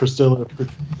Faust, Priscilla,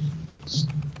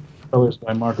 colors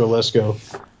by Marco Lesko,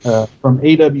 from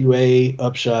AWA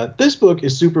Upshot. This book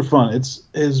is super fun.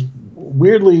 It's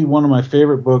weirdly one of my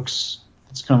favorite books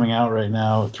that's coming out right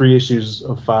now. 3 issues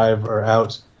of 5 are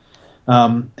out.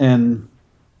 And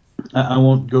I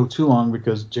won't go too long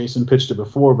because Jason pitched it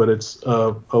before, but it's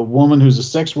a woman who's a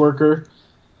sex worker,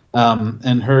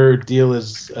 and her deal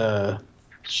is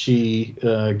she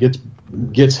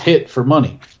gets hit for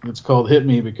money. It's called Hit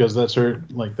Me because that's her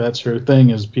thing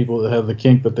is people that have the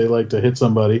kink that they like to hit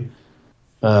somebody.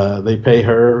 They pay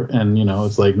her, and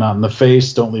it's like not in the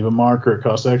face, don't leave a mark, or it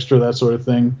costs extra, that sort of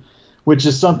thing, which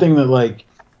is something that like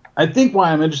I think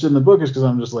why I'm interested in the book is because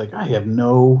I'm just like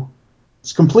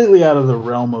it's completely out of the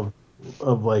realm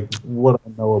of like what I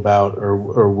know about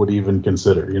or would even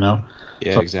consider,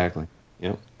 Yeah, so, exactly.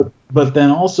 Yep. But then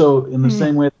also in the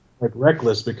same way, like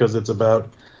Reckless, because it's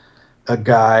about a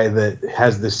guy that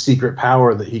has this secret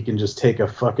power that he can just take a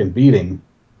fucking beating.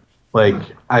 Like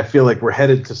I feel like we're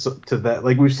headed to that.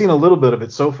 Like we've seen a little bit of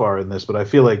it so far in this, but I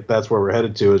feel like that's where we're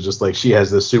headed to. Is just like she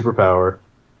has this superpower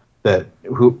that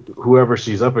whoever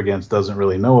she's up against doesn't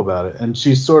really know about it, and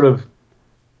she's sort of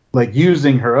like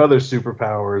using her other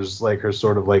superpowers, like her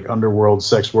sort of like underworld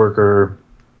sex worker,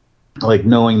 like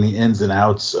knowing the ins and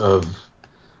outs of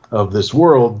this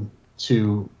world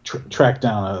to track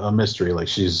down a mystery. Like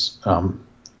she's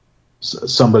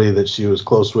somebody that she was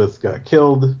close with got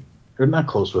killed, or not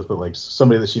close with, but like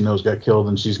somebody that she knows got killed,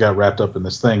 and she's got wrapped up in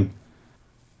this thing.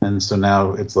 And so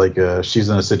now it's like she's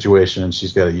in a situation and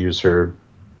she's got to use her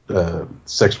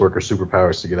sex worker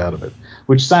superpowers to get out of it,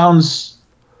 which sounds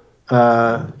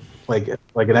like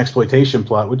an exploitation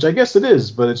plot, which I guess it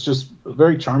is, but it's just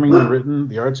very charmingly written.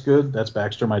 The art's good. That's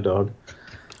Baxter, my dog.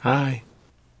 Hi.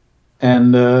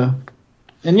 And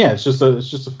yeah, it's just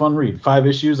a fun read. 5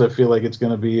 issues. I feel like it's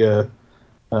going to be a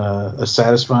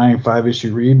satisfying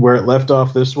 5-issue read. Where it left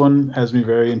off, this one has me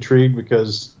very intrigued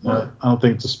because I don't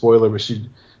think it's a spoiler, but she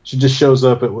just shows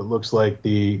up at what looks like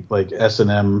the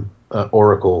S&M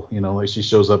Oracle. Like she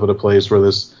shows up at a place where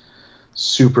this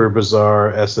super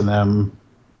bizarre S&M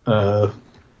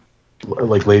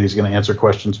like lady's going to answer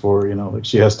questions for her. Like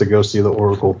she has to go see the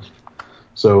Oracle.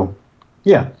 So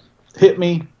yeah, Hit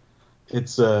Me.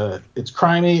 It's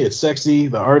crimey, it's sexy,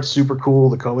 the art's super cool,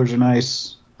 the colors are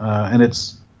nice, and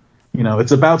it's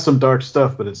it's about some dark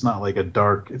stuff, but it's not like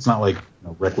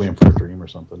Requiem for a Dream or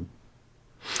something.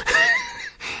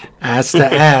 Ass to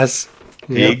ass.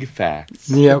 Big facts.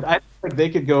 Yep. I think they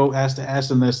could go ass to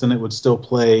ass in this, and it would still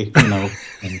play. And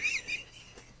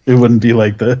it wouldn't be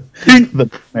like the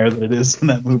nightmare that it is in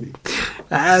that movie.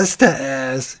 Ass to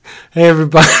ass. Hey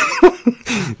everybody,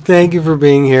 thank you for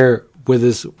being here with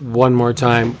us one more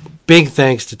time. Big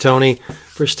thanks to Tony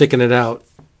for sticking it out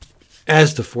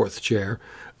as the fourth chair.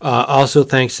 Also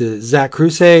thanks to Zach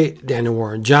Crusay, Daniel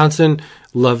Warren Johnson.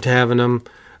 Loved having them.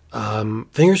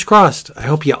 Fingers crossed. I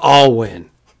hope you all win.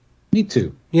 Me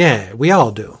too. Yeah, we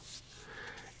all do.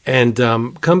 And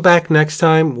come back next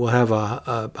time. We'll have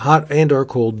a hot and or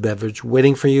cold beverage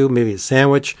waiting for you. Maybe a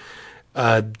sandwich.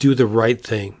 Do the right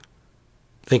thing.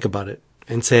 Think about it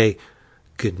and say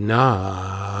good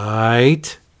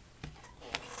night.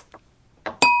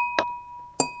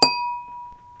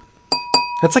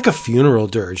 That's like a funeral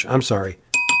dirge. I'm sorry.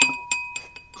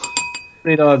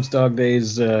 Stray Dogs Dog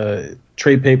Days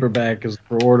trade paperback is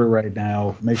for order right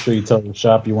now. Make sure you tell the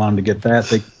shop you want them to get that.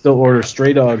 They can still order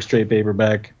Stray Dogs trade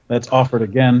paperback. That's offered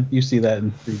again. You see that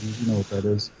in previews. You know what that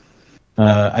is.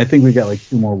 I think we got like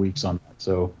 2 more weeks on that.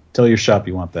 So tell your shop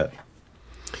you want that.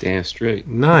 Damn straight.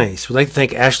 Nice. We'd like to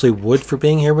thank Ashley Wood for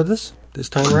being here with us this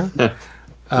time around.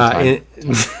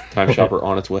 Time Shopper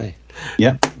on its way.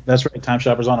 Yeah, that's right. Time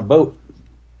Shopper's on a boat.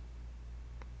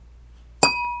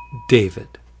 David.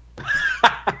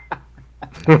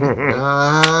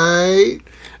 Night.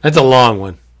 That's a long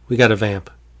one. We got to vamp.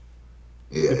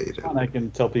 Yeah, you do. I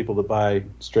can tell people to buy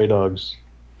Stray Dogs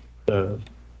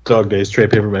Dog Days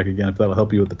trade paperback again if that'll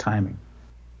help you with the timing.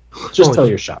 Just tell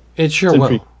your shop. It sure It's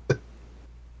will.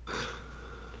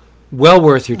 Well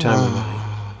worth your time and money.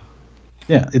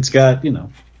 Yeah, it's got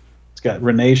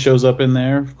Renee shows up in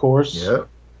there, of course. Yep.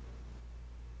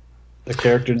 The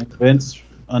character named Vince,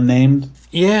 unnamed.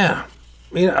 Yeah.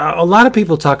 A lot of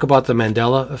people talk about the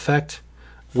Mandela effect,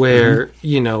 where,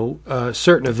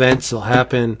 certain events will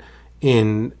happen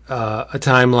in a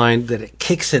timeline that it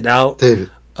kicks it out David.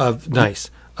 of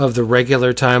the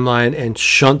regular timeline and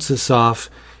shunts us off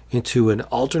into an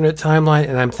alternate timeline.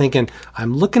 And I'm thinking,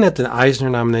 I'm looking at the Eisner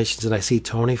nominations and I see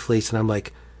Tony Fleece and I'm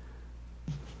like,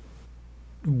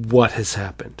 what has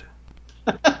happened?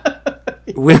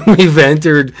 We've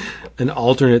entered an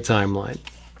alternate timeline,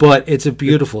 but it's a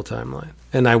beautiful timeline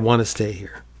and I want to stay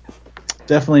here.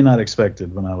 Definitely not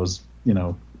expected when I was,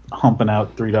 humping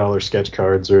out $3 sketch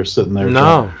cards or sitting there.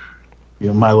 No.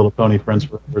 My Little Pony Friends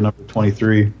Forever number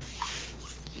 23.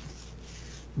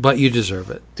 But you deserve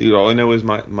it. Dude, all I know is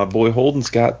my boy Holden's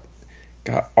got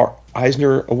got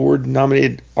Eisner Award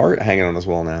nominated art hanging on his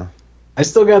wall now. I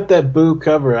still got that Boo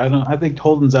cover. I think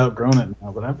Holden's outgrown it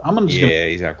now, but I'm gonna just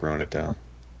He's outgrown it though.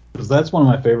 because that's one of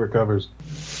my favorite covers.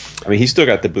 I mean, he's still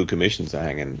got the Boo commissions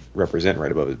hanging represent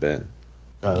right above his bed.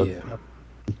 Yeah.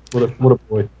 What a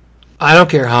boy. I don't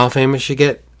care how famous you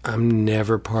get. I'm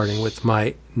never parting with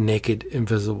my naked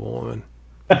invisible woman.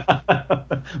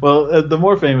 Well, the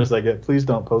more famous I get, please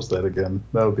don't post that again.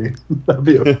 That'd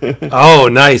be okay. Oh,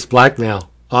 nice. Blackmail.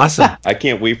 Awesome. I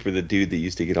can't wait for the dude that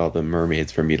used to get all the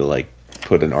mermaids for me to like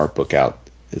put an art book out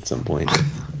at some point.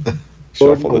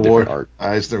 Show off all the different art.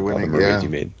 Eisner All the winning, mermaids you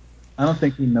made. I don't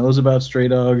think he knows about Stray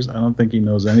Dogs. I don't think he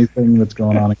knows anything that's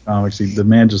going on in comics. The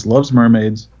man just loves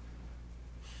mermaids.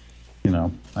 You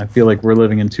know, I feel like we're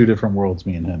living in two different worlds,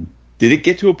 me and him. Did it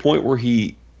get to a point where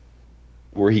he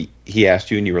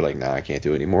asked you and you were like, nah, I can't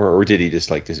do it anymore? Or did he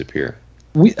just like disappear?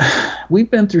 We've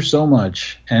been through so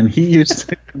much, and he used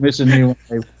to commission me when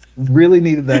I really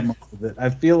needed that money. That I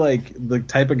feel like the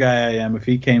type of guy I am, if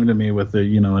he came to me with a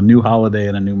new holiday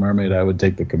and a new mermaid, I would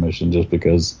take the commission just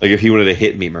because. Like if he wanted to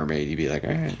hit me mermaid, he'd be like, all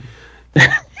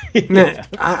right. Man,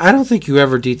 I don't think you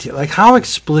ever detail. Like, how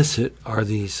explicit are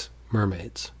these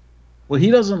mermaids? Well, he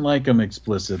doesn't like them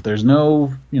explicit. There's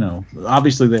no,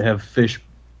 obviously they have fish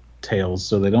tails,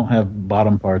 so they don't have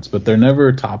bottom parts, but they're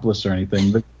never topless or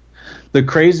anything. The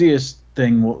craziest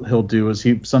thing he'll do is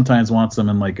he sometimes wants them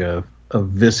in like a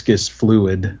viscous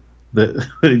fluid that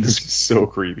he just So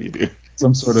creepy, dude.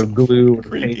 some sort of glue or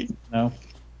Creepy. paint,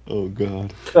 Oh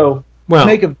god. So Well,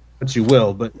 make of what you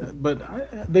will, but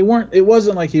they weren't. It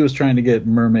wasn't like he was trying to get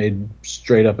mermaid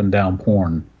straight up and down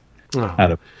porn oh.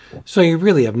 out of. So you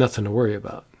really have nothing to worry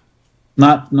about.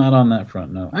 Not on that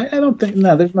front. No, I don't think.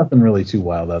 No, there's nothing really too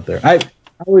wild out there. I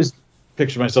always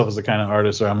picture myself as the kind of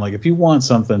artist where I'm like, if you want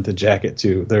something to jack it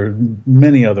to, there are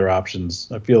many other options.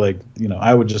 I feel like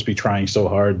I would just be trying so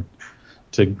hard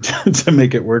to to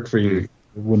make it work for you. It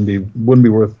wouldn't be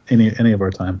worth any of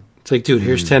our time. It's like, dude,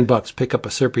 here's $10. Pick up a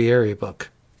Serpieri book.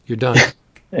 You're done.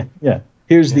 Yeah.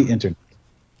 Here's the internet.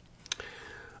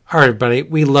 All right, everybody.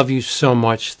 We love you so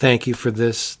much. Thank you for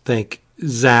this. Thank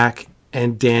Zach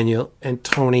and Daniel and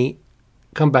Tony.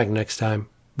 Come back next time.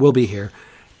 We'll be here.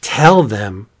 Tell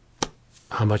them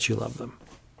how much you love them.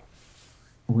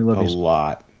 We love A you.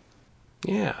 lot.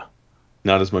 Yeah.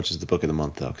 Not as much as the book of the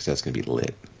month though, because that's gonna be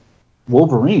lit.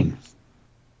 Wolverine.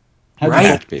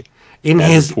 Right. In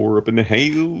Had his to pour up in the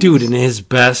hail. dude, in his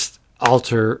best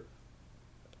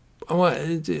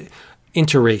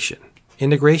iteration.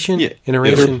 Integration? Yeah.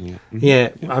 Iteration? Yeah.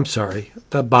 Yeah, I'm sorry.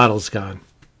 The bottle's gone.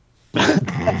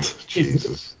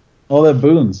 Jesus. All that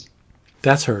Boone's.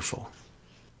 That's hurtful.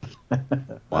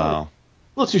 Wow.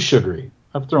 A little too sugary.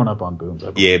 I've thrown up on Boone's.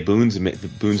 Yeah,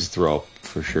 Boone's throw up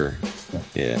for sure.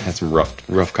 Yeah, had some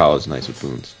rough college nights with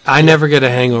Boone's. I never get a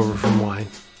hangover from wine.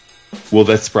 Well,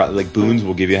 that's probably like Boone's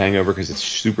will give you a hangover because it's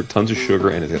super tons of sugar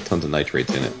and it's got tons of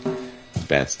nitrates in it. It's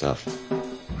bad stuff.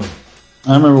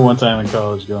 I remember one time in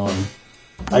college going,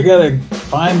 I gotta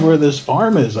find where this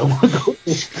farm is. I want to go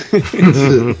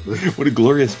there. What a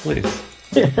glorious place.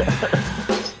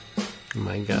 Oh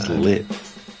my God. It's lit.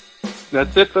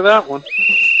 That's it for that one.